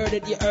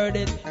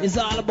 It's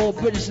all about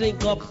British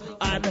Link Up,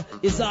 and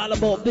it's all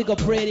about Big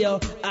Up Radio,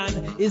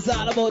 and it's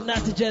all about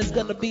Natty Dread's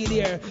gonna be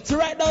there. So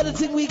right now the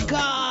thing we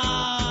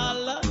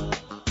call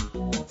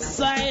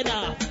Sign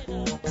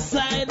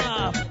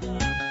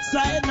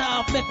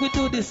off, make we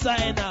do this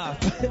sign off.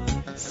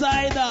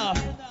 Sign off,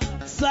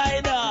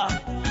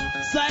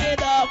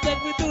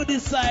 make we do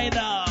this sign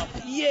off.